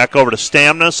 Back over to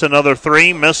Stamnus. Another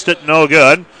three. Missed it. No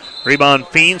good. Rebound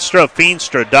Feenstra.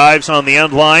 Feenstra dives on the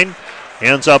end line.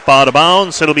 Ends up out of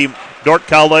bounds. It'll be Dordt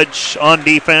College on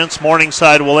defense.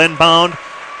 Morningside will inbound.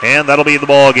 And that'll be the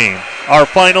ball game. Our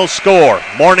final score.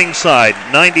 Morningside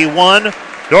 91.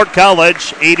 Dordt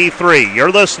College 83. You're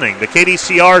listening to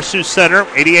KDCR Sioux Center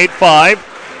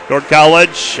 88.5. Dordt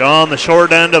College on the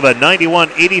short end of a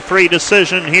 91-83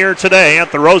 decision here today at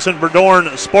the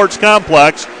Rosenberdorn Sports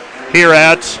Complex here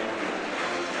at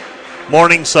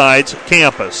Morningside's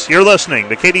campus. You're listening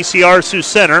to KDCR Sioux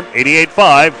Center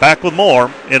 88.5. Back with more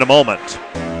in a moment.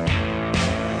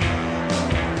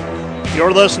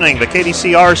 You're listening to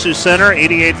KDCR Sioux Center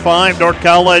 88.5. Dordt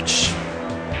College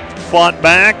fought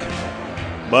back,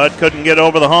 but couldn't get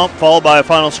over the hump, followed by a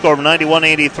final score of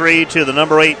 91-83 to the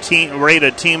number 18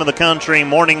 rated team of the country,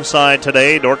 Morningside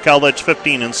today. Dordt College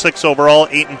 15-6 overall,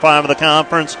 8-5 of the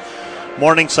conference.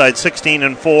 Morningside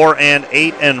 16-4 and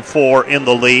 8-4 in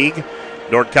the league.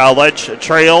 Dordt College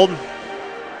trailed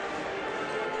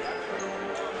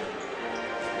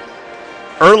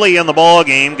early in the ball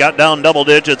game, got down double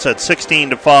digits at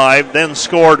 16-5, then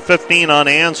scored 15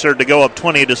 unanswered to go up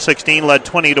 20-16, led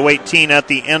 20-18 at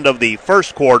the end of the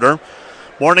first quarter.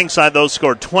 Morningside, though,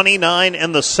 scored 29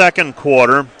 in the second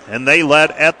quarter, and they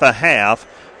led at the half,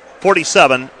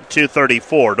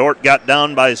 47-34. Dordt got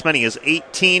down by as many as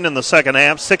 18 in the second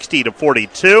half,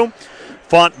 60-42.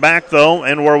 Fought back, though,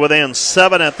 and were within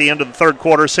 7 at the end of the third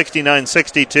quarter,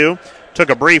 69-62. Took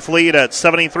a brief lead at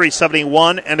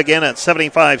 73-71 and again at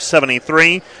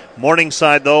 75-73.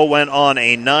 Morningside, though, went on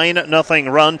a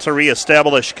 9-0 run to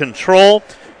reestablish control.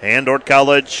 And Dordt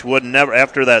College would never,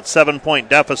 after that 7-point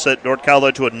deficit, Dordt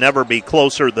College would never be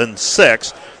closer than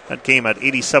 6. That came at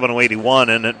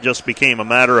 87-81, and it just became a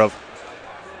matter of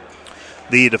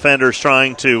the defenders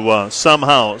trying to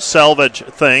somehow salvage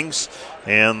things.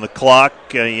 And the clock,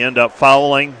 you end up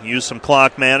fouling, use some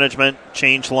clock management,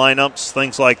 change lineups,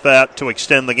 things like that to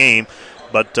extend the game.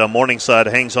 But Morningside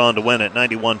hangs on to win at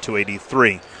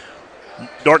 91-83.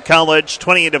 Dordt College,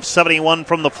 28 of 71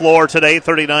 from the floor today,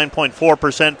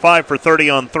 39.4%, 5 for 30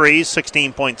 on threes,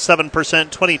 16.7%,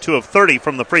 22 of 30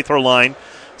 from the free throw line,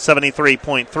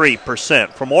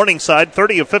 73.3%. For Morningside,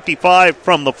 30 of 55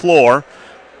 from the floor,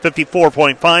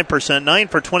 54.5%, 9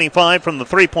 for 25 from the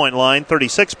three-point line,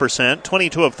 36%,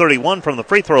 22 of 31 from the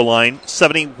free throw line,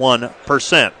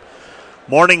 71%.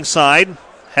 Morningside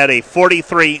had a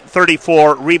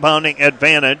 43-34 rebounding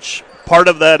advantage. Part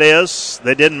of that is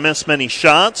they didn't miss many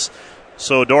shots,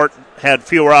 so Dordt had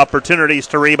fewer opportunities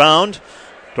to rebound.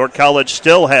 Dordt College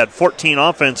still had 14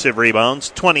 offensive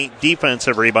rebounds, 20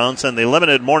 defensive rebounds, and they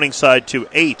limited Morningside to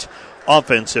 8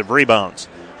 offensive rebounds.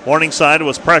 Morningside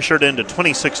was pressured into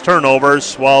 26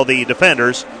 turnovers, while the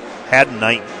defenders had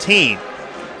 19.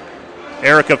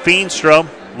 Erica Feenstra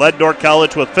led Dordt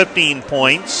College with 15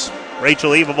 points.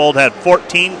 Rachel Evavold had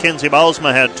 14. Kinsey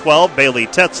Bausma had 12. Bailey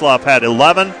Tetzloff had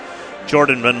 11.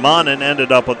 Jordan Van Manen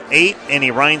ended up with 8. Annie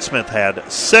Rhinesmith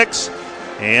had 6.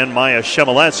 And Maya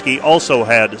Shemaleski also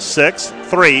had 6.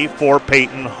 3 for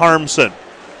Peyton Harmson.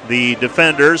 The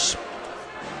defenders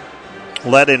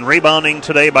led in rebounding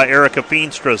today by Erica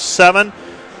Feenstra, 7.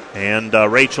 And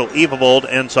Rachel Evavold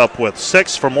ends up with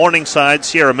 6. For Morningside,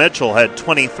 Sierra Mitchell had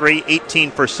 23,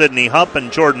 18 for Sydney Hupp,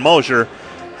 and Jordan Mosier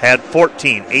had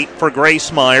 14. 8 for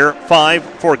Grace Meyer, 5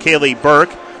 for Kaylee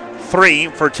Burke, 3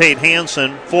 for Tate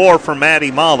Hansen, 4 for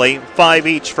Maddie Molly, 5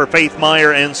 each for Faith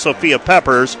Meyer and Sophia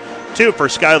Peppers, 2 for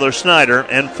Skylar Snyder,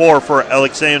 and 4 for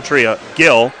Alexandria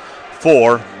Gill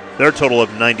for their total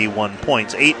of 91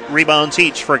 points. 8 rebounds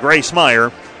each for Grace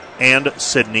Meyer and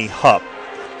Sydney Hupp.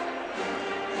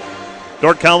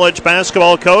 Dordt College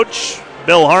basketball coach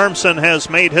Bill Harmson has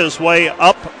made his way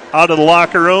up out of the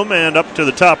locker room and up to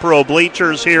the top row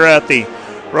bleachers here at the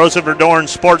Rosa Verdorn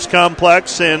Sports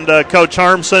Complex. And Coach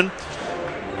Harmson,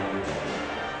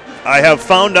 I have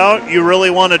found out you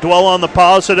really want to dwell on the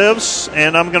positives,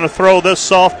 and I'm going to throw this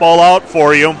softball out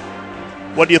for you.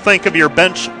 What do you think of your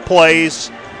bench players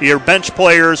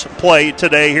play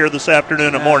today here this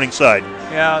afternoon at Morningside?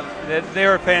 Yeah, they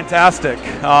were fantastic.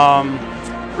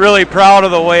 Really proud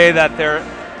of the way that they're,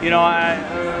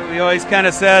 we always kind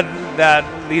of said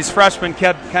that these freshmen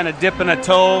kept kind of dipping a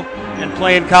toe in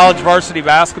playing college varsity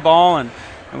basketball, and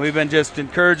we've been just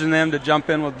encouraging them to jump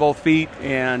in with both feet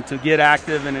and to get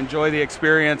active and enjoy the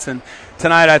experience. And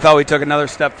tonight I thought we took another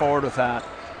step forward with that.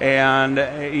 And,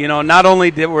 not only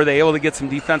were they able to get some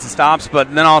defensive stops,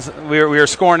 but then also we were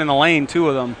scoring in the lane, 2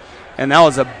 of them. And that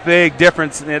was a big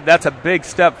difference. That's a big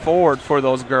step forward for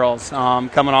those girls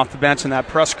coming off the bench in that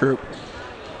press group.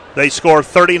 They scored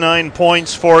 39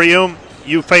 points for you.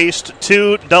 You faced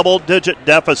 2 double-digit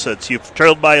deficits. You've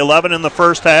trailed by 11 in the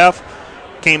first half,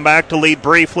 came back to lead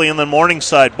briefly, and then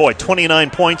Morningside, 29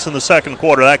 points in the second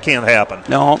quarter. That can't happen.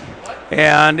 No.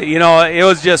 And, it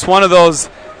was just one of those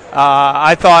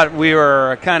I thought we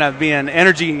were kind of being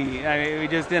energy. We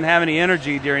just didn't have any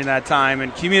energy during that time,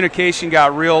 and communication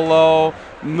got real low.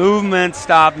 Movement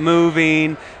stopped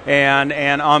moving,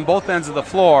 and on both ends of the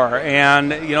floor.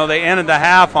 And they ended the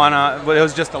half it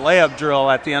was just a layup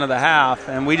drill at the end of the half,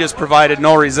 and we just provided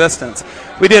no resistance.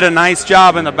 We did a nice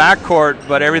job in the backcourt,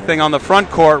 but everything on the front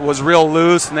court was real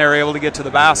loose, and they were able to get to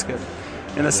the basket.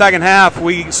 In the second half,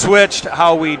 we switched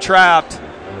how we trapped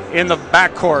in the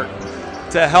backcourt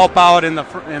to help out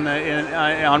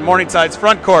on Morningside's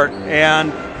front court,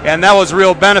 and that was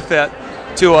real benefit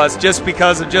to us just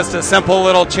because of just a simple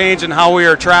little change in how we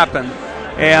were trapping.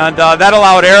 And that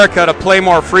allowed Erica to play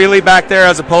more freely back there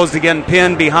as opposed to getting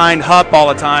pinned behind Hupp all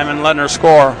the time and letting her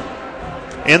score.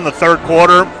 In the third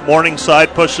quarter,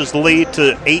 Morningside pushes the lead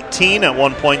to 18 at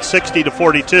one point,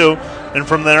 60-42, and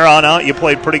from there on out, you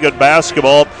played pretty good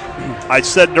basketball. I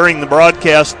said during the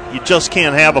broadcast, you just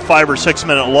can't have a 5 or 6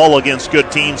 minute lull against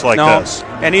good teams like this.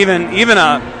 And even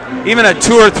a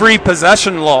 2 or 3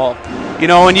 possession lull.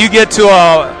 When you get to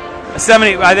a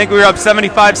 70, I think we were up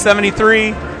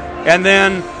 75-73, and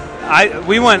then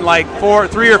we went like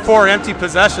 3 or 4 empty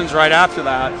possessions right after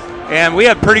that, and we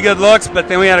had pretty good looks, but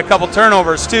then we had a couple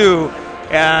turnovers too,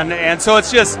 and so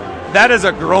it's just that is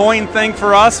a growing thing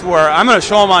for us. Where I'm going to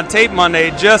show them on tape Monday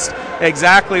just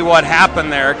exactly what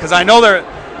happened there, because I know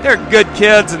they're good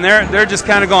kids, and they're just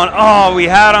kind of going, oh, we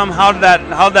had them. How did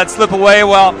that slip away?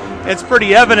 Well, it's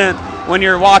pretty evident when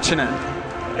you're watching it.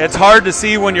 It's hard to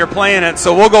see when you're playing it,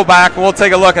 so we'll go back and we'll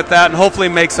take a look at that and hopefully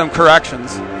make some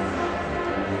corrections.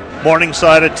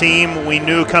 Morningside, a team we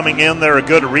knew coming in, they're a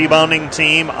good rebounding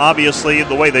team. Obviously,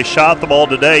 the way they shot the ball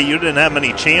today, you didn't have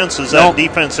many chances at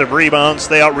defensive rebounds.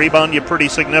 They out-rebound you pretty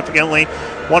significantly.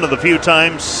 One of the few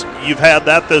times you've had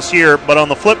that this year. But on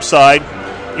the flip side,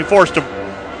 you forced a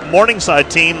Morningside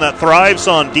team that thrives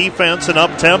on defense and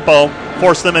up-tempo,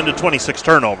 forced them into 26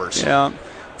 turnovers. Yeah.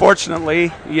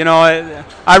 Fortunately,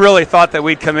 I really thought that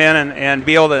we'd come in and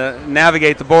be able to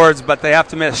navigate the boards, but they have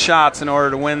to miss shots in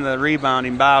order to win the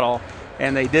rebounding battle,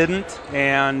 and they didn't.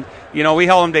 And, we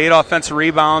held them to 8 offensive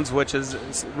rebounds, which is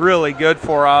really good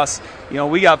for us.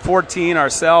 We got 14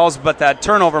 ourselves, but that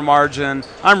turnover margin,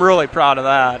 I'm really proud of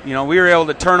that. We were able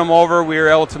to turn them over. We were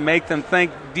able to make them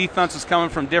think defense was coming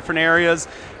from different areas.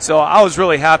 So I was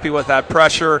really happy with that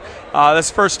pressure. This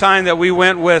is the first time that we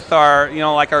went with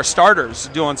our starters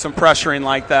doing some pressuring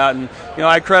like that. And,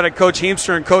 I credit Coach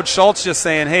Heemster and Coach Schultz just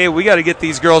saying, hey, we got to get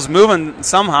these girls moving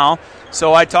somehow.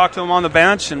 So I talked to them on the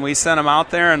bench, and we sent them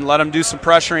out there and let them do some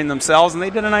pressuring themselves, and they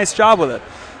did a nice job with it.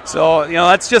 So,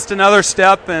 that's just another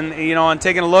step and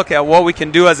taking a look at what we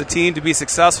can do as a team to be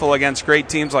successful against great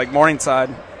teams like Morningside.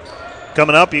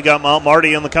 Coming up, you got Mount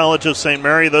Marty and the College of St.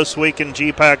 Mary this week in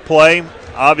GPAC play.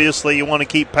 Obviously, you want to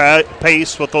keep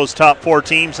pace with those top 4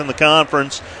 teams in the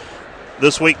conference.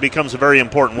 This week becomes a very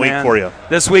important week for you.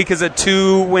 This week is a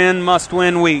 2-win,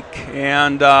 must-win week,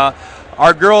 and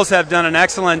our girls have done an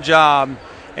excellent job.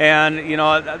 And,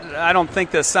 I don't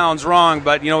think this sounds wrong,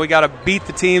 but, we got to beat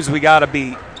the teams we got to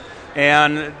beat.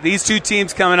 And these 2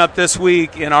 teams coming up this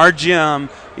week in our gym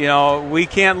we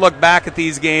can't look back at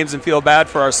these games and feel bad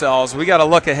for ourselves. We got to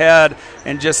look ahead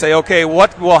and just say, okay,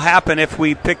 what will happen if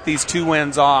we pick these 2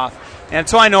 wins off? And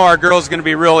so I know our girls are going to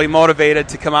be really motivated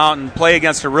to come out and play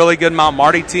against a really good Mount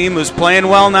Marty team who's playing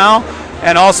well now,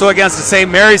 and also against the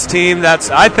St. Mary's team that's,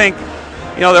 I think,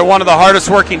 they're one of the hardest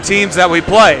working teams that we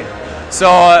play.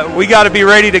 So we got to be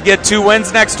ready to get 2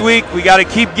 wins next week. We got to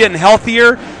keep getting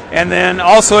healthier. And then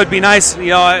also it'd be nice, the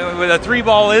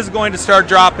 3-ball is going to start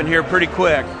dropping here pretty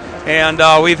quick. And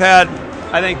we've had,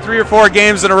 I think, 3 or 4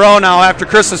 games in a row now after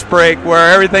Christmas break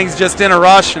where everything's just in a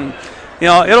rush, and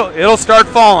it'll start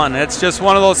falling. It's just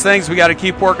one of those things we got to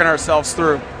keep working ourselves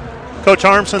through. Coach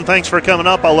Harmson, thanks for coming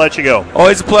up. I'll let you go.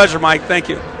 Always a pleasure, Mike. Thank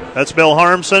you. That's Bill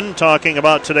Harmson talking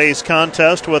about today's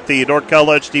contest with the Dordt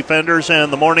College Defenders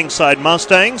and the Morningside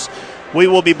Mustangs. We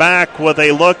will be back with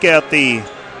a look at the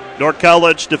Dordt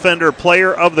College Defender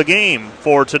Player of the Game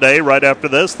for today. Right after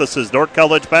this, this is Dordt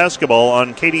College Basketball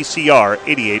on KDCR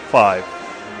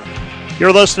 88.5.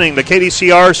 You're listening to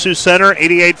KDCR Sioux Center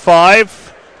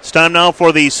 88.5. It's time now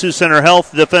for the Sioux Center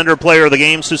Health Defender Player of the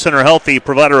Game. Sioux Center Health, the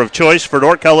provider of choice for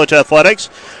Dordt College athletics,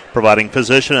 providing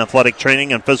physician, athletic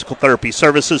training, and physical therapy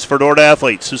services for Dordt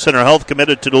athletes. Sioux Center Health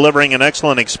committed to delivering an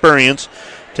excellent experience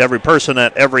to every person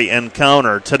at every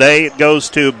encounter. Today it goes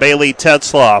to Bailey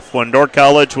Tetzloff. When Dordt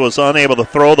College was unable to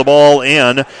throw the ball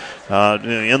in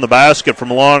the basket from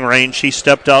long range, she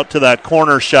stepped out to that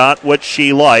corner shot, which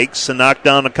she likes, and knocked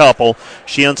down a couple.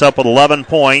 She ends up with 11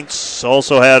 points.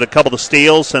 Also had a couple of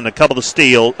steals and a couple of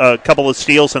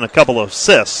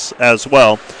assists as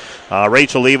well.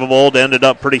 Rachel Leavold ended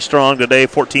up pretty strong today,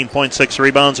 14.6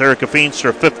 rebounds. Erica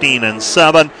Feenstra, 15 and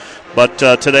 7. But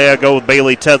today I go with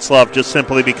Bailey Tetzloff just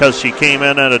simply because she came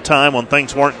in at a time when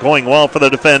things weren't going well for the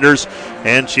defenders,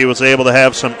 and she was able to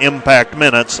have some impact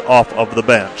minutes off of the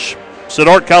bench. So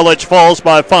Dordt College falls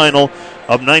by a final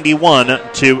of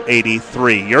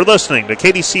 91-83. You're listening to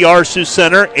KDCR Sioux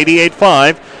Center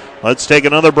 88.5. Let's take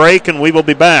another break, and we will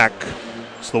be back.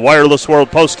 So the Wireless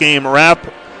World postgame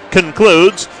wrap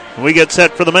concludes. We get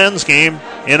set for the men's game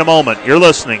in a moment. You're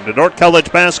listening to Dordt College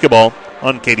Basketball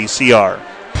on KDCR.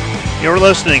 You're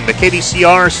listening to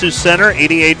KDCR Sioux Center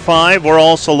 88.5. We're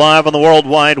also live on the World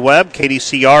Wide Web,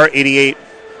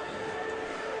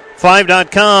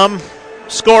 KDCR885.com.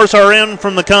 Scores are in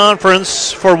from the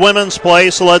conference for women's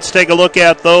play, so let's take a look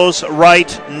at those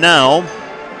right now.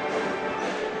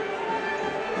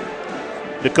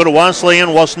 Dakota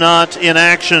Wesleyan was not in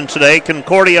action today.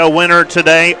 Concordia winner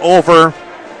today over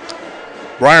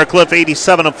Briarcliff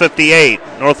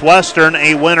 87-58. Northwestern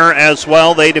a winner as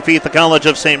well. They defeat the College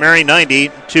of St. Mary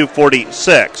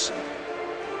 90-46.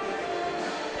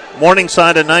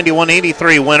 Morningside a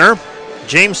 91-83 winner.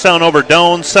 Jamestown over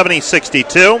Doane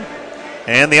 70-62.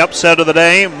 And the upset of the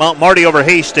day, Mount Marty over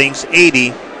Hastings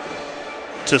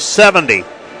 80-70.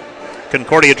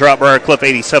 Concordia dropped Briarcliff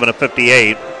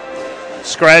 87-58.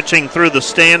 Scratching through the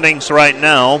standings right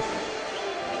now.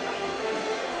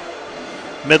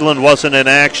 Midland wasn't in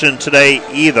action today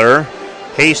either.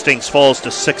 Hastings falls to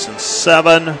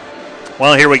 6-7.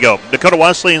 Well, here we go. Dakota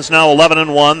Wesleyan's now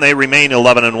 11-1. They remain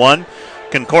 11-1.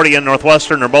 Concordia and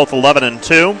Northwestern are both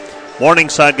 11-2.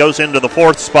 Morningside goes into the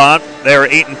 4th spot. They're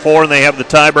 8-4, and they have the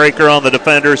tiebreaker on the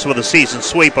defenders with a season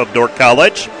sweep of Dordt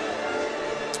College.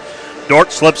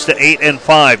 Dordt slips to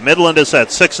 8-5. Midland is at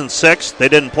 6-6. They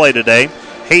didn't play today.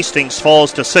 Hastings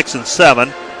falls to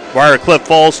 6-7. Briarcliff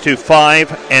falls to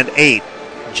 5-8.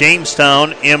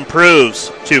 Jamestown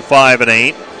improves to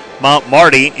 5-8. Mount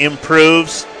Marty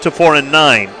improves to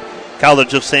 4-9.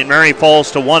 College of St. Mary falls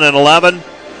to 1-11.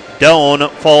 Doane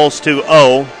falls to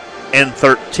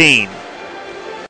 0-13.